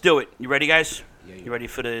 let's do it. You ready, guys? Yeah. You ready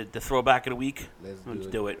for the throwback of the week? Let's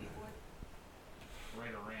do it.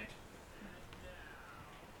 Rant or rant.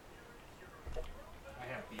 I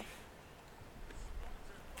have beef.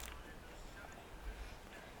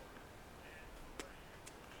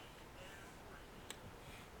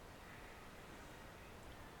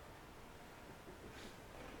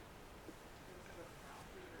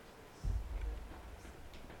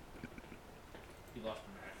 He lost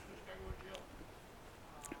the match. This guy go to jail.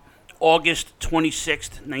 August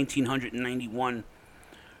 26th, 1991,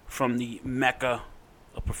 from the Mecca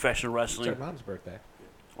of professional wrestling. It's our mom's birthday.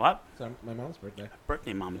 What? It's my mom's birthday.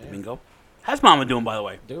 Birthday, Mama Domingo. How's Mama doing, by the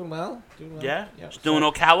way? Doing well. Doing well. Yeah? Yep. Still in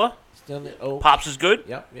Ocala? Still in the Oak. Pops is good?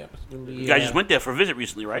 Yep. It's gonna be, You guys just went there for a visit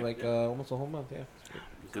recently, right? For like almost a whole month, yeah.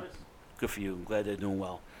 Good for you. I'm glad they're doing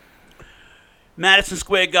well. Madison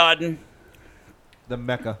Square Garden. The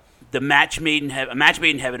Mecca. The match made in heaven. A match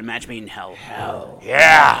made in heaven. A match made in hell. Hell.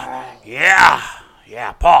 Yeah.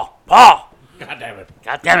 Paul. God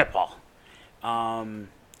damn it, Paul.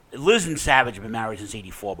 Liz and Savage have been married since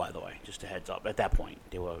 '84, by the way. Just a heads up. At that point,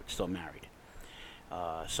 they were still married.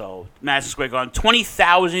 So Madison Square Garden,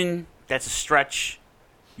 20,000. That's a stretch.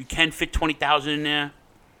 You can fit 20,000 in there.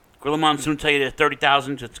 Gorilla Monsoon tell you they're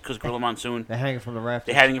 30,000 just because Gorilla Monsoon. They're hanging from the rafters.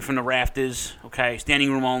 They're hanging from the rafters. Okay, standing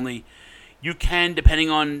room only. You can, depending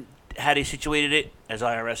on how they situated it, as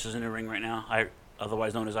IRS is in the ring right now.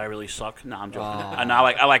 Otherwise known as I Really Suck. No, I'm joking.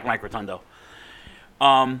 I like Mike Rotundo.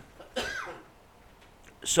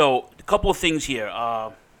 So a couple of things here.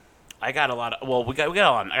 I got a lot of. Well, I got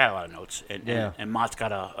a lot of notes, and Mott's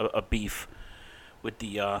got a beef with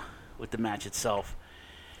the match itself.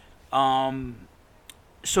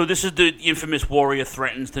 So this is the infamous Warrior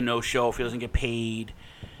threatens to no show if he doesn't get paid.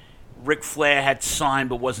 Ric Flair had signed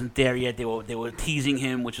but wasn't there yet. They were teasing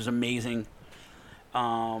him, which was amazing.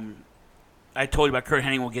 I told you about Kurt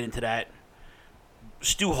Hennig. We'll get into that.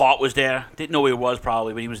 Stu Hart was there. Didn't know who he was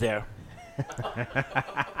probably, but he was there.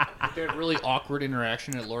 They had really awkward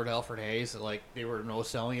interaction at Lord Alfred Hayes. Like they were no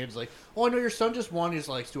selling it. It's like, oh, I know your son just won. He's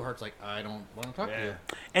like, Stu Hart's like, I don't want to talk to you.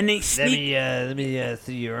 And they sneak. Let me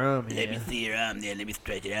see your arm. Let me see your arm there. Let me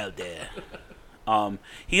stretch it out there.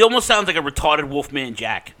 He almost sounds like a retarded Wolfman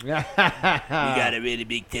Jack. We got a really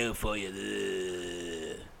big tail for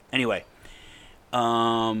you. Anyway,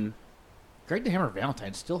 Greg the Hammer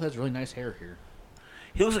Valentine still has really nice hair here.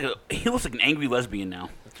 He looks like an angry lesbian now.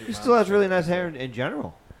 He still has really nice hair in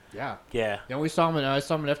general. Yeah. Yeah. Then I saw him at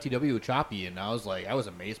FTW with Choppy, and I was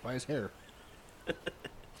amazed by his hair.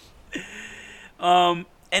 And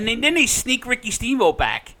then they sneak Ricky Steamboat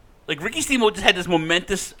back. Like Ricky Steamboat just had this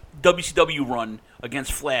momentous WCW run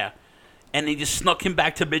against Flair, and they just snuck him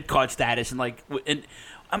back to mid-card status. And I'm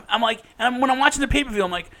like, when I'm watching the pay-per-view,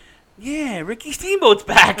 I'm like, yeah, Ricky Steamboat's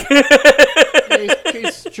back.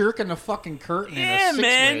 He's jerking the fucking curtain in a six-way.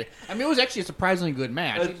 Man. I mean, it was actually a surprisingly good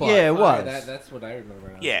match. But yeah, it was. That's what I remember.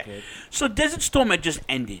 When I was Yeah. a kid. So Desert Storm had just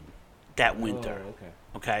ended that winter. Oh,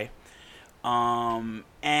 Okay.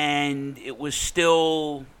 And it was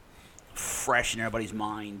still fresh in everybody's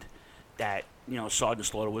mind that, Sergeant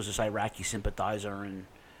Slaughter was this Iraqi sympathizer and,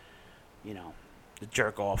 the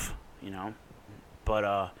jerk off,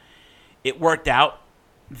 But it worked out.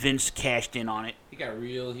 Vince cashed in on it. He got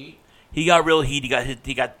real heat. He got real heat.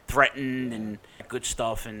 He got threatened and good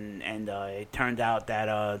stuff, and it turned out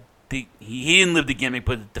that he didn't live the gimmick,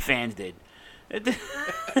 but the fans did. Sit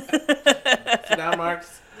down,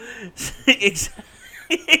 Marks.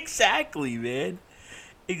 Exactly, man.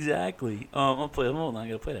 Exactly. I'll play. Hold on, I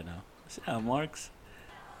gotta play that now. Sit down, Marks.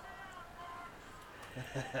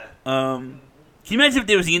 Can you imagine if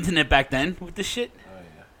there was the internet back then with this shit? Oh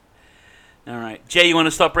yeah. All right, Jay, you want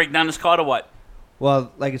to start breaking down this card or what?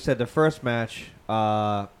 Well, like I said, the first match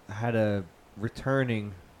had a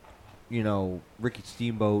returning, Ricky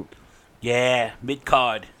Steamboat. Yeah,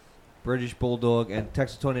 mid-card. British Bulldog and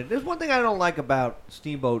Texas Tornado. There's one thing I don't like about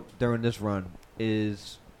Steamboat during this run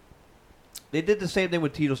is they did the same thing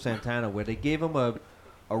with Tito Santana where they gave him a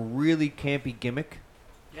really campy gimmick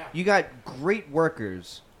Yeah. You got great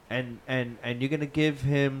workers, and you're gonna give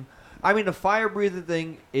him. I mean, the fire breather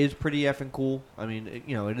thing is pretty effing cool. I mean,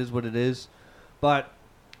 it is what it is, but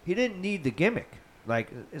he didn't need the gimmick.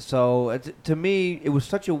 Like, so to me, it was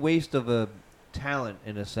such a waste of a talent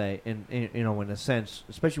in a sense,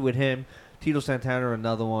 especially with him. Tito Santana,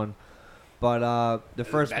 another one, but the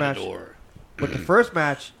first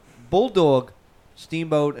match, Bulldog,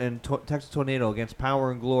 Steamboat, and Texas Tornado against Power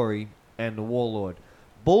and Glory and the Warlord.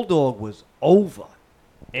 Bulldog was over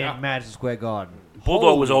in Madison Square Garden.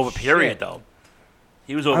 Bulldog was Holy over, period, shit. though.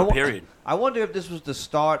 He was over, period. I wonder if this was the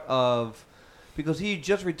start of, because he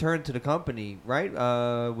just returned to the company, right?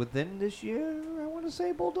 Within this year, I want to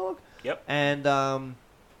say, Bulldog. Yep. And I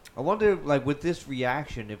wonder, like, with this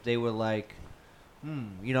reaction, if they were like,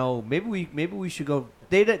 maybe we should go.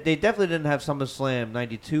 They definitely didn't have SummerSlam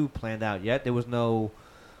 '92 planned out yet. There was no,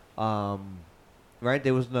 right?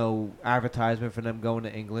 There was no advertisement for them going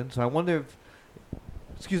to England. So I wonder if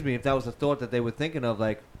that was a thought that they were thinking of,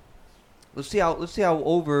 like, let's see how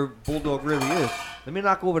over Bulldog really is. Let me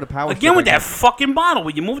knock over the power. Again with that fucking bottle.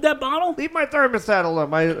 Will you move that bottle? Leave my thermostat alone.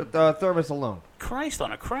 My thermos alone. Christ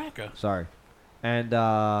on a cracker. Sorry. And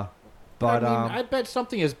but I bet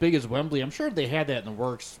something as big as Wembley. I'm sure they had that in the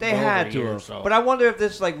works. they for over had a to year, have. so. But I wonder if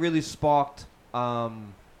this like really sparked the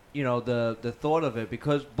thought of it,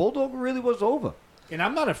 because Bulldog really was over. And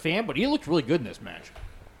I'm not a fan, but he looked really good in this match.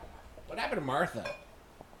 What happened to Martha?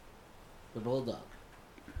 The Bulldog.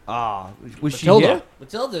 Was she Matilda. here?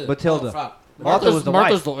 Matilda. Oh, fuck. Martha was the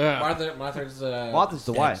wife. Martha's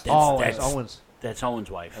the wife. That's Owens. That's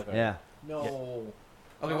Owens' wife. Okay. Yeah. No.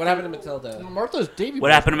 Okay, what happened to Matilda? No, Martha's Davey.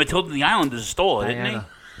 What happened to Matilda and the Islanders stole her, didn't Diana.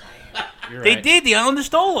 they? You're They right. did. The Islanders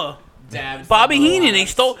stole her. Damn. Bobby Heenan. They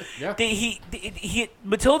stole. Yeah.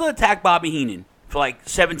 Matilda attacked Bobby Heenan for like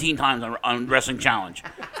 17 times on Wrestling Challenge.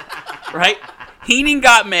 Right? Heenan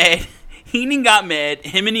got mad. Him and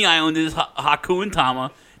the Islanders, Haku and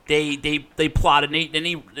Tama, they plotted. And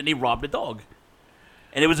then they robbed the dog.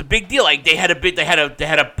 And it was a big deal. Like they had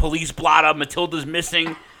a police blotter. Matilda's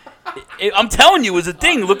missing. I'm telling you, it was a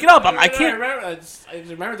thing. Look it up. I can't. I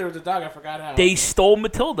remember there was a dog. I forgot how. They stole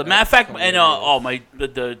Matilda. Matter of fact, and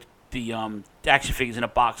the action figure's in a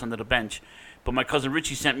box under the bench. But my cousin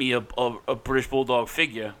Richie sent me a British Bulldog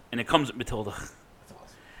figure, and it comes with Matilda. That's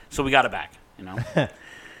awesome. So we got it back,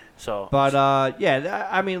 So. But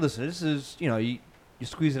I mean, listen, this is you're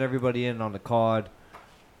squeezing everybody in on the card.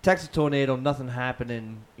 Texas Tornado, nothing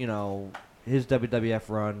happening. His WWF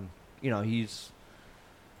run. He's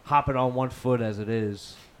hopping on one foot as it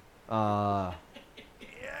is. But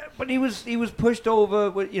he was pushed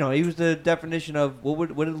over. He was the definition of what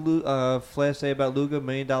did Flair say about Luger? $1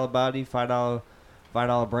 million body,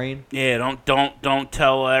 $5 brain. Yeah, don't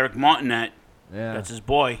tell Eric Martin that. Yeah, that's his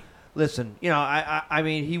boy. Listen, I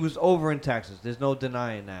mean, he was over in Texas. There's no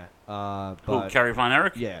denying that. Who, Kerry Von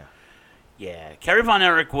Erich? Yeah. Yeah, Kerry Von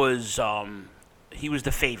Erich was he was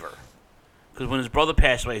the favor, because when his brother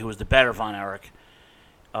passed away, who was the better Von Erich,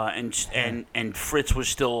 and Fritz was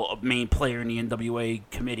still a main player in the NWA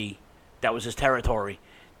committee. That was his territory.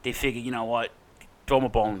 They figured, you know what, throw him a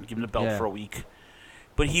bone, give him the belt for a week.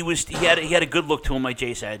 But he had a good look to him, like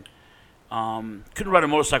Jay said. Couldn't ride a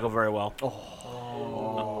motorcycle very well.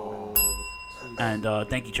 And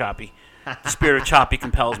thank you, Choppy. The spirit of Choppy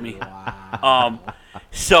compels me. Wow.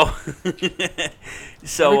 So every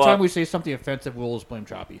time we say something offensive, we'll always blame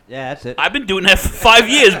Choppy. Yeah, that's it. I've been doing that for 5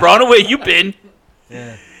 years, bro. I don't know where you've been.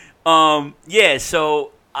 Yeah.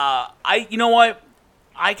 So you know what?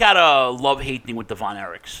 I got a love-hate thing with the Von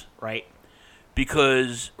Erichs, right?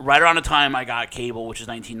 Because right around the time I got cable, which is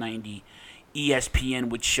 1990, ESPN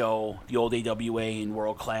would show the old AWA and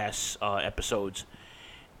World Class episodes.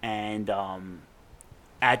 And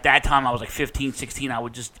at that time, I was like 15, 16. I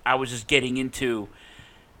was just getting into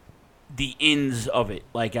the ins of it.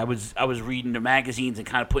 Like I was reading the magazines and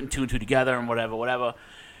kind of putting two and two together and whatever.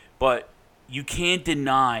 But you can't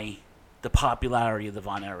deny the popularity of the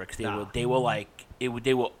Von Erichs.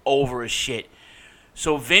 They were over as shit.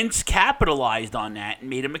 So Vince capitalized on that and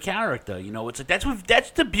made him a character. It's like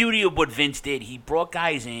that's the beauty of what Vince did. He brought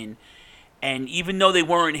guys in, and even though they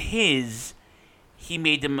weren't his, he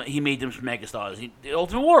made them some megastars. The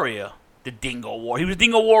Ultimate Warrior, the Dingo Warrior. He was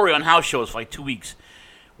Dingo Warrior on house shows for like 2 weeks.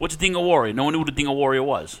 What's a Dingo Warrior? No one knew what a Dingo Warrior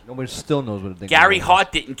was. Nobody still knows what a Dingo Gary Warrior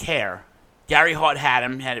Hart didn't care. Gary Hart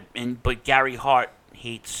but Gary Hart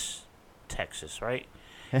hates Texas, right?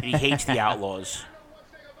 And he hates the Outlaws.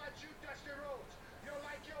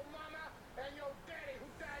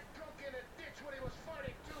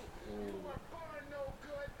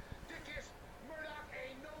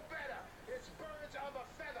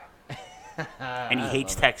 And he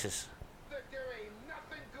hates Texas. That there ain't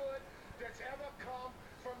nothing good that's ever come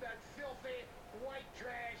from that filthy white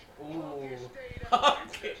trash state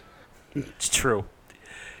of It's true.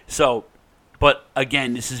 So, but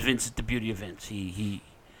again, this is Vince. The beauty of Vince. He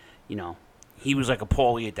was like a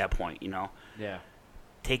Paulie at that point. Yeah.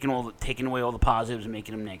 Taking away all the positives and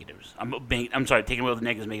making them negatives. I'm sorry, taking away all the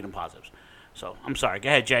negatives, making them positives. So I'm sorry. Go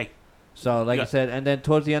ahead, Jay. So, like I said, and then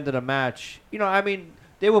towards the end of the match,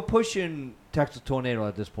 they were pushing Texas Tornado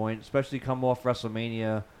at this point, especially come off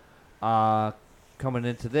WrestleMania, coming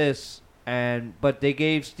into this, but they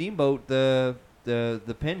gave Steamboat the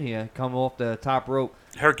pin here, come off the top rope.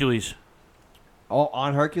 Hercules. Oh,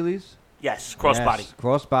 on Hercules? Yes, crossbody.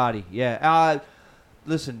 Crossbody, yeah.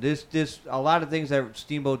 Listen, there's a lot of things that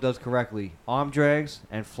Steamboat does correctly: arm drags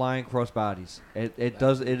and flying crossbodies. It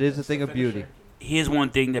is a thing of beauty. Here's one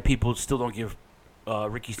thing that people still don't give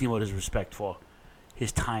Ricky Steamboat his respect for: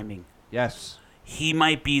 his timing. Yes. He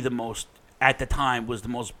might be at the time, was the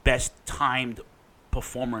most best timed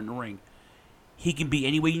performer in the ring. He can be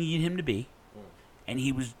any way you need him to be, and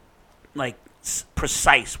he was like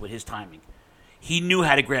precise with his timing. He knew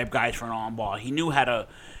how to grab guys for an armbar. He knew how to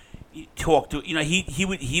talk to.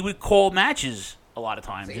 He would call matches a lot of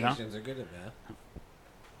times. Asians are good at that.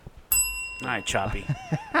 All right, Choppy.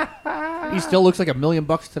 He still looks like $1 million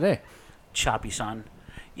today. Choppy, son.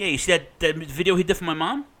 Yeah, you see that video he did for my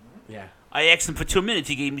mom? Yeah. I asked him for 2 minutes.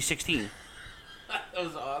 He gave me 16. That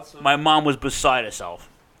was awesome. My mom was beside herself.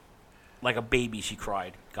 Like a baby, she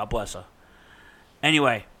cried. God bless her.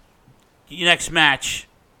 Anyway, your next match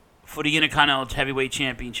for the Intercontinental Heavyweight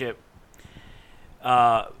Championship.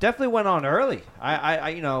 Definitely went on early.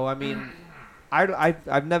 I've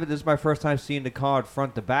never. This is my first time seeing the card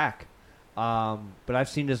front to back. But I've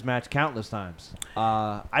seen this match countless times.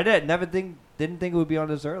 I didn't think it would be on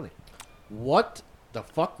this early. What the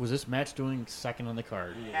fuck was this match doing second on the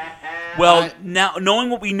card? Well, now knowing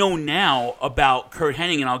what we know now about Kurt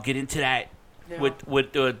Hennig, and I'll get into that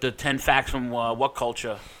with the 10 facts from What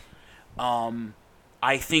Culture.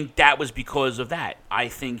 I think that was because of that. I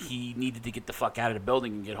think he needed to get the fuck out of the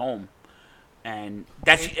building and get home, and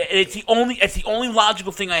it's the only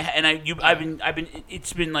logical thing I've been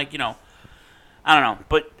it's been like I don't know,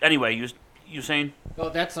 but anyway, you saying? No,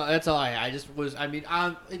 that's all I just was. I mean,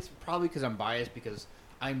 it's probably because I'm biased because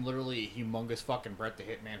I'm literally a humongous fucking Bret the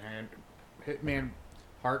Hitman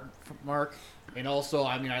Hart mark, and also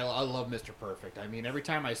I love Mr. Perfect. I mean, every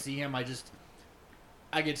time I see him,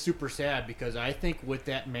 I get super sad because I think what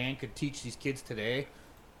that man could teach these kids today.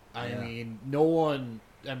 I mean, no one.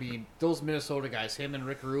 I mean, those Minnesota guys, him and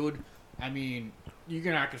Rick Rude. I mean,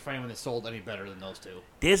 you're not going to find anyone that sold any better than those two.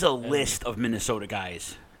 There's a list of Minnesota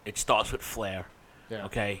guys. It starts with Flair. Yeah.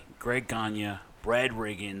 Okay, Greg Gagne, Brad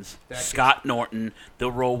Riggins, Scott Norton,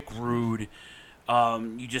 The Rogue Rude.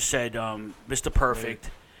 You just said Mr.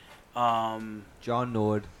 Perfect. John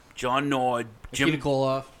Nord. Nikita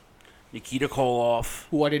Koloff. Nikita Koloff.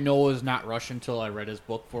 Who I didn't know was not Russian until I read his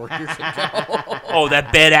book 4 years ago. Oh,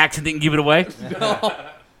 that bad accent didn't give it away? No.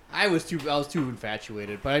 I was too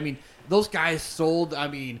infatuated. But, I mean, those guys sold,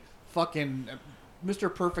 fucking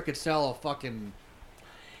Mr. Perfect could sell a fucking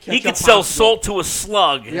he could sell salt to a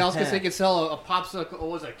slug. Yeah, I was going to say he could sell a popsicle, what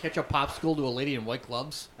was it, a ketchup popsicle to a lady in white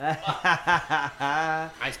gloves. I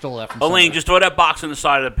stole that from Elaine, somewhere. just throw that box on the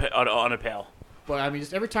side of on a pail. But, I mean,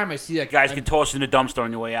 just every time I see that guys can toss it in the dumpster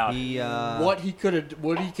on your way out. What he could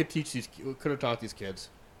have taught these kids.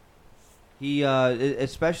 He,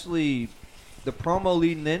 especially the promo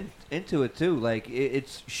leading into it too. Like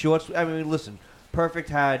it's short. I mean, listen, Perfect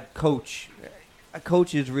had Coach.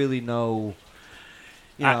 Coaches really know.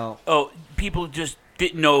 People just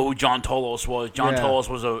didn't know who John Tolos was. John Yeah. Tolos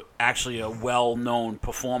was actually a well-known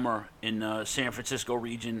performer in the San Francisco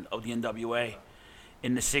region of the NWA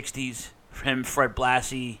in the '60s. Him, Fred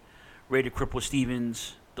Blassie, Ray the Cripple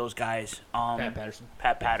Stevens, those guys.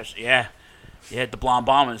 Pat Patterson. Yeah, the Blonde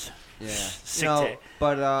Bombers. Yeah. Sick tag.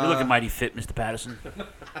 But you're looking mighty fit, Mr. Patterson.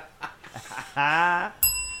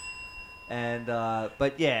 And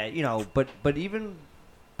but yeah, but even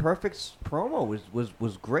Perfect's promo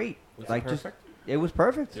was great. Was like it perfect? It was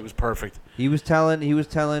perfect. It was perfect. He was telling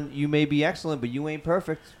you may be excellent, but you ain't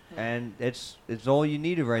perfect, and it's all you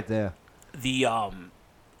needed right there. The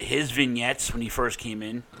his vignettes when he first came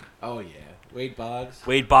in. Oh yeah, Wade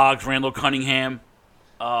Boggs, Randall Cunningham,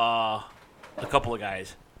 a couple of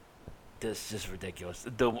guys. This is ridiculous.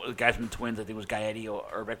 The guys from the Twins, I think it was Gaetti or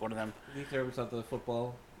Urbeck, one of them. Did he throw something the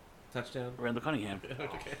football touchdown? Randall Cunningham.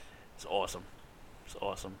 Okay. It's awesome.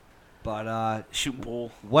 But shooting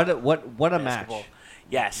pool. What a Basketball. match.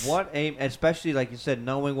 Yes. What a, especially like you said,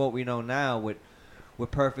 knowing what we know now with with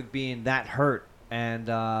Perfect being that hurt, and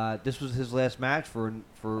this was his last match for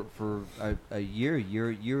a year,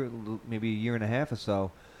 maybe a year and a half or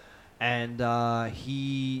so, and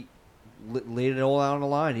he laid it all out on the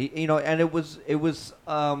line. And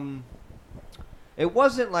it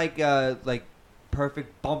wasn't like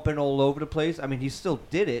Perfect bumping all over the place. I mean, he still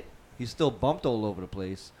did it. He still bumped all over the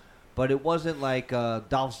place, but it wasn't like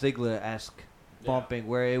Dolph Ziggler-esque bumping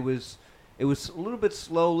where it was a little bit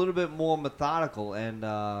slow, a little bit more methodical and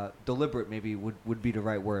deliberate. Maybe would be the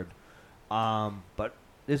right word. But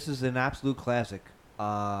this is an absolute classic.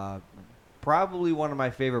 Probably one of my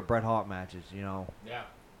favorite Bret Hart matches. Yeah.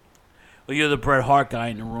 Well, you're the Bret Hart guy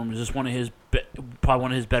in the room. Is this one of his probably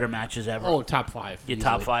one of his better matches ever? Oh, top 5. Your easily.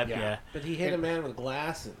 top 5, yeah. But he hit a man with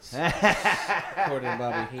glasses, according to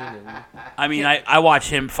Bobby Heenan. I mean, I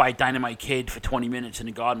watched him fight Dynamite Kid for 20 minutes in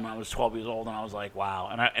the Garden when I was 12 years old, and I was like,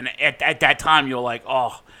 wow. And at that time, you're like,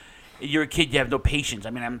 oh, you're a kid, you have no patience.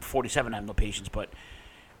 I mean, I'm 47, I have no patience, but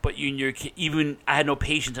you're a kid, even I had no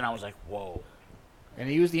patience, and I was like, whoa. And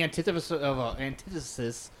he was the antithesis of a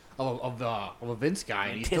Vince guy,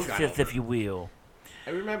 and he still got Antithesis, if you will. I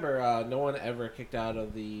remember no one ever kicked out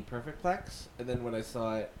of the Perfect Plex, and then when I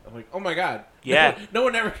saw it, I'm like, oh my god. Yeah. No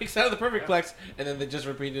one ever kicks out of the Perfect Plex, and then they just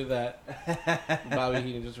repeated that. Bobby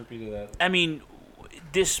Heenan just repeated that. I mean,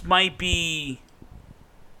 this might be,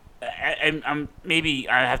 I'm maybe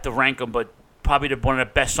I have to rank them, but probably one of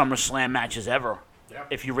the best SummerSlam matches ever. Yeah.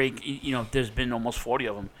 If you rate, there's been almost 40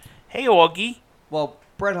 of them. Hey, Augie. Well,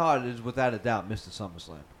 Bret Hart is without a doubt Mr.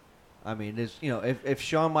 SummerSlam. I mean, if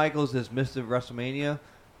Shawn Michaels is Mr. WrestleMania,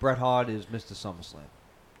 Bret Hart is Mr. SummerSlam.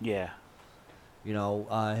 Yeah.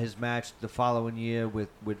 His match the following year with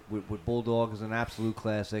Bulldog is an absolute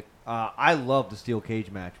classic. I love the steel cage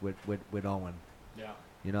match with Owen. Yeah.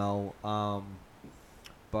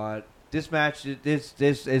 But this match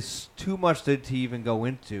is too much to even go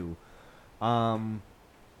into.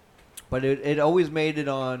 But it always made it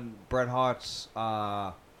on Bret Hart's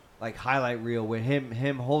highlight reel with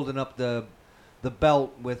him holding up the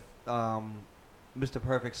belt with Mr.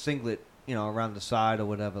 Perfect's singlet, around the side or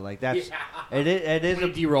whatever. Like that's it is.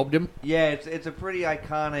 When he derobed him. Yeah, it's a pretty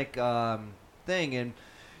iconic thing, and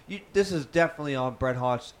this is definitely on Bret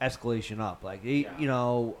Hart's escalation up. Like it's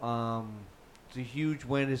a huge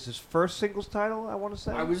win. It's his first singles title, I want to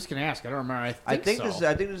say. I was just gonna ask. I don't remember. I think so.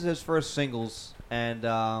 I think this is his first singles, and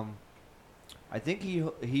I think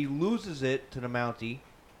he loses it to the Mountie.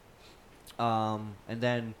 And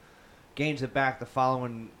then gains it back the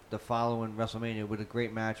following WrestleMania with a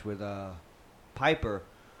great match with Piper.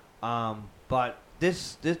 But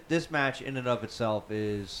this match in and of itself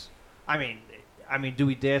is, I mean, do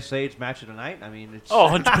we dare say it's match of the night? I mean, it's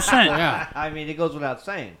 100%. Yeah. I mean, it goes without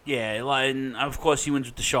saying. Yeah, and of course he wins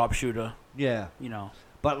with the sharpshooter. Yeah.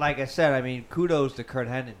 But like I said, I mean, kudos to Kurt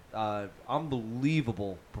Hennig.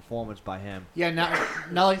 Unbelievable performance by him. Yeah. Now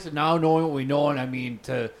knowing what we know, and I mean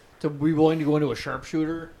to be willing to go into a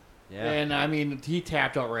sharpshooter. Yeah. And I mean, he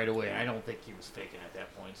tapped out right away. I don't think he was faking at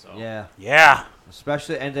that point. So yeah.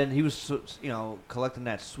 Especially, and then he was collecting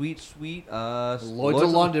that sweet Lloyd's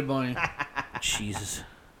of London money. Jesus.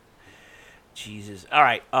 All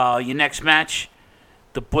right, your next match,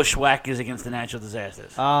 the Bushwhackers against the Natural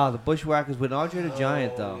Disasters. The Bushwhackers with Andre the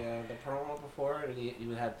Giant, though. Yeah, the promo before, he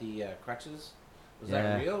would have the crutches. Was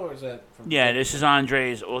that real, or is that from... Yeah, this is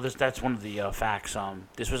Andre's... Well, that's one of the facts.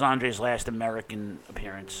 This was Andre's last American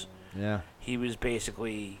appearance. Yeah. He was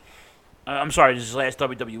basically... I'm sorry, this is his last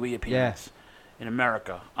WWE appearance in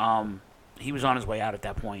America. He was on his way out at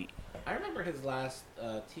that point. I remember his last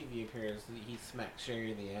TV appearance. He smacked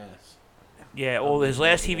Sherry in the ass. Yeah, well, his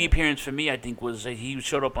last TV appearance for me, I think, was he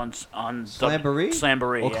showed up on Slamboree?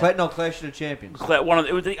 Slamboree, yeah. No, Clash of the Champions. I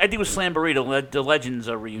think it was Slamboree, the Legends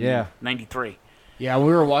reunion, 93. Yeah,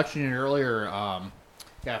 we were watching it earlier.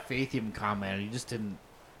 Got Faith even commented. He just didn't.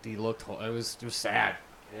 He looked. It was sad.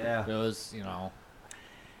 Yeah. It was.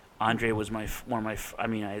 Andre was one of my. I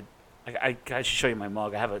mean, I should show you my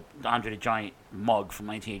mug. I have a Andre the Giant mug from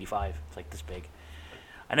 1985. It's like this big.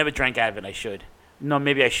 I never drank out of it. I should. No,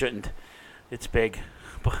 maybe I shouldn't. It's big,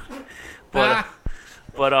 but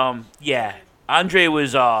yeah. Andre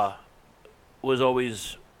was always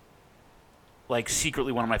like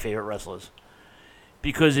secretly one of my favorite wrestlers.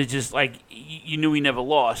 Because it's just like you knew he never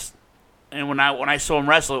lost, and when I saw him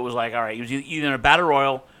wrestle, it was like, all right, he was either in a battle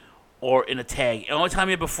royal or in a tag. The only time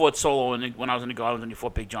he ever fought solo, when I was in the Garden, when he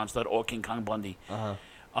fought Big John Studd or King Kong Bundy.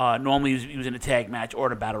 Normally he was in a tag match or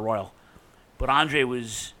in a battle royal, but Andre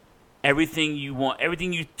was everything you want.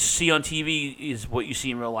 Everything you see on TV is what you see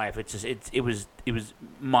in real life. It's just it was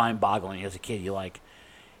mind-boggling as a kid.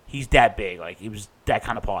 He's that big, like he was that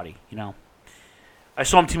kind of party, I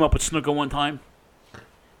saw him team up with Snuka one time.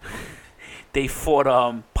 They fought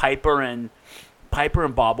Piper and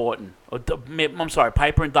Bob Orton. I'm sorry,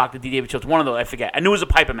 Piper and Dr. D. David Schultz. One of those, I forget. I knew it was a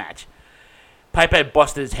Piper match. Piper had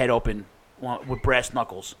busted his head open with brass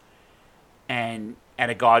knuckles, and at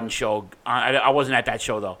a garden show. I wasn't at that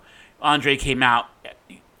show though. Andre came out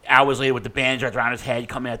hours later with the bands wrapped around his head,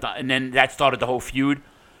 coming at and then that started the whole feud.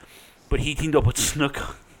 But he teamed up with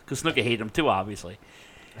Snuka because Snuka hated him too, obviously,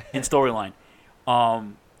 in storyline.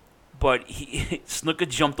 But Snuka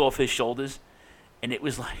jumped off his shoulders, and it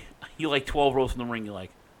was like you're like 12 rows from the ring. You're like,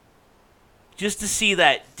 just to see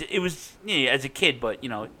that it was as a kid, but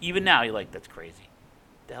even now you're like, that's crazy.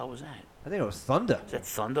 What the hell was that? I think it was Thunder. Is that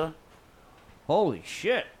Thunder? Holy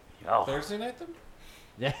shit! Oh. Thursday night then?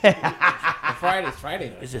 Yeah. Friday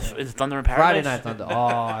night. Is it Thunder in Paradise? Friday Night Thunder. Oh,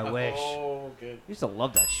 I wish. Oh, good. I used to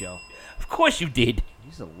love that show. Of course you did. I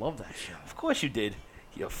used to love that show. Of course you did.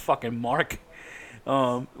 You fucking Mark.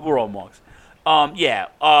 We're all Marks.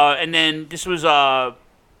 And then this was I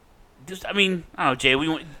don't know, Jay.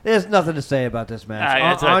 There's nothing to say about this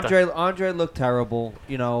match. Andre Andre looked terrible.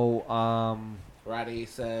 Roddy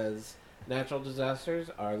says natural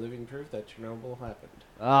disasters are living proof that Chernobyl happened.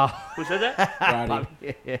 Who said that? Roddy.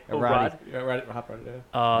 Roddy.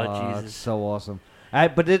 Oh, Jesus. So awesome.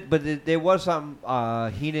 But there was something.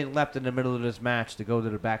 Heenan left in the middle of this match to go to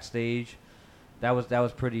the backstage. That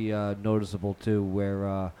was pretty noticeable too.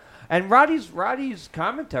 Where and Roddy's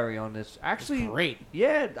commentary on this actually great.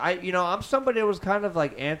 Yeah, I'm somebody that was kind of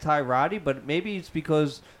like anti-Roddy, but maybe it's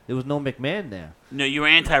because there was no McMahon there. No, you were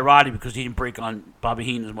anti-Roddy because he didn't break on Bobby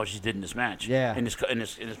Heenan as much as he did in this match. Yeah. In this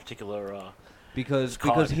particular. Because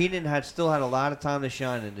Heenan still had a lot of time to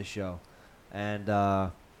shine in the show, and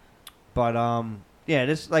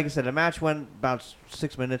this, like I said, the match went about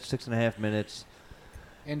 6 minutes, 6.5 minutes,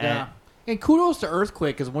 and kudos to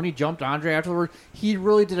Earthquake because when he jumped Andre afterward, he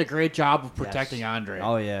really did a great job of protecting Andre.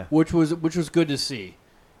 Oh yeah, which was good to see.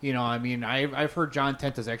 I've heard John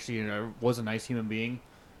Tenta's actually was a nice human being.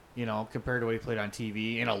 Compared to what he played on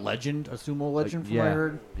TV, and a sumo legend from what I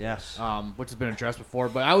heard. Yes. Which has been addressed before.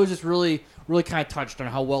 But I was just really, really kind of touched on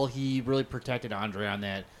how well he really protected Andre on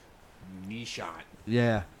that knee shot.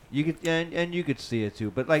 Yeah. You could and you could see it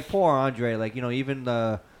too. But like poor Andre, even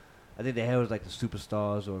I think they had was like the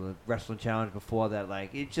Superstars or the Wrestling Challenge before that.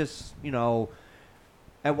 Like it just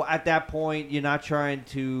at that point you're not trying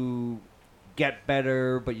to get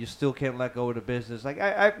better, but you still can't let go of the business. Like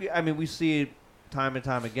I mean we see it time and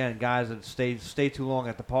time again, guys that stay too long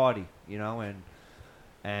at the party, he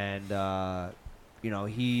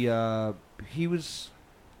was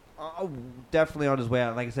definitely on his way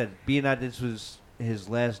out. Like I said, being that this was his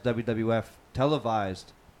last WWF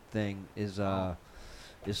televised thing is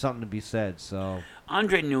something to be said. So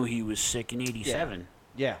Andre knew he was sick in '87.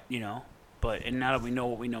 Yeah. But now that we know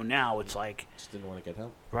what we know now, it's like just didn't want to get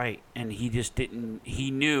help. Right, and he just didn't.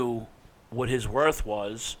 He knew what his worth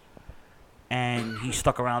was. And he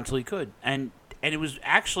stuck around until he could, and it was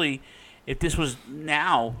actually, if this was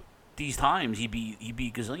now, these times, he'd be a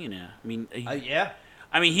gazillionaire. I mean, yeah.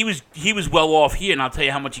 I mean, he was well off here, and I'll tell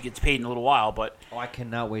you how much he gets paid in a little while. But I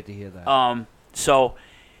cannot wait to hear that.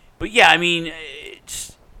 But yeah, I mean,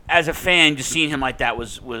 as a fan, just seeing him like that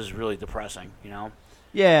was really depressing.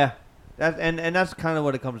 Yeah, and that's kind of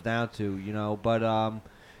what it comes down to, But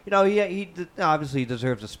he obviously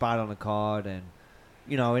deserves a spot on the card and.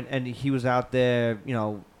 And he was out there,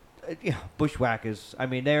 Bushwhackers. I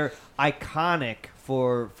mean, they're iconic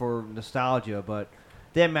for nostalgia, but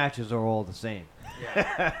their matches are all the same.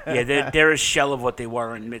 Yeah, they're a shell of what they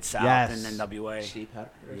were in Mid-South and NWA. Sheep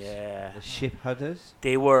Hunters. Yeah. The Sheep Hunters?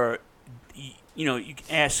 They were, you can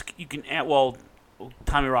ask, well,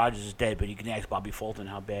 Tommy Rogers is dead, but you can ask Bobby Fulton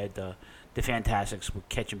how bad the Fantastics would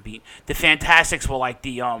catch and beat. The Fantastics were like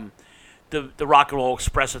the Rock and Roll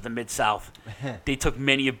Express of the Mid-South. They took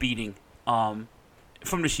many a beating from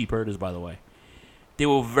the Sheepherders, by the way. They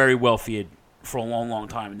were very well feared for a long, long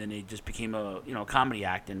time, and then they just became a comedy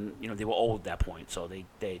act, and they were old at that point, so they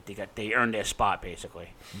earned their spot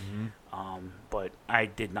basically. Mm-hmm. But I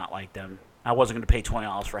did not like them. I wasn't going to pay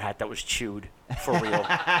 $20 for a hat that was chewed for real.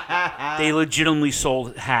 They legitimately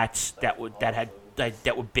sold hats that were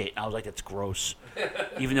bit. I was like, that's gross.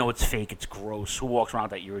 Even though it's fake, it's gross. Who walks around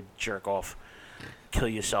with that? You're a jerk off. Kill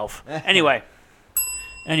yourself. Anyway,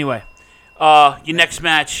 your next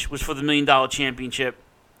match was for the $1 Million Championship.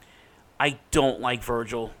 I don't like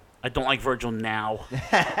Virgil. I don't like Virgil now.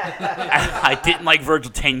 I didn't like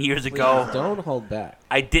Virgil 10 years ago. Please don't hold back.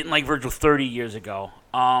 I didn't like Virgil 30 years ago.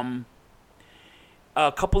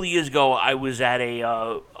 A couple of years ago, I was at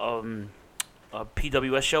a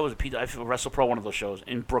PWS show. It was a WrestlePro, one of those shows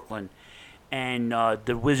in Brooklyn. and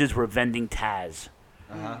the Wizards were vending Taz,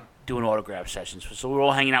 doing autograph sessions. So we were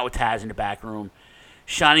all hanging out with Taz in the back room.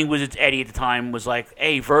 Shining Wizards Eddie at the time was like,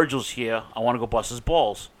 "Hey, Virgil's here. I want to go bust his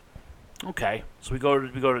balls." Okay, so we go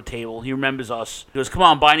to the table. He remembers us. He goes, "Come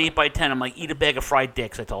on, buy an 8x10." I'm like, "Eat a bag of fried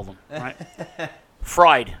dicks," I told him. Right?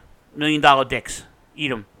 Fried, $1 million dicks. Eat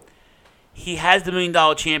them. He has the $1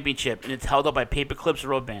 million championship, and it's held up by paper clips and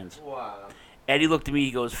rubber bands. Wow. Eddie looked at me.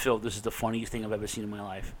 He goes, "Phil, this is the funniest thing I've ever seen in my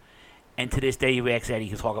life." And to this day, you ask Eddie,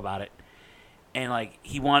 he'll talk about it. And like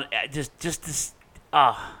he wanted just this.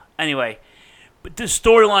 Anyway, but the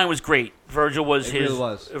storyline was great. Virgil was It his. really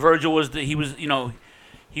was. Virgil was he was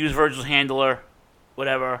Virgil's handler,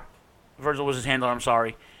 whatever. Virgil was his handler. I'm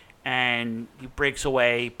sorry. And he breaks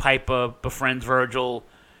away. Piper befriends Virgil,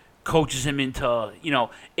 coaches him into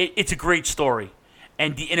it's a great story,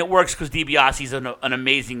 and it works because DiBiase's an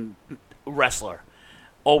amazing wrestler.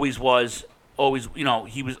 Always was. Always,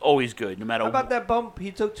 he was always good, no matter. How about that bump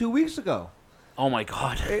he took 2 weeks ago? Oh my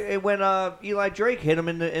God! When Eli Drake hit him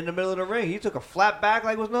in the middle of the ring, he took a flat back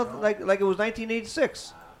like it was nothing, like it was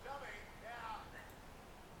 1986.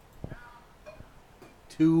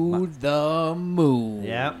 To the moon.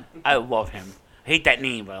 Yeah. I love him. I hate that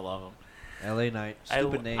name, but I love him. L.A. Knight.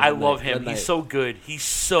 Stupid name. I love him. Good night. He's so good. He's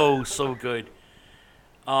so good.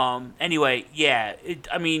 Anyway, yeah.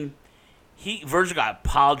 Virgil got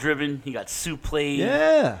pile driven. He got supleed.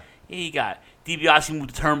 Yeah. He got DiBiase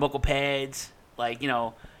moved the turnbuckle pads.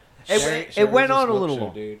 It went on a little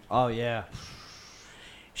long. Dude. Oh yeah.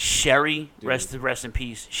 Sherry, rest in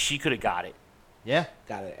peace. She could have got it. Yeah.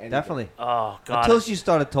 Got it. Definitely. Oh God. Until she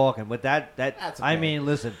started talking, but that's I mean,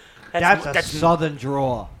 listen, that's a southern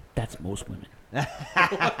draw. That's most women. Put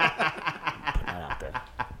that out there.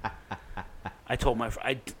 I told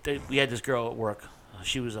we had this girl at work.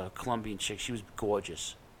 She was a Colombian chick. She was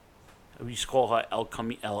gorgeous. We used to call her El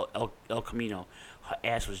Camino. Her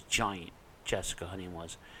ass was giant. Jessica, her name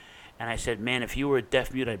was. And I said, "Man, if you were a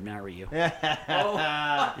deaf mute, I'd marry you."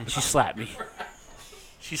 And she slapped me.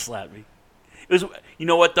 She slapped me. It was, you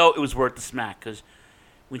know what though? It was worth the smack because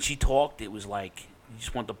when she talked, it was like you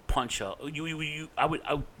just want to punch her. You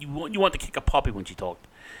want to kick a puppy when she talked,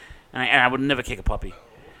 and I would never kick a puppy.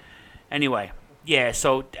 Anyway, yeah.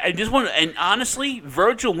 So I just want to, and honestly,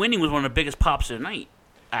 Virgil winning was one of the biggest pops of the night.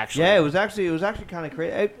 Actually, yeah, it was actually kind of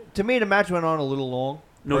crazy. To me, the match went on a little long.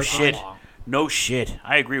 No shit. No shit.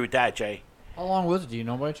 I agree with that, Jay. How long was it? Do you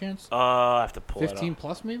know by chance? I have to pull 15 it up.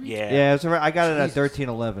 plus maybe? Yeah. Yeah, it's I got it at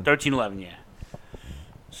 13:11. 13:11, yeah.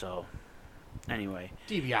 So, anyway.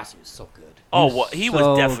 DiBiase was so good. Oh, well, he was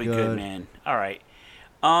so definitely good, good, man. All right.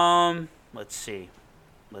 Let's see.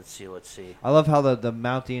 I love how the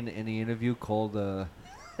Mountie in the interview called the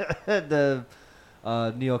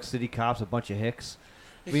New York City cops a bunch of hicks.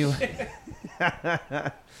 Meanwhile,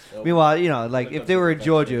 if they were in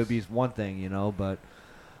Georgia, it would be one thing, but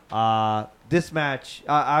this match,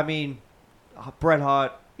 Bret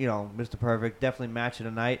Hart, Mr. Perfect, definitely match of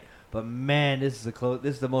the night. But man, this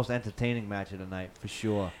is the most entertaining match of the night for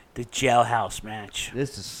sure. The jailhouse match.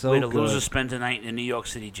 This is so good. good. The loser spent the night in the New York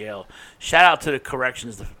City jail. Shout out to the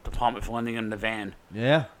corrections department for lending him the van.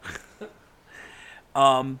 Yeah.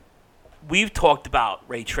 We've talked about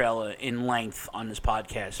Ray Traylor in length on this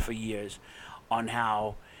podcast for years on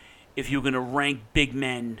how if you're going to rank big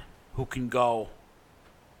men who can go,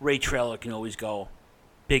 Ray Traylor can always go.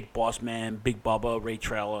 Big Boss Man, Big Bubba, Ray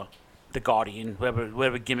Traylor, The Guardian,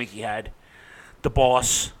 whatever gimmick he had. The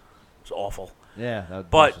Boss. It was awful. Yeah,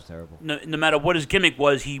 that was terrible. No matter what his gimmick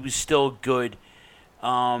was, he was still good.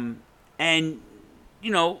 And,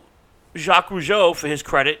 Jacques Rougeau, for his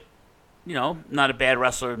credit, not a bad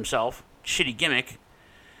wrestler himself. Shitty gimmick.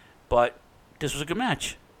 But this was a good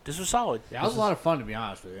match. This was solid. Yeah, it was a lot of fun, to be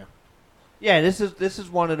honest with you. Yeah, this is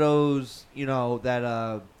one of those,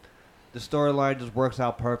 that the storyline just works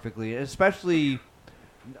out perfectly. Especially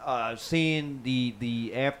seeing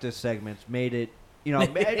the after segments made it,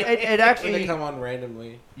 it actually... They come on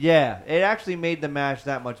randomly. Yeah, it actually made the match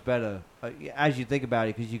that much better, as you think about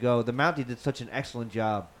it, because you go, the Mountie did such an excellent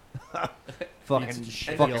job. fucking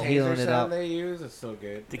healing it up. They use is so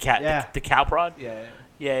good. The cow prod? Yeah.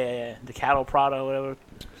 Yeah. The cattle prod or whatever.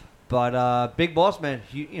 But Big Boss Man,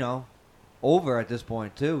 over at this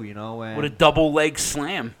point too, and with a double leg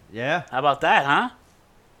slam. Yeah. How about that, huh?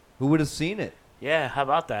 Who would have seen it? Yeah, how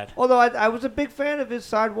about that? Although I was a big fan of his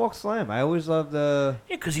sidewalk slam. I always loved the...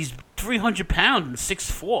 Yeah, because he's 300 pounds and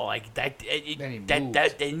 6'4". Like that.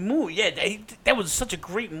 That move. Yeah, that was such a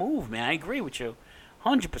great move, man. I agree with you,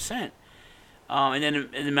 100%. And then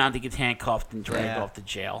the Mountie gets handcuffed and dragged off to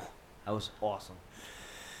jail. That was awesome.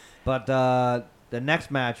 But the next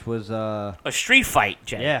match was a street fight,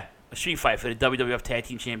 Jay. Yeah, a street fight for the WWF Tag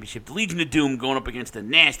Team Championship. The Legion of Doom going up against the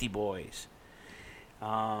Nasty Boys.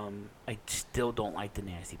 I still don't like the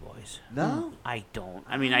Nasty Boys. No? I don't.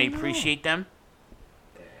 I mean, I appreciate them.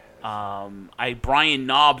 Brian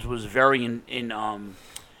Knobbs was very he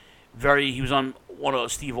was on one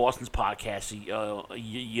of Steve Austin's podcasts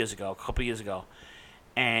a couple years ago.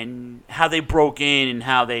 And how they broke in and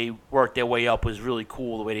how they worked their way up was really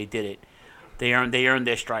cool, the way they did it. They earned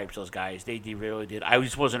their stripes, those guys. They really did. I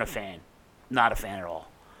just wasn't a fan. Not a fan at all.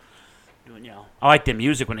 I liked their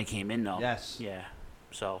music when they came in, though. Yes. Yeah.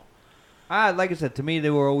 So. Like I said, to me,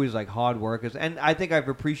 they were always like hard workers, and I think I've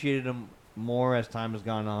appreciated them more as time has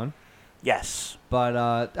gone on. Yes.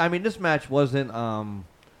 But I mean, this match wasn't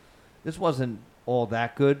all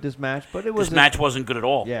that good. This match, but it was. This match wasn't good at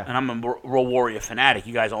all. Yeah. And I'm a Road Warrior fanatic.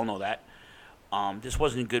 You guys all know that. This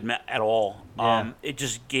wasn't good at all. Yeah. It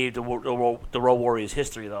just gave the Road Warriors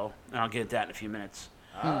history, though, and I'll get into that in a few minutes.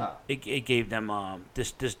 It gave them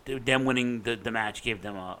them winning the match gave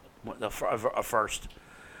them a first.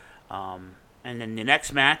 And then the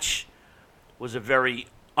next match was a very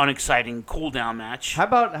unexciting cool-down match. How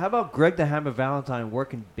about Greg the Hammer Valentine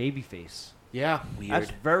working babyface? Yeah. Weird.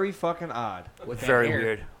 That's very fucking odd. Very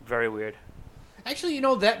weird. Very weird. Actually,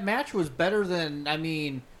 that match was better than, I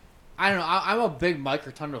don't know. I'm a big Mike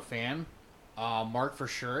Rotundo fan. Mark for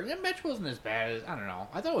sure. That match wasn't as bad as, I don't know.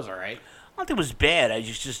 I thought it was all right. I don't think it was bad. I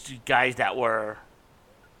just guys that were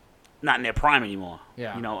not in their prime anymore.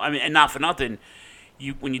 Yeah. And not for nothing.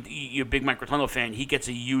 When you're a big Mike Rotundo fan, he gets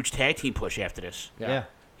a huge tag team push after this. Yeah.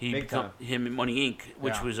 Him and Money Inc.,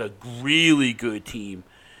 which Yeah. was a really good team.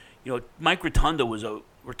 Mike Rotundo was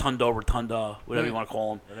Rotunda, whatever you want to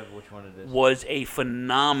call him. Whatever, which one it is. Was a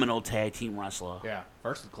phenomenal tag team wrestler. Yeah.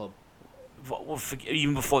 First the club. Well,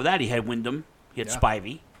 even before that, he had Wyndham. He had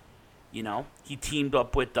Spivey. He teamed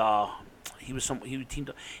up with. He teamed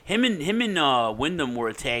up. Him and Wyndham were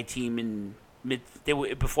a tag team in mid. They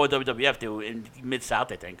were before WWF. They were in Mid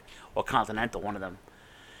South, I think, or Continental, one of them.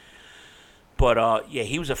 But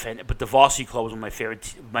he was a fan. But the Varsity Club was one of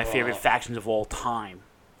my favorite factions of all time.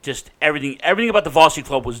 Just everything about the Varsity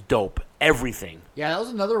Club was dope. Everything. Yeah, that was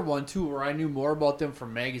another one too, where I knew more about them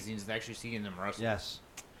from magazines than actually seeing them wrestle. Yes.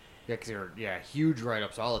 Yeah, because they were huge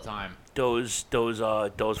write-ups all the time. Those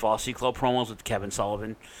Varsity Club promos with Kevin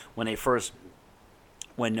Sullivan when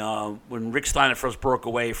Rick Steiner first broke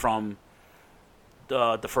away from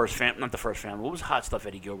the first family, not the first family. What was Hot Stuff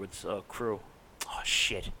Eddie Gilbert's crew? Oh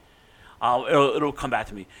shit! It'll come back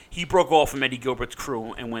to me. He broke off from Eddie Gilbert's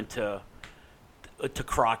crew and went to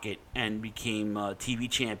Crockett and became TV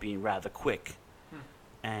champion rather quick,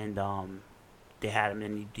 and they had him,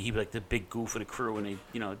 and he was like the big goof of the crew, and they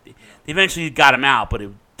eventually got him out, but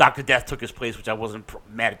Dr. Death took his place, which I wasn't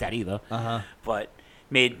mad at that either. But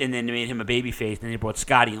then they made him a babyface, and then they brought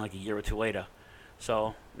Scotty in like a year or two later.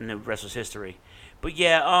 So, and the rest was history. But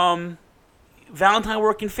yeah, Valentine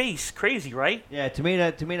working face, crazy, right? Yeah, to me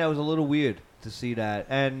that was a little weird to see that,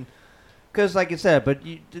 and because like I said, but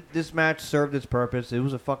this match served its purpose. It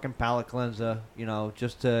was a fucking palate cleanser,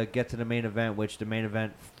 just to get to the main event, which the main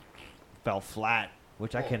event fell flat.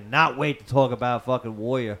 Which I cannot wait to talk about. Fucking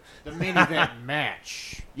Warrior. The main event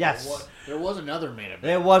match. Yes, there was another main event.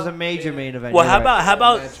 There was a major main event. Well, how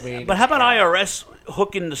about IRS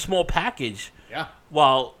hooking the small package? Yeah.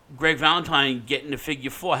 While Greg Valentine getting the figure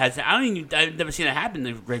 4 I've never seen it happen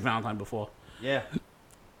to Greg Valentine before. Yeah.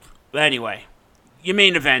 But anyway, your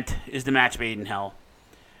main event is the match made in hell.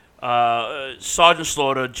 Sergeant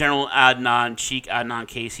Slaughter, General Adnan, Sheik Adnan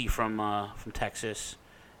Casey from Texas,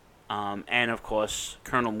 and of course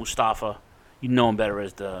Colonel Mustafa. You know him better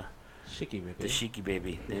as the Sheiky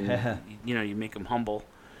Baby. And, you make him humble,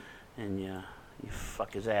 and you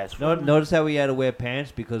fuck his ass. Notice how he had to wear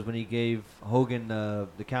pants because when he gave Hogan the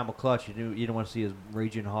camel clutch, you didn't want to see his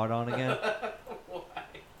raging hard on again.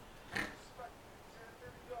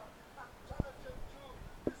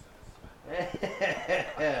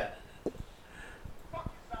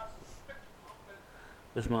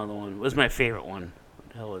 Where's my other one? Where's my favorite one? What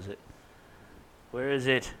the hell is it? Where is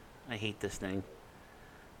it? I hate this thing.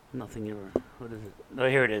 Nothing ever. What is it? Oh,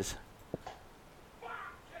 here it is.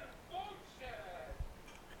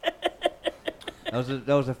 That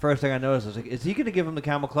was the first thing I noticed. I was like, is he going to give him the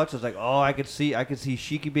camel clutch? I was like, oh, I could see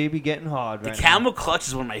Sheiky Baby getting hard right now. The camel clutch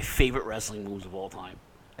is one of my favorite wrestling moves of all time.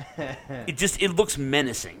 It looks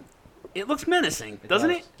menacing. It looks menacing,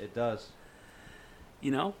 doesn't it? It does.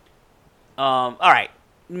 All right.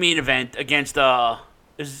 Main event against it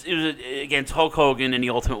was against Hulk Hogan and the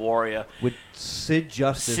Ultimate Warrior with Sid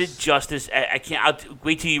Justice. I can't. I'll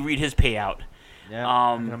wait till you read his payout. Yeah,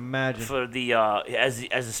 I can imagine. For the as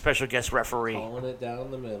a special guest referee. Calling it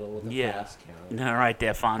down the middle with a fast count. All right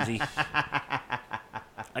there, Fonzie.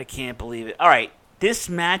 I can't believe it. All right, this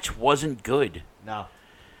match wasn't good. No.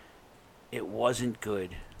 It wasn't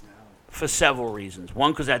good. No. For several reasons.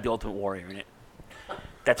 One, because it had the Ultimate Warrior in it.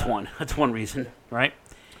 That's one. That's one reason, right?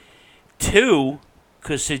 Two,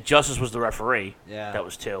 because Sid Justice was the referee. Yeah. That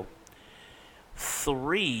was two.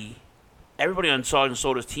 Three, everybody on Sergeant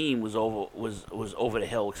Slaughter's team was over the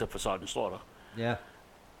hill except for Sergeant Slaughter. Yeah.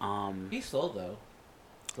 He sold though.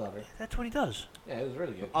 Slaughter. That's what he does. Yeah, it was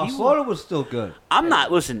really good. Slaughter was still good. I'm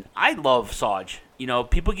not. Listen, I love Sarge. You know,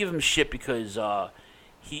 people give him shit because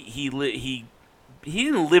he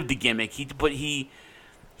didn't live the gimmick.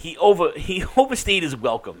 He overstayed his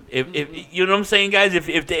welcome. If you know what I'm saying, guys.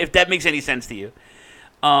 If that makes any sense to you.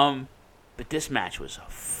 But this match was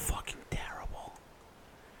fucking terrible.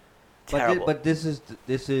 Terrible. But this is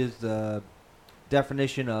the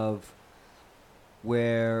definition of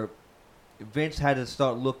where Vince had to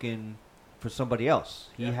start looking for somebody else.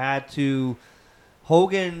 He had to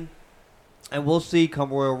Hogan, and we'll see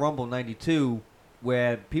come Royal Rumble '92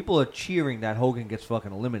 where people are cheering that Hogan gets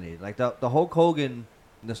fucking eliminated. Like the Hulk Hogan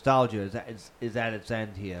nostalgia is at its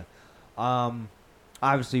end here.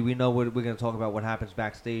 Obviously, we know we're going to talk about what happens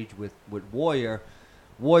backstage with Warrior.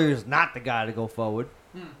 Warrior's not the guy to go forward.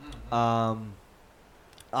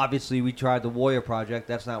 Obviously, we tried the Warrior project.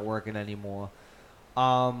 That's not working anymore.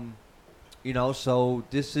 You know, so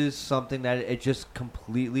this is something that it just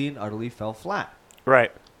completely and utterly fell flat.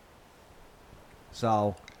 Right.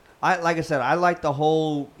 So, like I said, I like the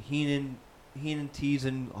whole Heenan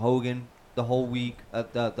teasing Hogan the whole week,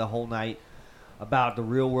 the whole night, about the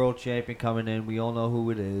real world champion coming in. We all know who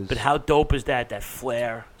it is. But how dope is that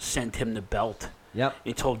Flair sent him the belt? Yep.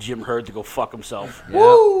 He told Jim Herd to go fuck himself. Yep.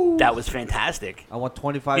 Woo! That was fantastic. I want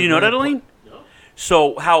 25. You know that, Aline? No.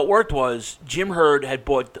 So how it worked was Jim Herd had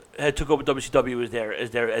took over WCW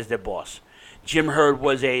as their boss. Jim Herd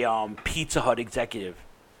was a Pizza Hut executive,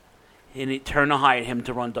 and it turned to hire him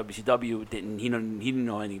to run WCW. He didn't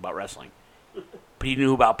know anything about wrestling, but he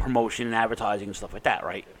knew about promotion and advertising and stuff like that,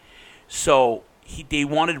 right? So they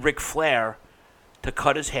wanted Ric Flair to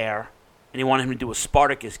cut his hair, and they wanted him to do a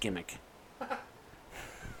Spartacus gimmick.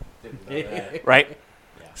 Right? Yeah.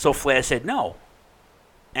 So Flair said no.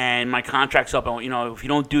 And my contract's up. If you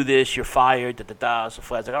don't do this, you're fired. So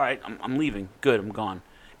Flair's like, all right, I'm leaving. Good, I'm gone.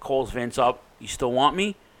 Calls Vince up. You still want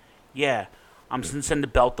me? Yeah. I'm going to send the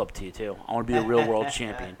belt up to you, too. I want to be the real world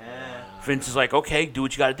champion. Vince is like, okay, do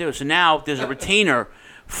what you got to do. So now there's a retainer.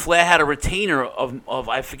 Flair had a retainer of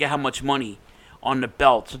I forget how much money on the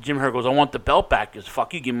belt. So Jim Herd goes, I want the belt back. He goes,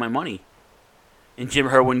 fuck you, give me my money. And Jim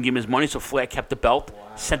Herd wouldn't give him his money, so Flair kept the belt,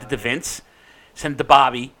 sent it to Vince, sent it to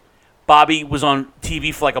Bobby. Bobby was on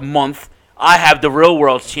TV for like a month. I have the real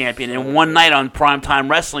world champion. And one night on Primetime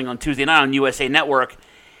Wrestling on Tuesday night on USA Network,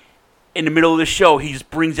 in the middle of the show, he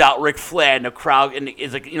just brings out Ric Flair, and the crowd, and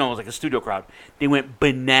it's like, it was like a studio crowd. They went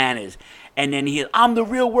bananas. And then I'm the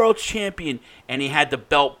real world champion, and he had the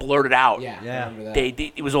belt blurted out. Yeah. I remember that.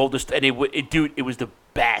 It was all just, and it was the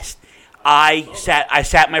best. I sat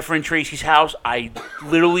at my friend Tracy's house. I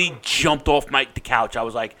literally jumped off the couch. I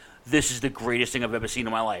was like, this is the greatest thing I've ever seen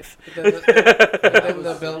in my life. But then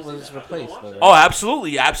the belt was replaced. Though, right? Oh,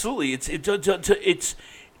 absolutely. It's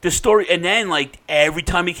the story. And then, like, every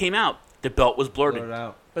time he came out, the belt was blurted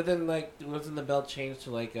out. But then, like, wasn't the belt changed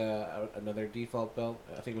to like another default belt?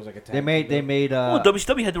 I think it was like a tag. They made. Well,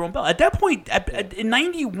 WCW had their own belt at that point. In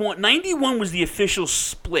 '91 was the official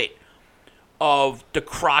split of the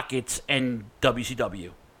Crockett's and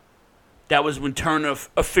WCW. That was when Turner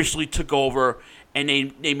officially took over, and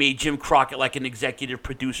they made Jim Crockett like an executive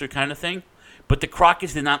producer kind of thing. But the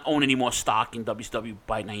Crockett's did not own any more stock in WCW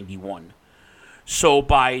by '91. So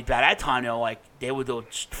by that time,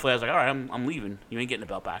 Flair's like, all right, I'm leaving. You ain't getting the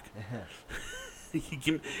belt back.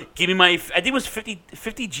 give me my, I think it was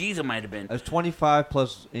 50 G's it might have been. It was 25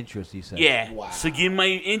 plus interest, he said. Yeah. Wow. So give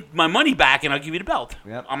me my money back and I'll give you the belt.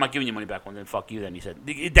 Yep. I'm not giving you money back. Well, then fuck you then, he said.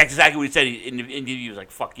 That's exactly what he said in the interview. He was like,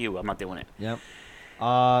 fuck you, I'm not doing it. Yep.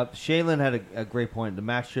 Shaylin had a great point. The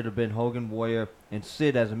match should have been Hogan, Warrior, and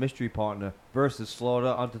Sid as a mystery partner versus Slaughter,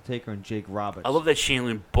 Undertaker, and Jake Roberts. I love that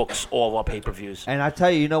Shaylin books all our pay-per-views. And I tell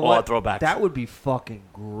you, all what? Our throwbacks. That would be fucking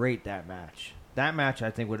great, that match. That match, I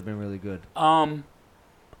think, would have been really good. I'm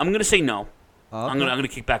going to say no. Okay. I'm going to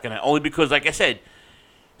kick back on that. Only because, like I said,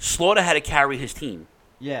 Slaughter had to carry his team.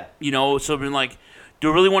 Yeah. So I've been like, do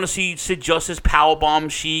I really want to see Sid Justice powerbomb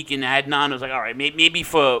Sheik and Adnan? I was like, all right, maybe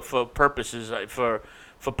for purposes, for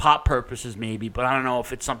pop purposes, maybe. But I don't know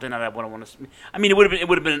if it's something that I want to. I mean, it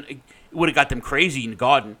would have got them crazy in the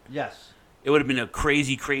Garden. Yes. It would have been a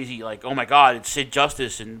crazy, like, oh my God, it's Sid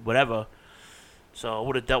Justice and whatever. So I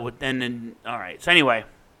would have dealt with, and then, all right. So anyway,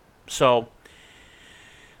 all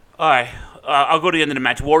right, I'll go to the end of the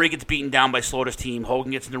match. Warrior gets beaten down by Slaughter's team.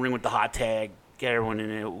 Hogan gets in the ring with the hot tag. Get everyone in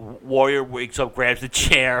there. Warrior wakes up, grabs the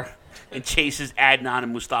chair, and chases Adnan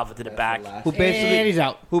and Mustafa to the back. Who basically And he's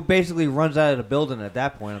out. Who basically runs out of the building at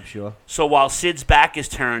that point, I'm sure. So while Sid's back is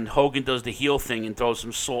turned, Hogan does the heel thing and throws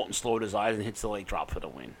some salt in Slaughter's eyes and hits the leg drop for the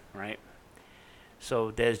win, right? So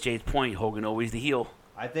there's Jade's point. Hogan always the heel.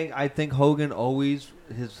 I think Hogan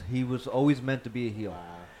he was always meant to be a heel.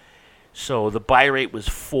 So the buy rate was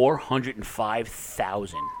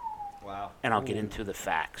 405,000. Wow. And I'll get into the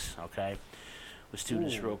facts, okay? Let's do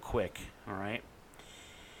this real quick, all right?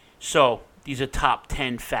 So these are top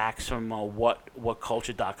 10 facts from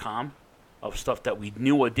whatculture.com of stuff that we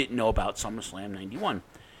knew or didn't know about SummerSlam 91.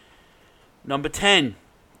 Number 10,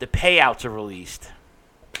 the payouts are released.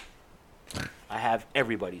 I have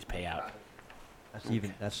everybody's payout.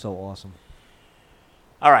 That's so awesome.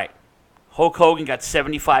 All right. Hulk Hogan got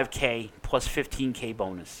 $75K plus $15K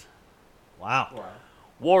bonus. Wow.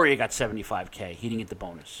 Warrior got $75K. He didn't get the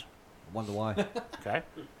bonus. Wonder why. Okay.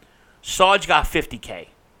 Sarge got $50K.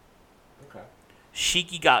 Okay.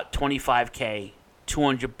 Sheiky got $25K,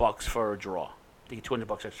 $200 for a draw. They get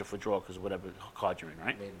 $200 extra for a draw because of whatever card you're in,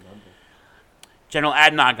 right? General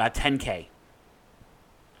Adnan got $10K.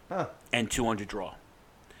 And 200 draw.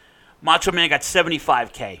 Macho Man got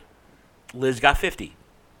 $75K. Liz got $50.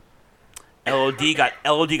 LOD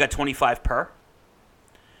got 25 per.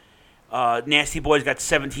 Nasty Boys got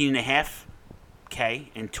 17.5K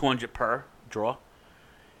and 200 per draw.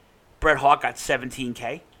 Bret Hart got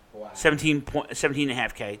 17K. Wow.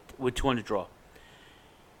 17.5K with 200 draw.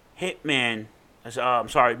 Hitman,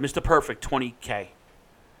 Mr. Perfect 20K.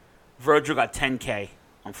 Virgil got 10K,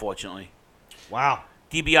 unfortunately. Wow.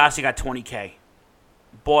 DiBiase got 20K.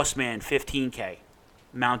 Boss Man 15K.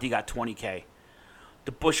 Mountie got 20K.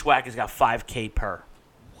 The Bushwhackers got 5K per.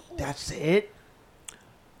 That's it?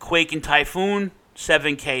 Quake and Typhoon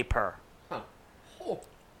 7K per. Huh. Oh.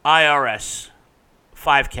 IRS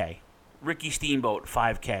 5K. Ricky Steamboat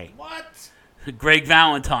 5K. What? Greg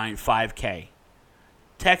Valentine 5K.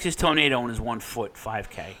 Texas Tornado on his 1 foot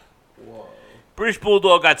 5K. Whoa. British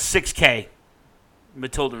Bulldog got 6K.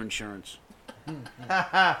 Matilda Insurance. You know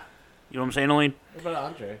what I'm saying, Elaine? What about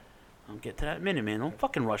Andre? I'll get to that in a minute, man. Don't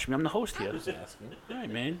fucking rush me. I'm the host here. Just asking. All right,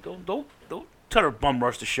 man. Don't try to bum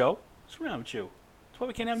rush the show. What's wrong with you? That's why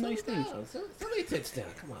we can't have nice things. Somebody tits down.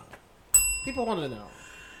 Come on. People want to know.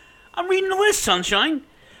 I'm reading the list, sunshine.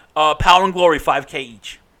 Power and Glory 5K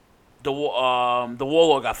each. The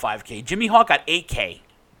Warlord got 5K. Jimmy Hart got 8K.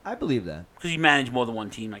 I believe that because he managed more than one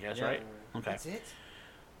team, I guess, Yeah. right? Okay. That's it?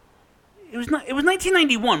 It was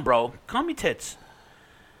 1991, bro. Calm your tits.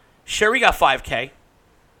 Sherry got 5K.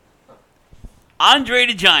 Andre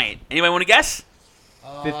the Giant. Anybody want to guess?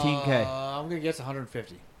 15K. I'm gonna guess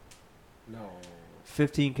 150. No.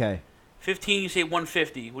 15K. 15. You say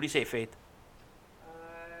 150. What do you say, Faith?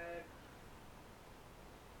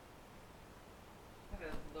 I'm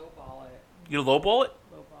gonna lowball it. You gonna lowball it?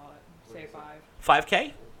 Lowball it. Say 5.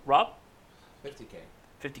 5K. Rob? 50K.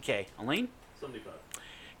 50K. Elaine? 75.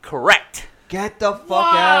 Correct. Get the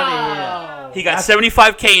fuck out of here. He got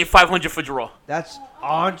 75K and 500 for draw. That's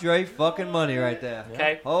Andre fucking money right there.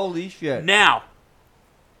 Okay. Holy shit. Now,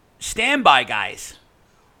 standby guys.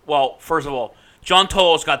 Well, first of all, John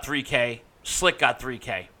Tolos got 3K. Slick got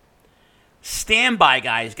 3K. Standby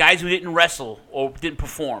guys who didn't wrestle or didn't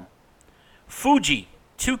perform. Fuji,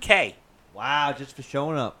 2K. Wow, just for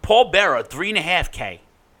showing up. Paul Bearer, 3.5K.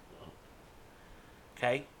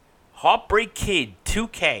 Okay. Heartbreak Kid,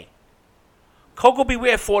 2K. Coco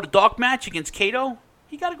Beware for the dark match against Kato.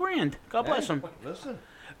 He got $1,000. God bless him. Listen.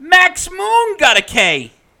 Max Moon got a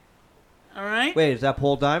K. All right. Wait, is that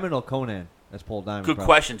Paul Diamond or Conan? That's Paul Diamond. Good probably.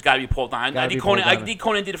 question. It's got to be Paul Diamond. Gotta I be think Paul Conan. Diamond. I think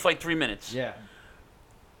Conan did it for like 3 minutes. Yeah.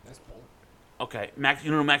 That's Paul. Okay. Max. You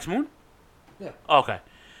know Max Moon? Yeah. Okay.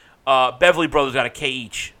 Beverly Brothers got a K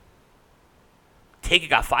each. Taker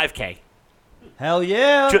got 5K. Hell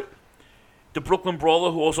yeah. The Brooklyn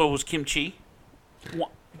Brawler, who also was Kim Chi,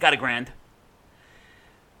 got $1,000.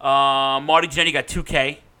 Marty Jannetty got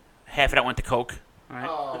 2K. Half of that went to Coke. All right.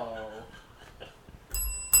 Oh.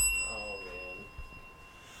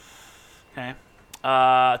 Okay.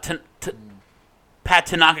 Pat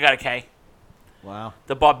Tanaka got a K. Wow.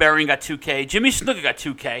 The Barbarian got 2K. Jimmy Snuka got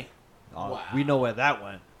 2K. Oh, wow. We know where that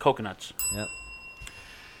went. Coconuts. Yep.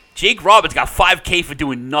 Jake Roberts got 5K for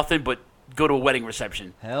doing nothing but go to a wedding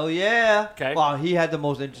reception. Hell yeah. Okay. Well, he had the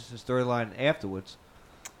most interesting storyline afterwards.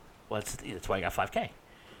 Well, that's why he got 5K.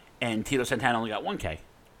 And Tito Santana only got 1K.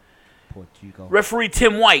 Poor Chico. Referee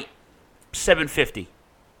Tim White, $750.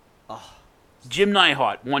 Jim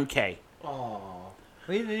Neihart, $1K. Oh,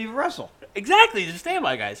 he didn't even wrestle. Exactly, just stand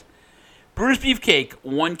by, guys. Bruce Beefcake,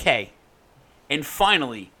 $1K. And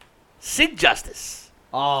finally, Sid Justice.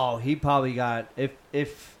 Oh, he probably got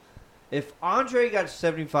if Andre got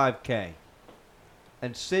 $75K,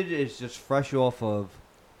 and Sid is just fresh off of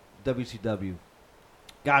WCW,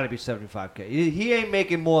 gotta be $75K. He ain't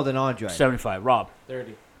making more than Andre. 75. Rob.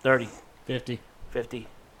 30. 30. 50. 50.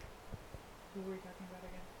 Who were we talking about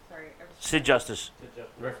again? Sorry. Sid Justice.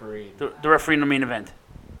 Referee. The referee in the main event.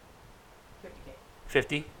 50K.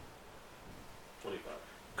 50? 25.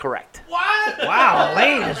 Correct. What? Wow,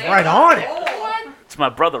 Elaine is right on it. What? It's my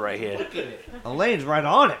brother right here. Elaine's right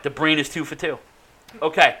on it. The brain is 2 for 2.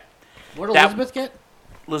 Okay. What did Elizabeth get?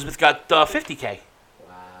 Elizabeth got 50K.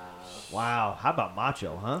 Wow. How about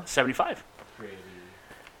Macho, huh? 75. I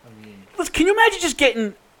mean, Listen, can you imagine just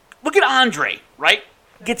getting... Look at Andre, right?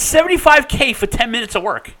 Get 75K for 10 minutes of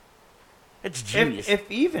work. That's genius. If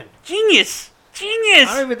even. Genius. Genius.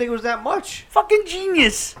 I don't even think it was that much. Fucking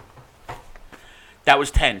genius. That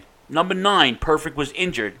was 10. Number 9, Perfect was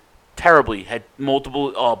injured terribly. Had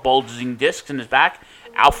multiple bulging discs in his back.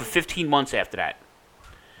 Out for 15 months after that.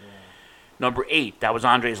 Number 8, that was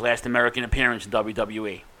Andre's last American appearance in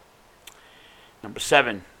WWE. Number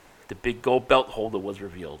 7, the big gold belt holder was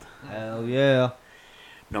revealed. Hell yeah.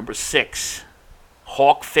 Number 6,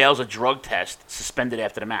 Hawk fails a drug test, suspended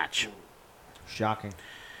after the match. Shocking.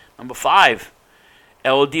 Number 5,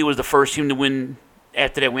 LOD was the first team to win,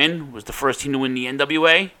 after their win, was the first team to win the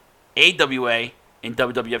NWA, AWA, and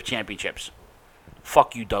WWF championships.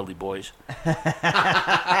 Fuck you, Dudley boys.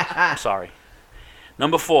 I'm sorry.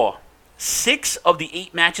 Number 4, 6 of the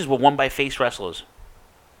 8 matches were won by face wrestlers.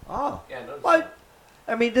 Oh. What?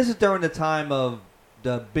 I mean, this is during the time of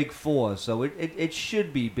the Big Four, so it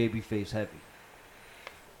should be babyface heavy.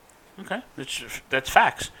 Okay, that's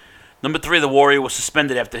facts. Number 3, the Warrior was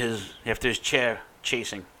suspended after his chair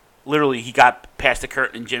chasing. Literally, he got past the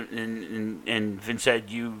curtain, and Vince said,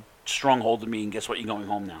 "You strongholded me, and guess what? You're going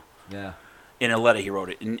home now." Yeah. In a letter, he wrote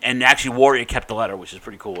it, and actually, Warrior kept the letter, which is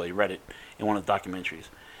pretty cool. He read it in one of the documentaries.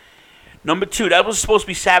 Number 2, that was supposed to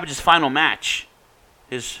be Savage's final match,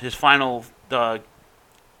 his final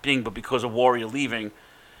thing, but because of Warrior leaving,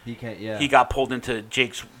 he can't. Yeah. He got pulled into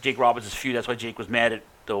Jake Roberts' feud. That's why Jake was mad at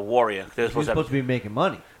the Warrior. He was supposed to be making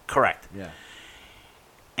money. Correct. Yeah.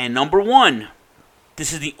 And number 1,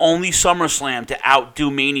 this is the only SummerSlam to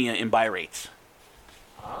outdo Mania in buy rates.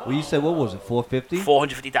 Well, you said, what was it, 450?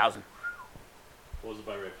 450,000. What was the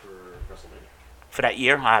buy rate for WrestleMania? For that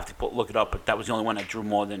year, I have to look it up, but that was the only one that drew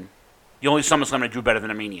more than... The only SummerSlam that drew better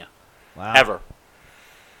than a Mania. Wow. Ever.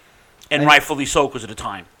 And rightfully so because of the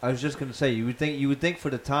time. I was just going to say, you would think for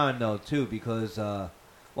the time, though, too, because,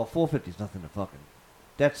 450 is nothing to fucking...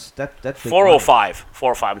 That's 405.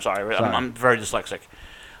 405, I'm sorry. I'm very dyslexic.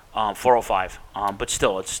 405. But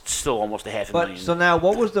still, it's still almost a half a million. So now,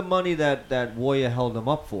 what was the money that Warrior held him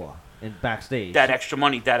up for in backstage? That extra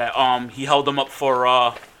money that he held him up for...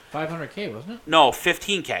 $500K, wasn't it? No,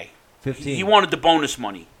 $15K. 15. He wanted the bonus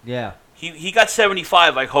money. Yeah. He got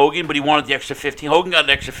 75 like Hogan, but he wanted the extra 15. Hogan got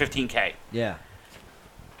an extra 15K. Yeah.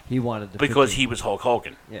 He wanted the because 15. he was Hulk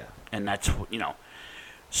Hogan. Yeah. And that's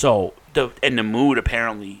So the mood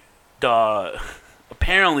apparently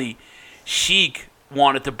Sheik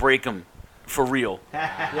wanted to break him for real.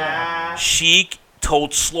 Sheik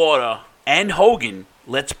told Slaughter and Hogan,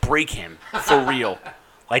 "Let's break him for real."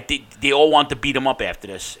 Like they all want to beat him up after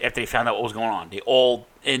this, after they found out what was going on.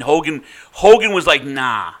 And Hogan was like,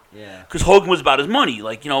 nah. Yeah. Because Hogan was about his money.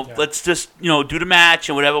 Like, let's just, do the match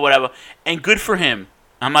and whatever. And good for him.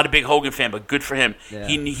 I'm not a big Hogan fan, but good for him. Yeah.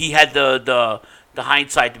 He had the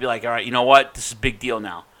hindsight to be like, all right, you know what? This is a big deal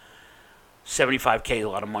now. $75K is a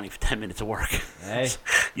lot of money for 10 minutes of work. Hey.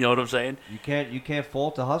 You know what I'm saying? You can't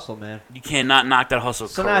fault the hustle, man. You cannot knock that hustle.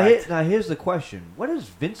 So correct. now here's the question: what does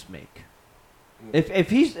Vince make? If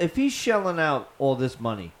he's shelling out all this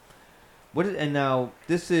money, and now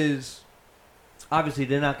this is obviously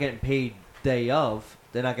they're not getting paid day of.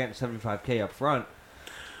 They're not getting $75K up front.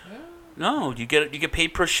 No, you get paid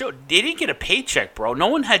per show. They didn't get a paycheck, bro.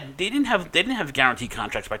 They didn't have guaranteed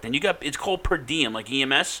contracts back then. It's called per diem, like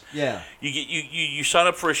EMS. Yeah. You sign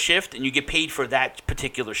up for a shift and you get paid for that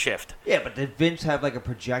particular shift. Yeah, but did Vince have like a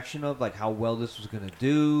projection of like how well this was gonna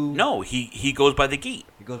do? No, he goes by the gate.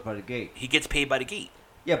 He goes by the gate. He gets paid by the gate.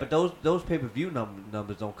 Yeah, but those pay-per-view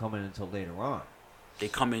numbers don't come in until later on. They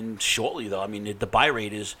come in shortly though. I mean, the buy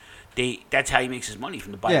rate is that's how he makes his money,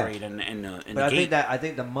 from the buy rate and the gate. I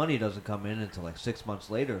think the money doesn't come in until like 6 months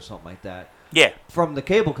later or something like that. Yeah. From the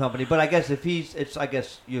cable company, but I guess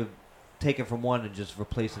taking from one and just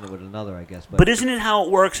replacing it with another, I guess. But isn't it how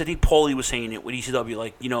it works? I think Paulie was saying it with ECW.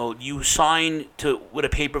 Like, you sign with a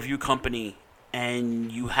pay-per-view company, and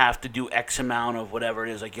you have to do X amount of whatever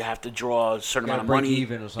it is. Like, you have to draw a certain amount of money.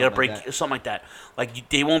 Even or something you gotta break like that. something like that. Like,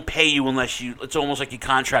 they won't pay you unless you. It's almost like you're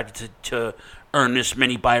contracted to earn this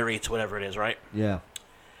many buy rates, whatever it is, right? Yeah.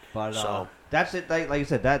 But So- that's it. Like I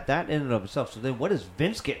said, that in and of itself. So then, what is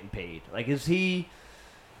Vince getting paid? Like, is he?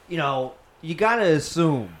 You got to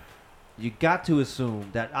assume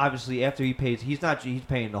that obviously after he pays, he's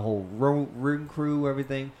paying the whole ring crew,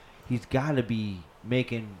 everything. He's got to be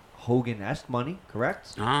making Hogan-esque money,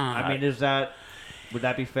 correct? Would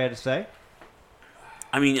that be fair to say?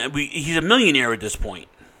 I mean, he's a millionaire at this point.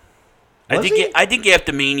 Was he? I think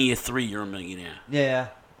after Mania 3, you're a millionaire. Yeah.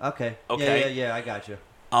 Okay. Okay. Yeah. I got you.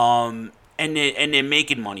 And they're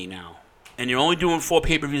making money now, and they're only doing 4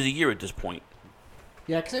 pay-per-views a year at this point.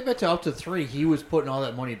 Yeah, because I bet to up to 3, he was putting all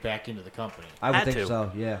that money back into the company. I would think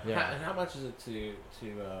so. Yeah. And how much is it to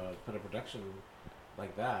put a production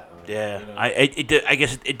like that on? Yeah, I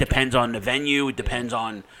guess it depends on the venue. It depends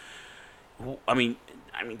on. I mean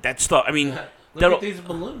that stuff. I mean, Look at these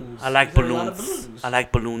balloons. I like These are a lot of balloons. balloons. I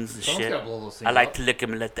like balloons and Someone's shit. gotta blow those things I like up. to lick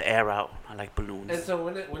them and let the air out. I like balloons. And so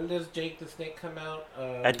when does Jake the Snake come out?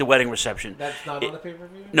 At the wedding reception. That's not on the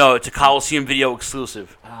pay-per-view? No, it's a Coliseum video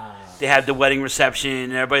exclusive. Ah. They have the wedding reception,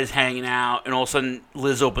 and everybody's hanging out, and all of a sudden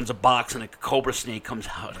Liz opens a box and a cobra snake comes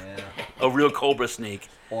out. A real cobra snake.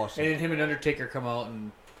 Awesome. And then him and Undertaker come out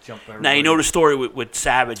and jump everybody. Now, you know the story with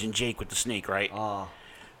Savage and Jake with the snake, right?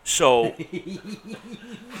 So,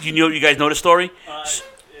 you guys know the story? I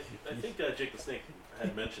think Jake the Snake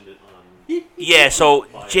had mentioned it on. Yeah, so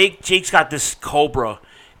Jake's got this cobra,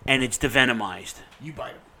 and it's devenomized. You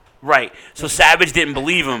bite him. Right. So Savage didn't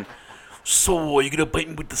believe him. So, are you going to bite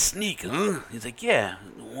him with the snake, huh? He's like, yeah.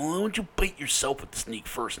 Well, why don't you bite yourself with the snake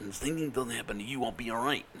first, and this thing doesn't happen to you, I'll be all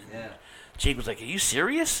right. Yeah. Jake was like, are you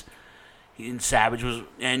serious? And Savage was,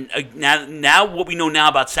 and now what we know now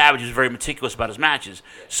about Savage is very meticulous about his matches.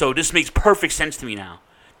 So this makes perfect sense to me now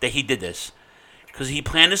that he did this. Because he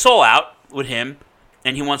planned this all out with him,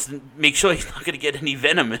 and he wants to make sure he's not going to get any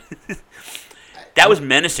venom. That was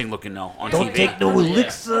menacing looking, though, on Don't TV. take no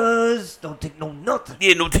elixirs. Don't take no nothing.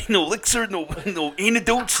 Yeah, no take no elixir, no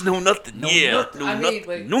antidotes, no nothing. No yeah, nothing. no I mean, nothing.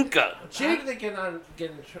 like, Nunca. How do they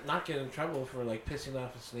not get in trouble for like pissing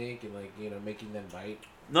off a snake and making them bite?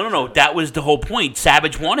 No. That was the whole point.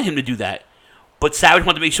 Savage wanted him to do that. But Savage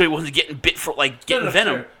wanted to make sure he wasn't getting bit for, getting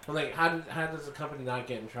venom. Sure. But, like, how does the company not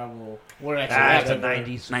get in trouble? What That's the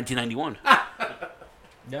 90s. 1991.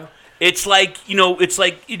 No. It's like in the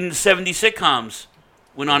 70s sitcoms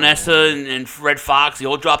when Onessa and Red Fox, they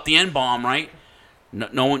all dropped the N-bomb, right?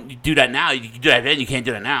 No one, you do that now. You can do that then, you can't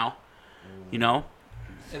do that now. You know?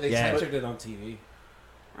 And they censored it on TV.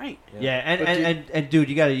 Right. Yeah, and dude,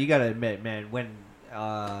 you gotta admit, man, when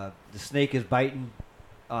the snake is biting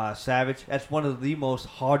Savage, that's one of the most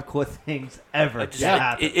hardcore things ever to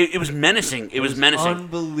happen. It was menacing. It was menacing.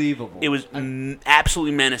 Unbelievable. It was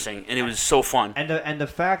absolutely menacing, and it was so fun. And the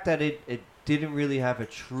fact that it didn't really have a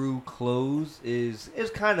true close is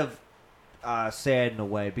kind of sad in a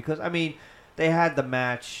way, because I mean they had the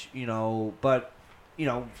match, but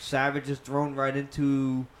Savage is thrown right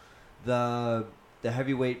into the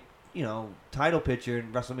heavyweight title picture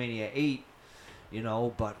in WrestleMania 8.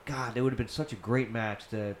 But God, it would have been such a great match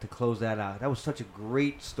to close that out. That was such a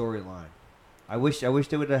great storyline. I wish they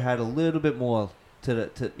would have had a little bit more to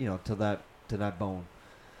that bone.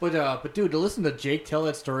 But dude, to listen to Jake tell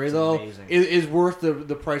that story It's though amazing. is worth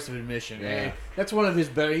the price of admission. Yeah. Eh, that's one of his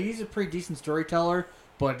better. He's a pretty decent storyteller,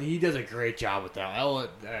 but he does a great job with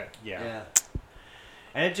that. Yeah.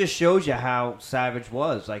 And it just shows you how Savage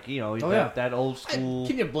was. Like, that old school.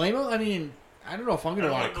 Can you blame him? I mean, I don't know if I'm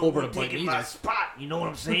gonna want a Cobra to bite me either. Spot, you know what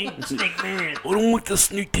I'm saying? Snake Man. I don't want the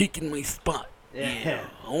snake taking my spot. Yeah.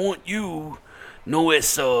 I want you. No,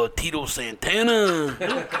 it's Tito Santana.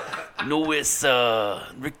 No, it's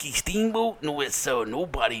Ricky Steamboat. No, it's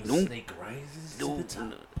nobody. No. Snake rises to the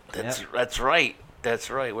top. That's right.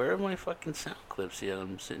 That's right. Where are my fucking sound clips here?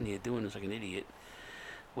 I'm sitting here doing this like an idiot.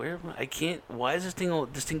 Where am I? I can't. Why is this thing?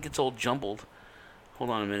 This thing gets all jumbled.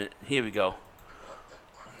 Hold on a minute. Here we go.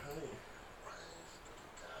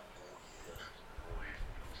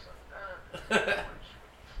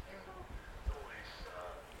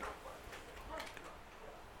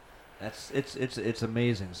 It's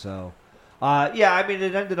amazing. So, I mean,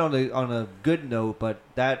 it ended on a good note, but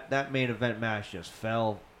that main event match just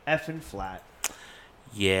fell effing flat.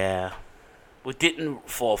 Yeah. What didn't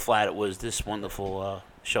fall flat, it was this wonderful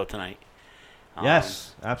show tonight.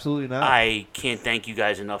 Yes, absolutely not. I can't thank you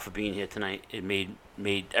guys enough for being here tonight. It made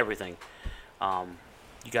made everything.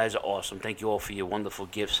 You guys are awesome. Thank you all for your wonderful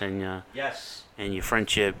gifts and Yes. and your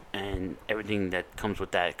friendship and everything that comes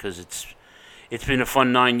with that. Because it's been a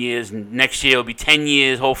fun 9 years. And next year will be 10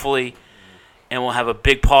 years, hopefully, and we'll have a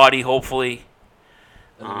big party, hopefully.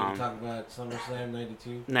 And we can talk about SummerSlam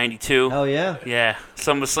 92. 92. Hell yeah. Yeah.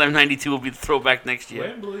 SummerSlam 92 will be the throwback next year.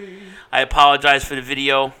 Wembley. I apologize for the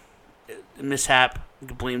video mishap. You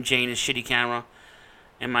can blame Jane's shitty camera.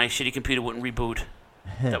 And my shitty computer wouldn't reboot.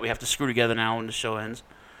 That we have to screw together now when the show ends.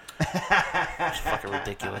 It's fucking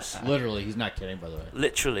ridiculous. Literally, he's not kidding, by the way.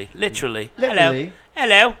 Literally. Literally.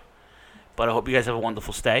 Hello. But I hope you guys have a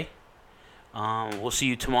wonderful stay. We'll see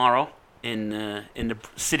you tomorrow in the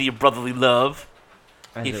city of brotherly love,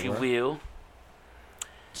 As if it you were. will.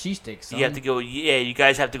 Cheesesteaks, son. You have to go. Yeah, you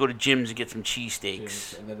guys have to go to Jim's and get some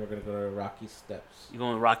cheesesteaks. And then we're going to go to Rocky Steps. You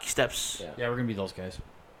going to Rocky Steps? Yeah, we're going to be those guys.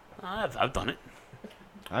 I've done it.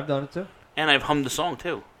 I've done it too. And I've hummed the song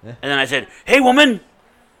too. Yeah. And then I said, "Hey woman,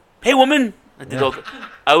 hey woman." I did Yeah. all.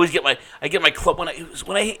 I always get my club when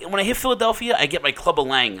I hit Philadelphia. I get my club of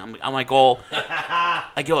Lang. I'm like all.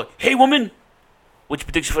 I go, "Hey woman, what's your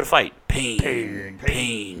prediction for the fight?"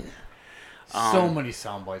 Pain. So many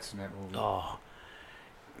sound bites in that movie. Oh,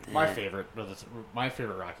 my favorite. My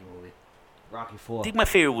favorite Rocky movie. Rocky I 4. think my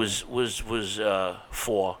favorite was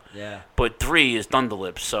 4. Yeah. But 3 is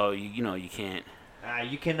Thunderlips, so you can't.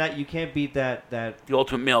 You can't beat that. The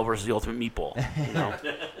ultimate male versus the ultimate meatball. You know?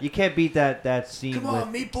 You can't beat that scene. Come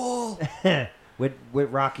on, meatball. with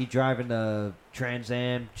Rocky driving the Trans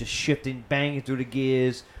Am, just shifting, banging through the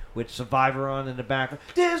gears, with Survivor on in the background.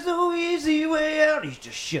 There's no easy way out. He's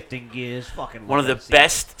just shifting gears. Fucking One of the love that scene.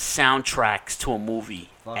 best soundtracks to a movie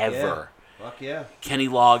Fuck ever. Yeah. Fuck yeah. Kenny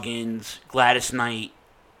Loggins, Gladys Knight,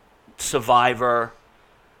 Survivor,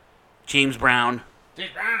 James Brown.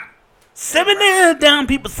 7 down,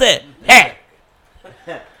 people said. Hey.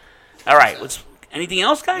 All right. Anything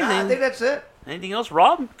else, guys? Nah, I think that's it. Anything else,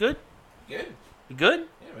 Rob? Good. Good. You good?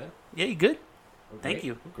 Yeah, man. Yeah, you good? We're Thank great.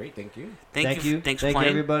 you. We're great, thank you. Thank you. Thanks for Thank you, playing.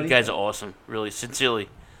 everybody. You guys are awesome. Really, sincerely.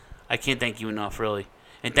 I can't thank you enough, really.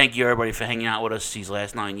 And thank you, everybody, for hanging out with us these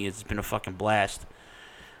last 9 years. It's been a fucking blast.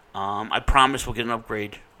 I promise we'll get an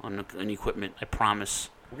upgrade on the equipment. I promise.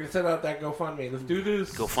 We're going to set out that GoFundMe. Let's do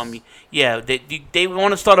this. GoFundMe. Yeah, they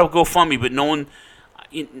want to start a GoFundMe, but no one...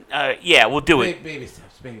 yeah, we'll do it. Baby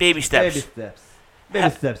steps. Baby steps. Baby steps. Baby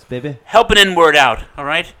steps, baby. Help an N-word out, all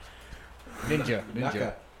right?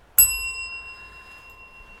 Ninja.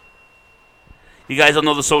 You guys all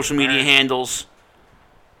know the social media handles.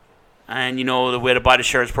 And you know where to buy the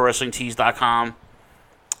shirts, ProWrestlingTees.com.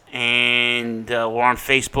 And we're on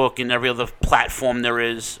Facebook and every other platform there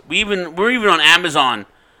is. We're even on Amazon.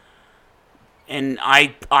 And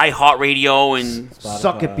iHeartRadio and...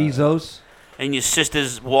 Suck it, Bezos. And your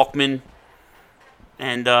sister's Walkman.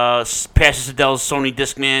 And Pastor Siddell's Sony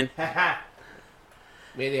Discman.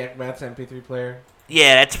 Maniac Matt's MP3 player.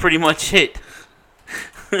 Yeah, that's pretty much it.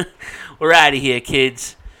 We're out of here,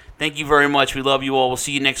 kids. Thank you very much. We love you all. We'll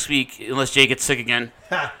see you next week, unless Jay gets sick again.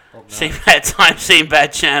 Same bad time, same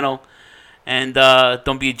bad channel. And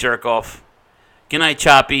don't be a jerk off. Good night,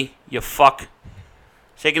 Choppy. You fuck.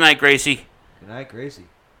 Say good night, Gracie. Good night, Gracie.